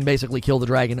 So they can basically kill the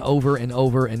dragon over and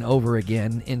over and over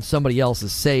again in somebody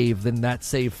else's save. Then that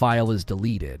save file is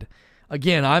deleted.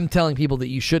 Again, I'm telling people that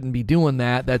you shouldn't be doing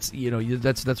that. That's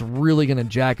that's really going to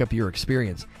jack up your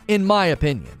experience, in my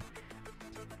opinion.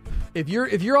 If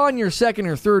you're on your second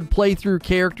or third playthrough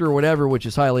character or whatever, which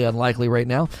is highly unlikely right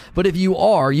now, but if you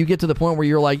are, you get to the point where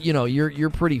you're like, you're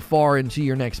pretty far into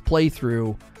your next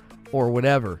playthrough or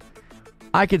whatever.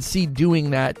 I could see doing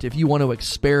that if you want to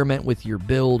experiment with your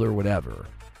build or whatever.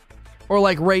 Or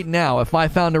like right now, if I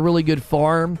found a really good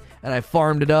farm and I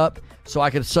farmed it up so I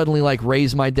could suddenly like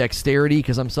raise my dexterity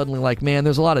because I'm suddenly like, man,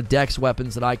 there's a lot of dex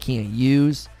weapons that I can't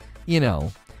use.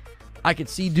 I could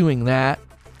see doing that.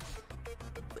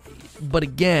 But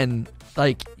again,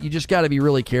 like, you just got to be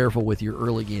really careful with your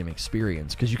early game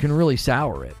experience because you can really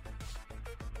sour it.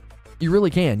 You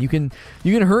really can. You can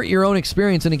hurt your own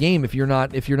experience in a game if you're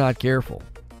not careful.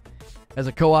 As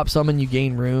a co-op summon, you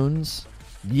gain runes.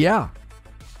 Yeah.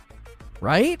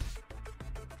 Right?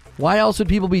 Why else would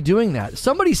people be doing that?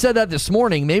 Somebody said that this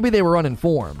morning. Maybe they were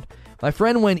uninformed. My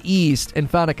friend went east and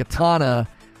found a katana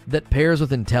that pairs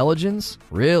with intelligence.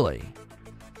 Really?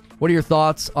 What are your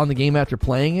thoughts on the game after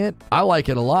playing it? I like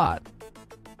it a lot.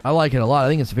 I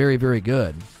think it's very, very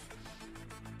good.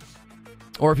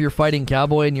 Or if you're fighting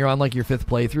Cowboy and you're on like your 5th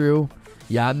playthrough,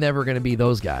 yeah, I'm never going to be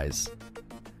those guys.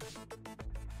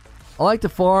 I like to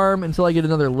farm until I get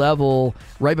another level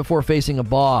right before facing a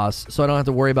boss so I don't have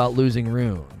to worry about losing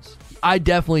runes. I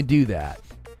definitely do that.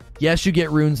 Yes, you get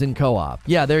runes in co-op.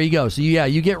 Yeah, there you go. So yeah,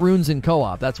 you get runes in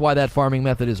co-op. That's why that farming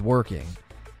method is working.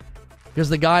 Because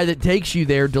the guy that takes you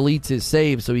there deletes his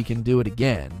save so he can do it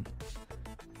again.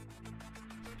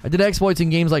 I did exploits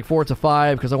in games like Forza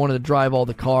 5 because I wanted to drive all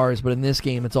the cars, but in this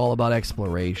game it's all about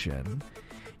exploration.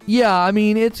 Yeah, I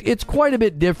mean, it's quite a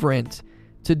bit different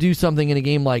to do something in a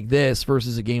game like this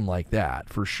versus a game like that,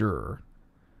 for sure.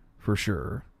 For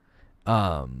sure.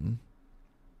 Hang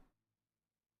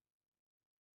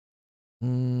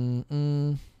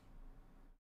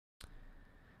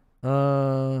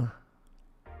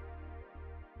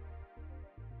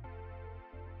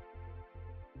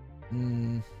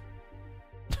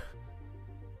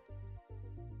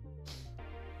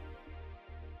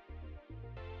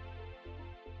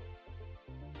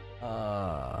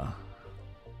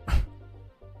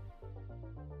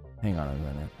on a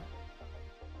minute.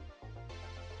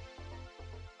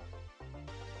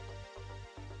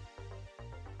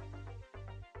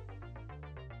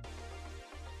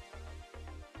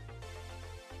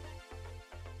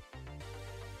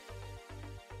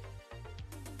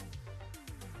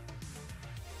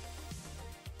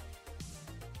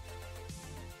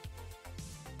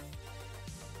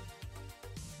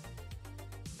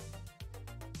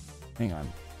 Hang on.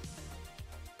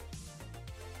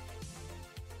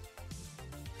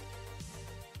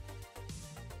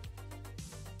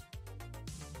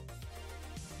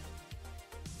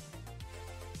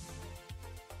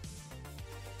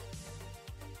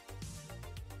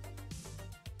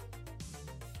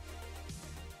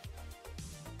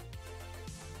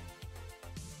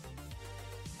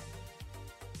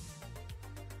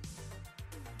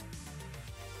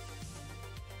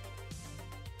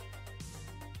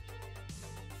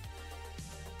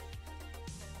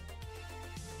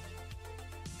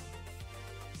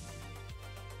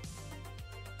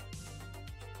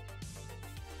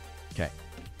 Okay.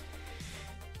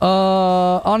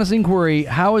 Honest inquiry.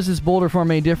 How is this boulder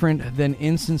farm any different than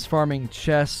instance farming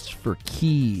chests for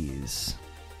keys?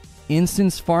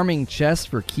 Instance farming chests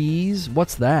for keys?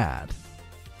 What's that?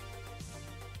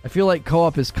 I feel like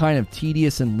co-op is kind of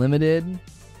tedious and limited.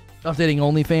 Updating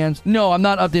OnlyFans? No, I'm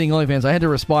not updating OnlyFans. I had to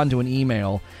respond to an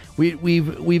email.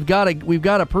 We've got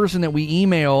a person that we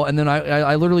email, and then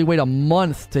I literally wait a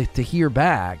month to hear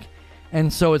back.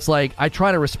 And so it's like I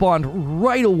try to respond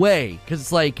right away because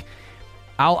it's like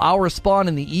I'll respond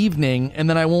in the evening and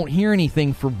then I won't hear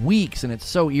anything for weeks, and it's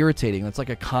so irritating. That's like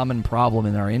a common problem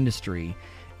in our industry,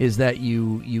 is that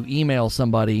you email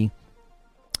somebody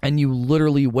and you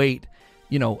literally wait,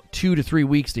 2 to 3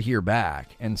 weeks to hear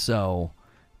back, and so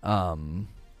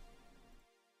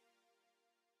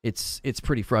it's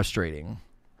pretty frustrating.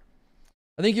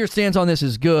 I think your stance on this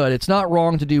is good. It's not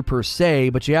wrong to do per se,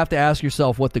 but you have to ask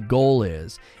yourself what the goal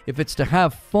is. If it's to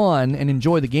have fun and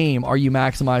enjoy the game, are you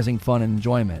maximizing fun and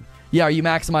enjoyment? Yeah, are you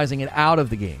maximizing it out of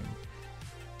the game?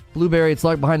 Blueberry, it's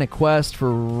like behind a quest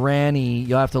for Ranny.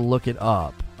 You'll have to look it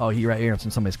up. Oh, he right here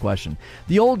answered somebody's question.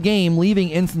 The old game, leaving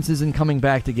instances and coming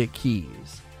back to get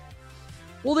keys.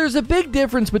 Well, there's a big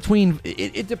difference between...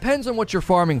 It depends on what you're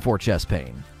farming for, Chest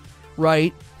Pain.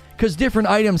 Right? Because different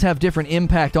items have different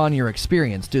impact on your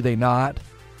experience, do they not?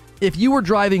 If you were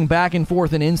driving back and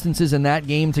forth in instances in that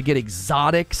game to get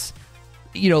exotics,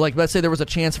 like let's say there was a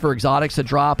chance for exotics to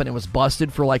drop and it was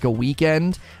busted for like a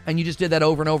weekend, and you just did that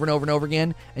over and over and over and over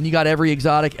again, and you got every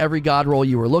exotic, every god roll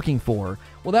you were looking for,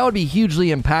 well, that would be hugely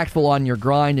impactful on your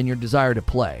grind and your desire to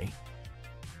play.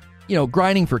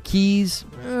 Grinding for keys,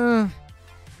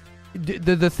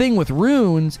 the thing with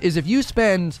runes is if you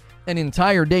spend an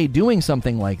entire day doing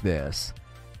something like this,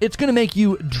 it's going to make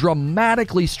you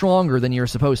dramatically stronger than you're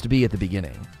supposed to be at the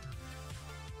beginning.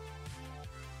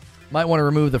 Might want to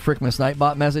remove the Frickmas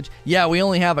Nightbot message. Yeah, we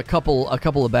only have a couple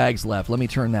of bags left. Let me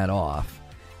turn that off.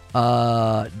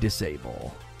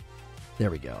 Disable.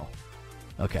 There we go.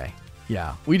 Okay.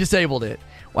 Yeah, we disabled it.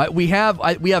 I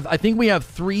think we have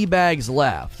 3 bags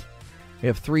left. We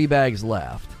have 3 bags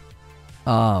left.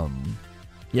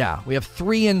 Yeah, we have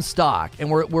 3 in stock, and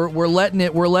we're letting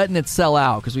it sell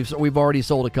out because we've already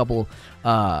sold a couple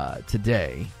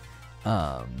today.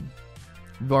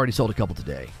 We've already sold a couple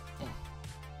today.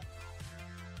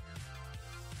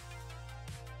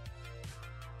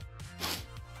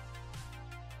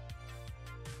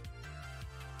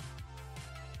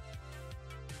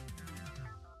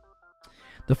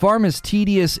 The farm is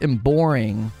tedious and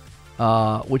boring,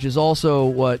 which is also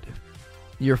what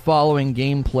your following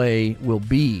gameplay will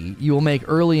be. You will make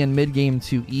early and mid-game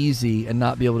too easy and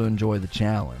not be able to enjoy the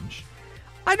challenge.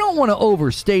 I don't want to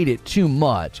overstate it too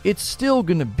much. It's still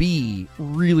going to be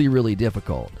really, really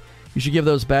difficult. You should give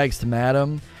those bags to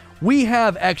Madam. We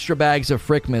have extra bags of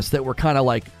Frickmas that were kind of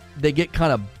like, they get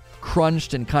kind of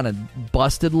crunched and kind of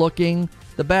busted looking.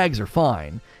 The bags are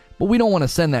fine, but we don't want to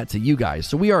send that to you guys,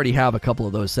 so we already have a couple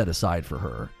of those set aside for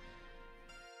her.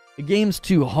 The game's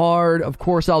too hard. Of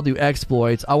course I'll do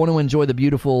exploits. I want to enjoy the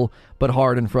beautiful but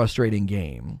hard and frustrating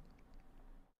game.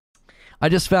 I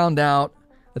just found out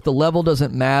that the level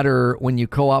doesn't matter when you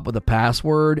co-op with a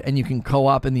password and you can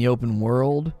co-op in the open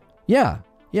world. Yeah,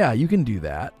 you can do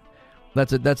that.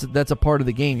 That's a part of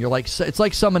the game. You're like, it's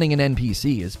like summoning an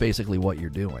NPC is basically what you're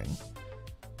doing.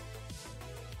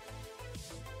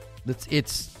 It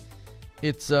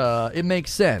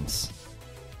makes sense.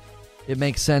 It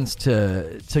makes sense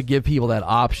to give people that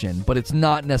option, but it's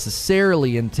not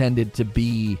necessarily intended to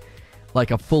be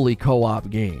like a fully co-op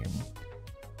game.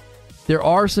 There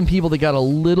are some people that got a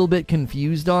little bit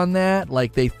confused on that.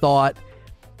 Like they thought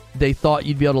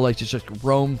you'd be able to like just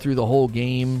roam through the whole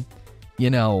game,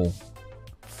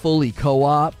 fully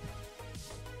co-op.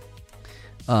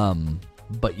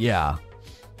 But yeah.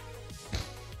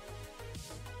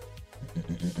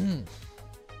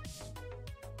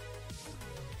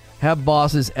 Have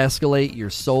bosses escalate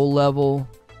your soul level.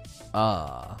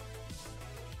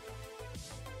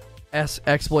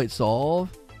 Exploit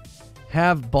solve.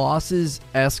 Have bosses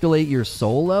escalate your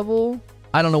soul level?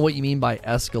 I don't know what you mean by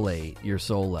escalate your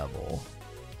soul level.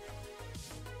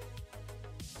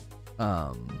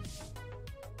 I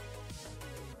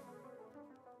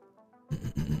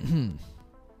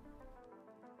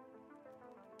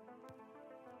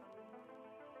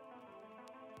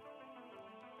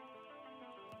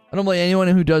don't blame anyone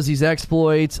who does these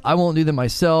exploits. I won't do them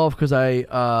myself because I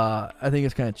think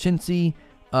it's kind of chintzy.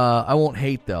 I won't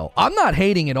hate, though. I'm not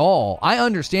hating at all. I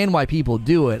understand why people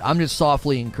do it. I'm just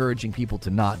softly encouraging people to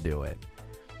not do it.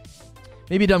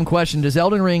 Maybe a dumb question. Does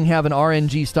Elden Ring have an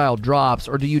RNG-style drops,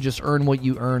 or do you just earn what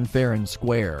you earn fair and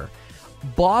square?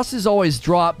 Bosses always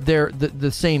drop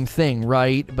the same thing,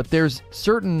 right? But there's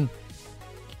certain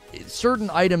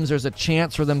items, there's a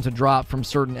chance for them to drop from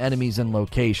certain enemies and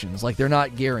locations. Like, they're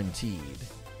not guaranteed.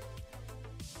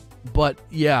 But,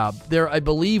 yeah, I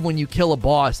believe when you kill a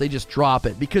boss, they just drop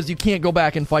it because you can't go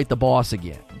back and fight the boss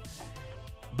again.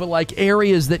 But, like,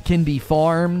 areas that can be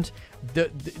farmed,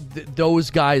 those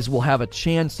guys will have a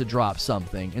chance to drop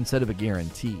something instead of a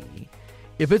guarantee.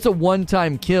 If it's a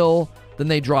one-time kill, then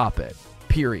they drop it,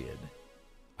 period.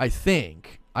 I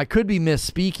think. I could be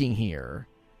misspeaking here.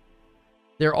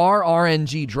 There are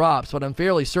RNG drops, but I'm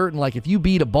fairly certain, like, if you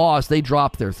beat a boss, they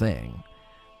drop their thing.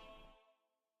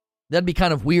 That'd be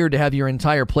kind of weird to have your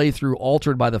entire playthrough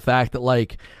altered by the fact that,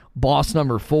 like, boss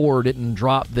number 4 didn't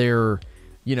drop their,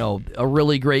 a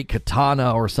really great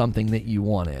katana or something that you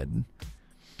wanted.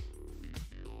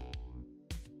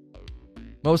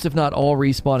 Most, if not all,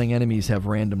 respawning enemies have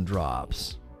random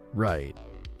drops. Right.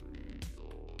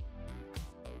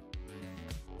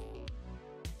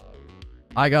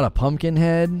 I got a pumpkin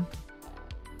head.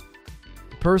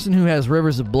 Person who has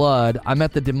rivers of blood. I'm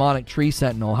at the demonic tree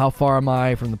sentinel. How far am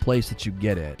I from the place that you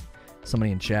get it?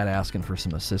 Somebody in chat asking for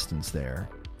some assistance there.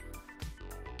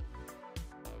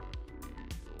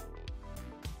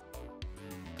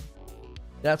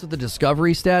 That's what the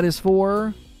discovery stat is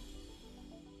for.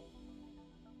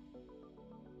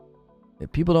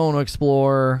 If people don't want to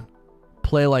explore,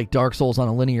 play like Dark Souls on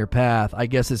a linear path, I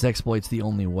guess this exploit's the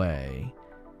only way.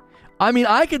 I mean,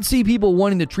 I could see people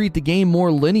wanting to treat the game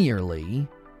more linearly.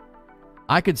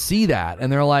 I could see that.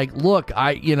 And they're like, look,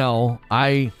 I just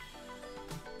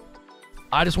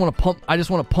want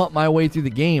to pump my way through the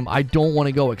game. I don't want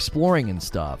to go exploring and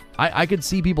stuff. I could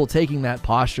see people taking that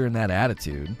posture and that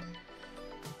attitude.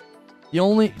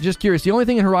 Just curious, the only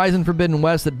thing in Horizon Forbidden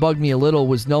West that bugged me a little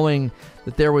was knowing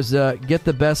that there was get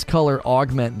the best color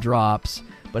augment drops,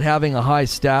 but having a high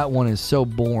stat one is so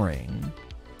boring.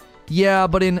 Yeah,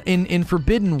 but in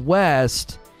Forbidden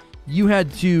West, you had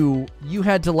to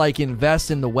like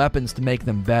invest in the weapons to make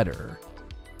them better.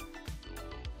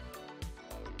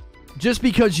 just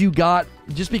because you got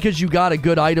a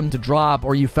good item to drop,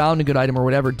 or you found a good item or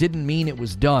whatever, didn't mean it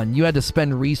was done. You had to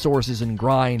spend resources and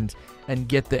grind and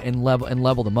get and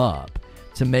level them up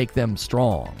to make them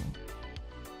strong.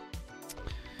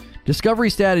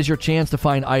 Discovery stat is your chance to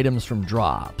find items from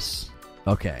drops.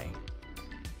 Okay.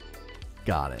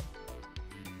 Got it.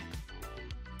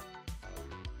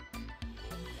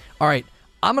 All right.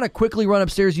 I'm going to quickly run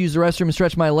upstairs, use the restroom, and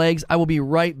stretch my legs. I will be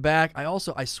right back.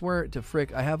 I swear to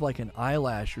frick, I have like an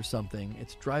eyelash or something.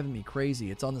 It's driving me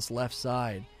crazy. It's on this left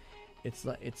side. It's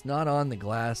not on the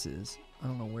glasses. I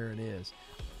don't know where it is.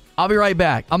 I'll be right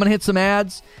back. I'm going to hit some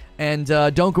ads, and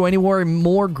don't go anywhere.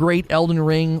 More great Elden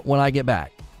Ring when I get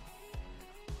back.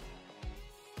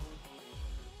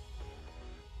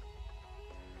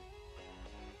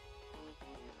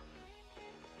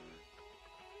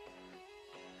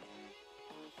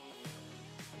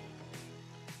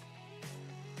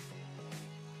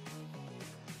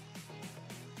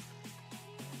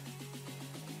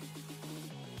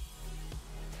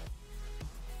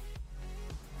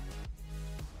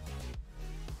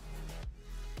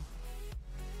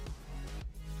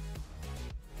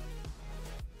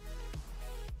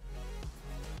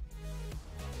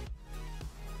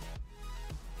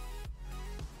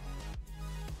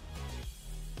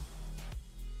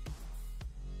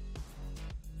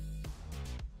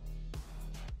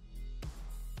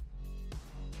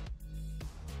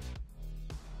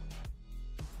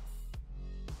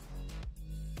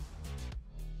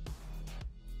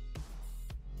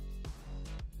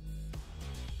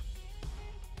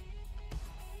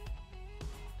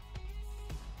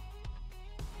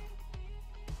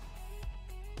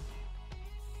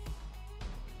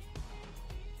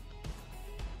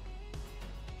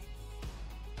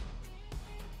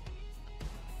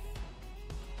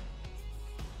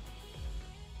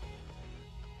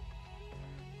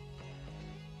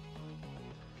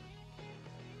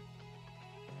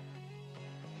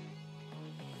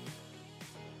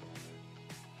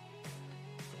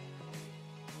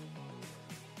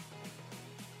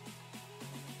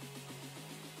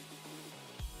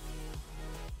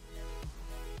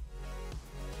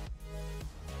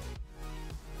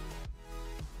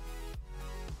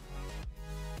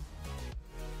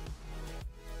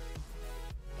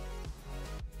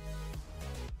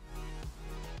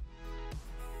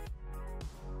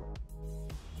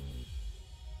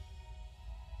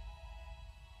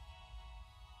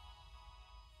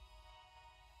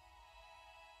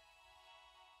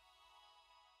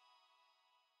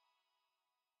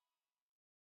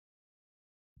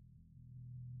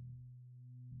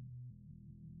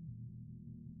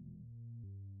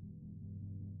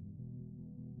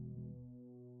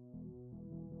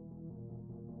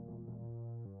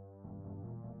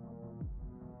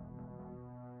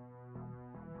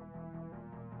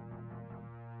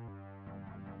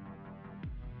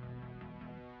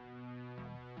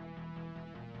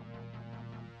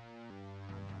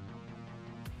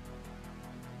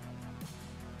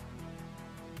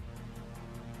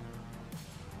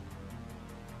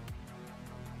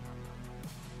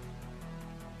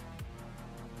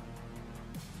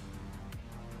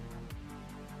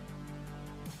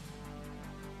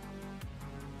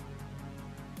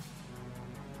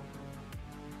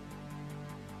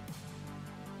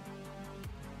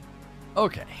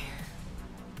 Okay.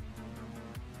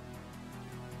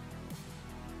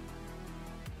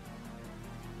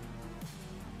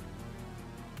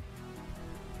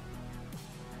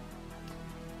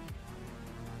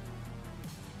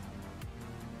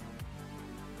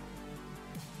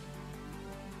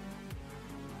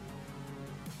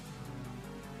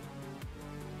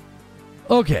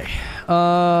 Okay.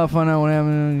 Find out what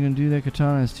happened. I'm gonna do that.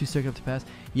 Katana is too sick up to pass.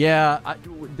 Yeah.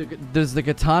 Does the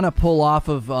katana pull off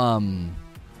of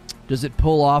Does it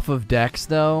pull off of Dex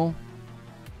though?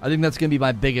 I think that's gonna be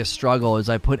my biggest struggle. Is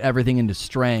I put everything into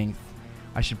strength.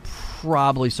 I should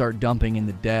probably start dumping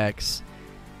into Dex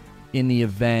in the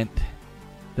event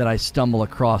that I stumble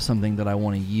across something that I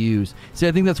want to use. See,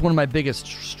 I think that's one of my biggest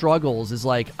struggles is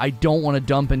like I don't want to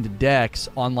dump into Dex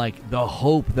on like the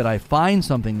hope that I find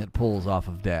something that pulls off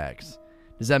of Dex.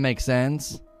 Does that make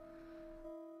sense?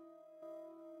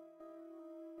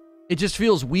 It just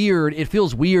feels weird. It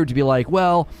feels weird to be like,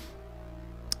 well,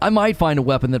 I might find a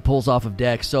weapon that pulls off of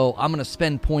Dex, so I'm going to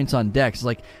spend points on Dex. It's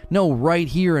like, no, right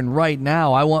here and right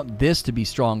now, I want this to be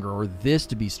stronger or this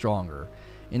to be stronger.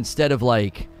 Instead of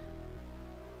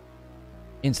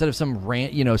some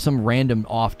random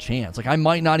off chance. Like I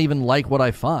might not even like what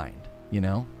I find, you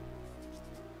know?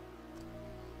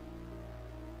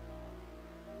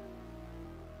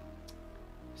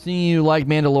 Seeing you like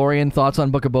Mandalorian, thoughts on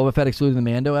Book of Boba Fett excluding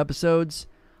the Mando episodes?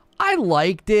 I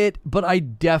liked it, but I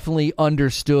definitely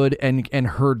understood and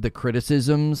heard the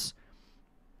criticisms.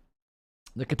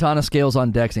 The katana scales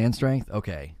on dex and strength?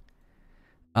 Okay.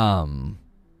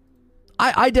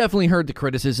 I definitely heard the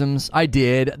criticisms. I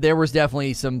did. There was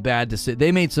definitely some bad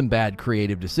they made some bad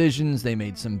creative decisions. They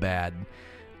made some bad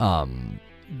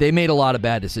they made a lot of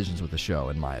bad decisions with the show,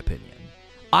 in my opinion.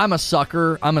 I'm a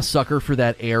sucker for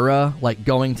that era, like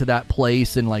going to that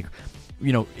place and like,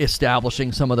 you know,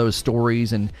 establishing some of those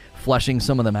stories and fleshing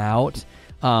some of them out.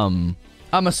 I'm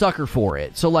a sucker for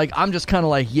it. So like I'm just kind of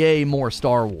like, yay, more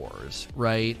Star Wars,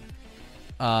 right?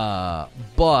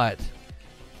 But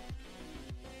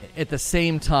at the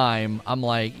same time, I'm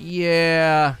like,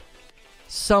 yeah,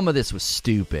 some of this was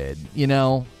stupid, you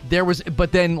know?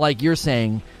 But then, like you're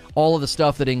saying, all of the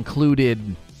stuff that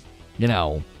included, you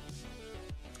know,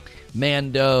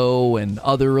 Mando and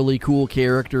other really cool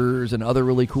characters and other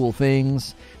really cool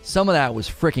things, some of that was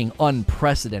freaking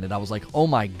unprecedented. I was like, oh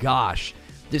my gosh,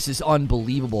 this is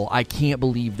unbelievable. I can't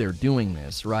believe they're doing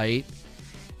this, right?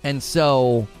 And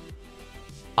so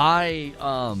I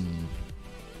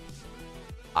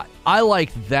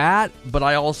liked that, but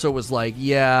I also was like,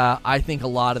 yeah, I think a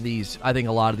lot of these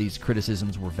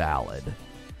criticisms were valid.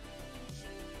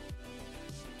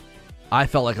 I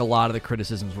felt like a lot of the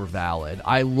criticisms were valid.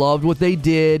 I loved what they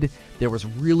did. There was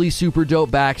really super dope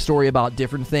backstory about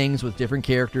different things with different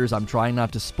characters. I'm trying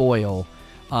not to spoil.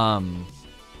 But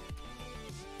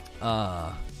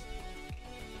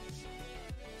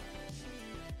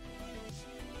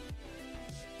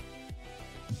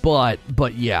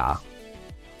yeah.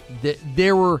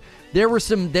 There were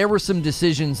some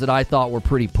decisions that I thought were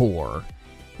pretty poor,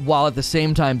 while at the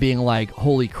same time being like,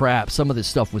 holy crap, some of this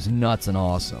stuff was nuts and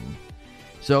awesome.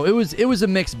 So it was a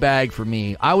mixed bag for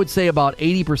me. I would say about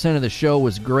 80% of the show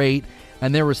was great,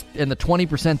 and the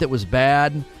 20% that was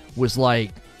bad was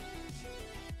like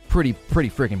pretty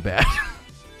freaking bad.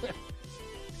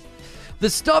 The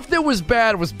stuff that was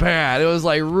bad was bad. It was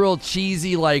like real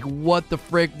cheesy, like what the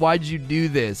frick, why'd you do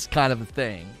this kind of a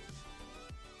thing.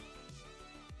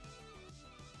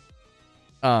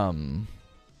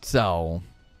 So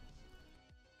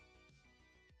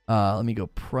let me go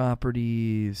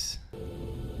properties.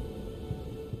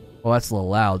 Oh, that's a little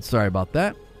loud. Sorry about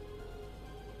that.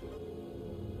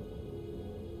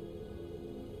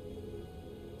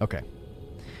 Okay.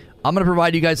 I'm going to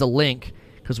provide you guys a link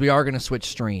because we are going to switch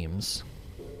streams.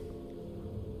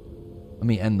 Let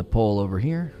me end the poll over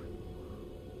here.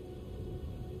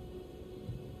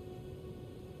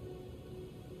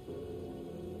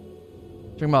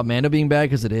 Talking about Mando being bad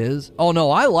because it is. Oh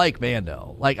no, I like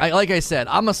Mando. Like I said,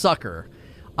 I'm a sucker.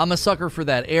 I'm a sucker for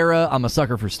that era. I'm a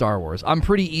sucker for Star Wars. I'm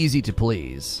pretty easy to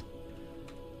please.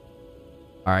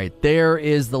 All right, there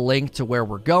is the link to where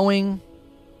we're going.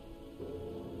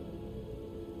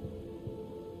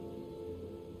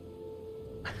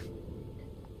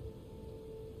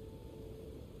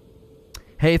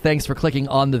 Hey, thanks for clicking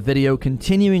on the video.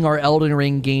 Continuing our Elden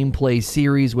Ring gameplay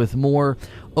series with more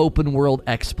open world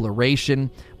exploration.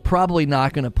 Probably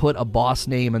not going to put a boss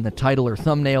name in the title or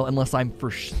thumbnail unless I'm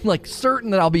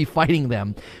certain that I'll be fighting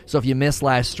them. So if you missed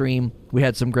last stream, we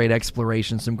had some great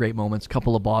exploration, some great moments. A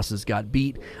couple of bosses got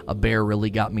beat. A bear really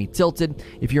got me tilted.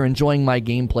 If you're enjoying my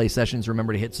gameplay sessions,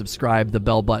 remember to hit subscribe, the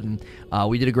bell button.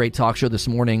 We did a great talk show this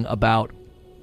morning about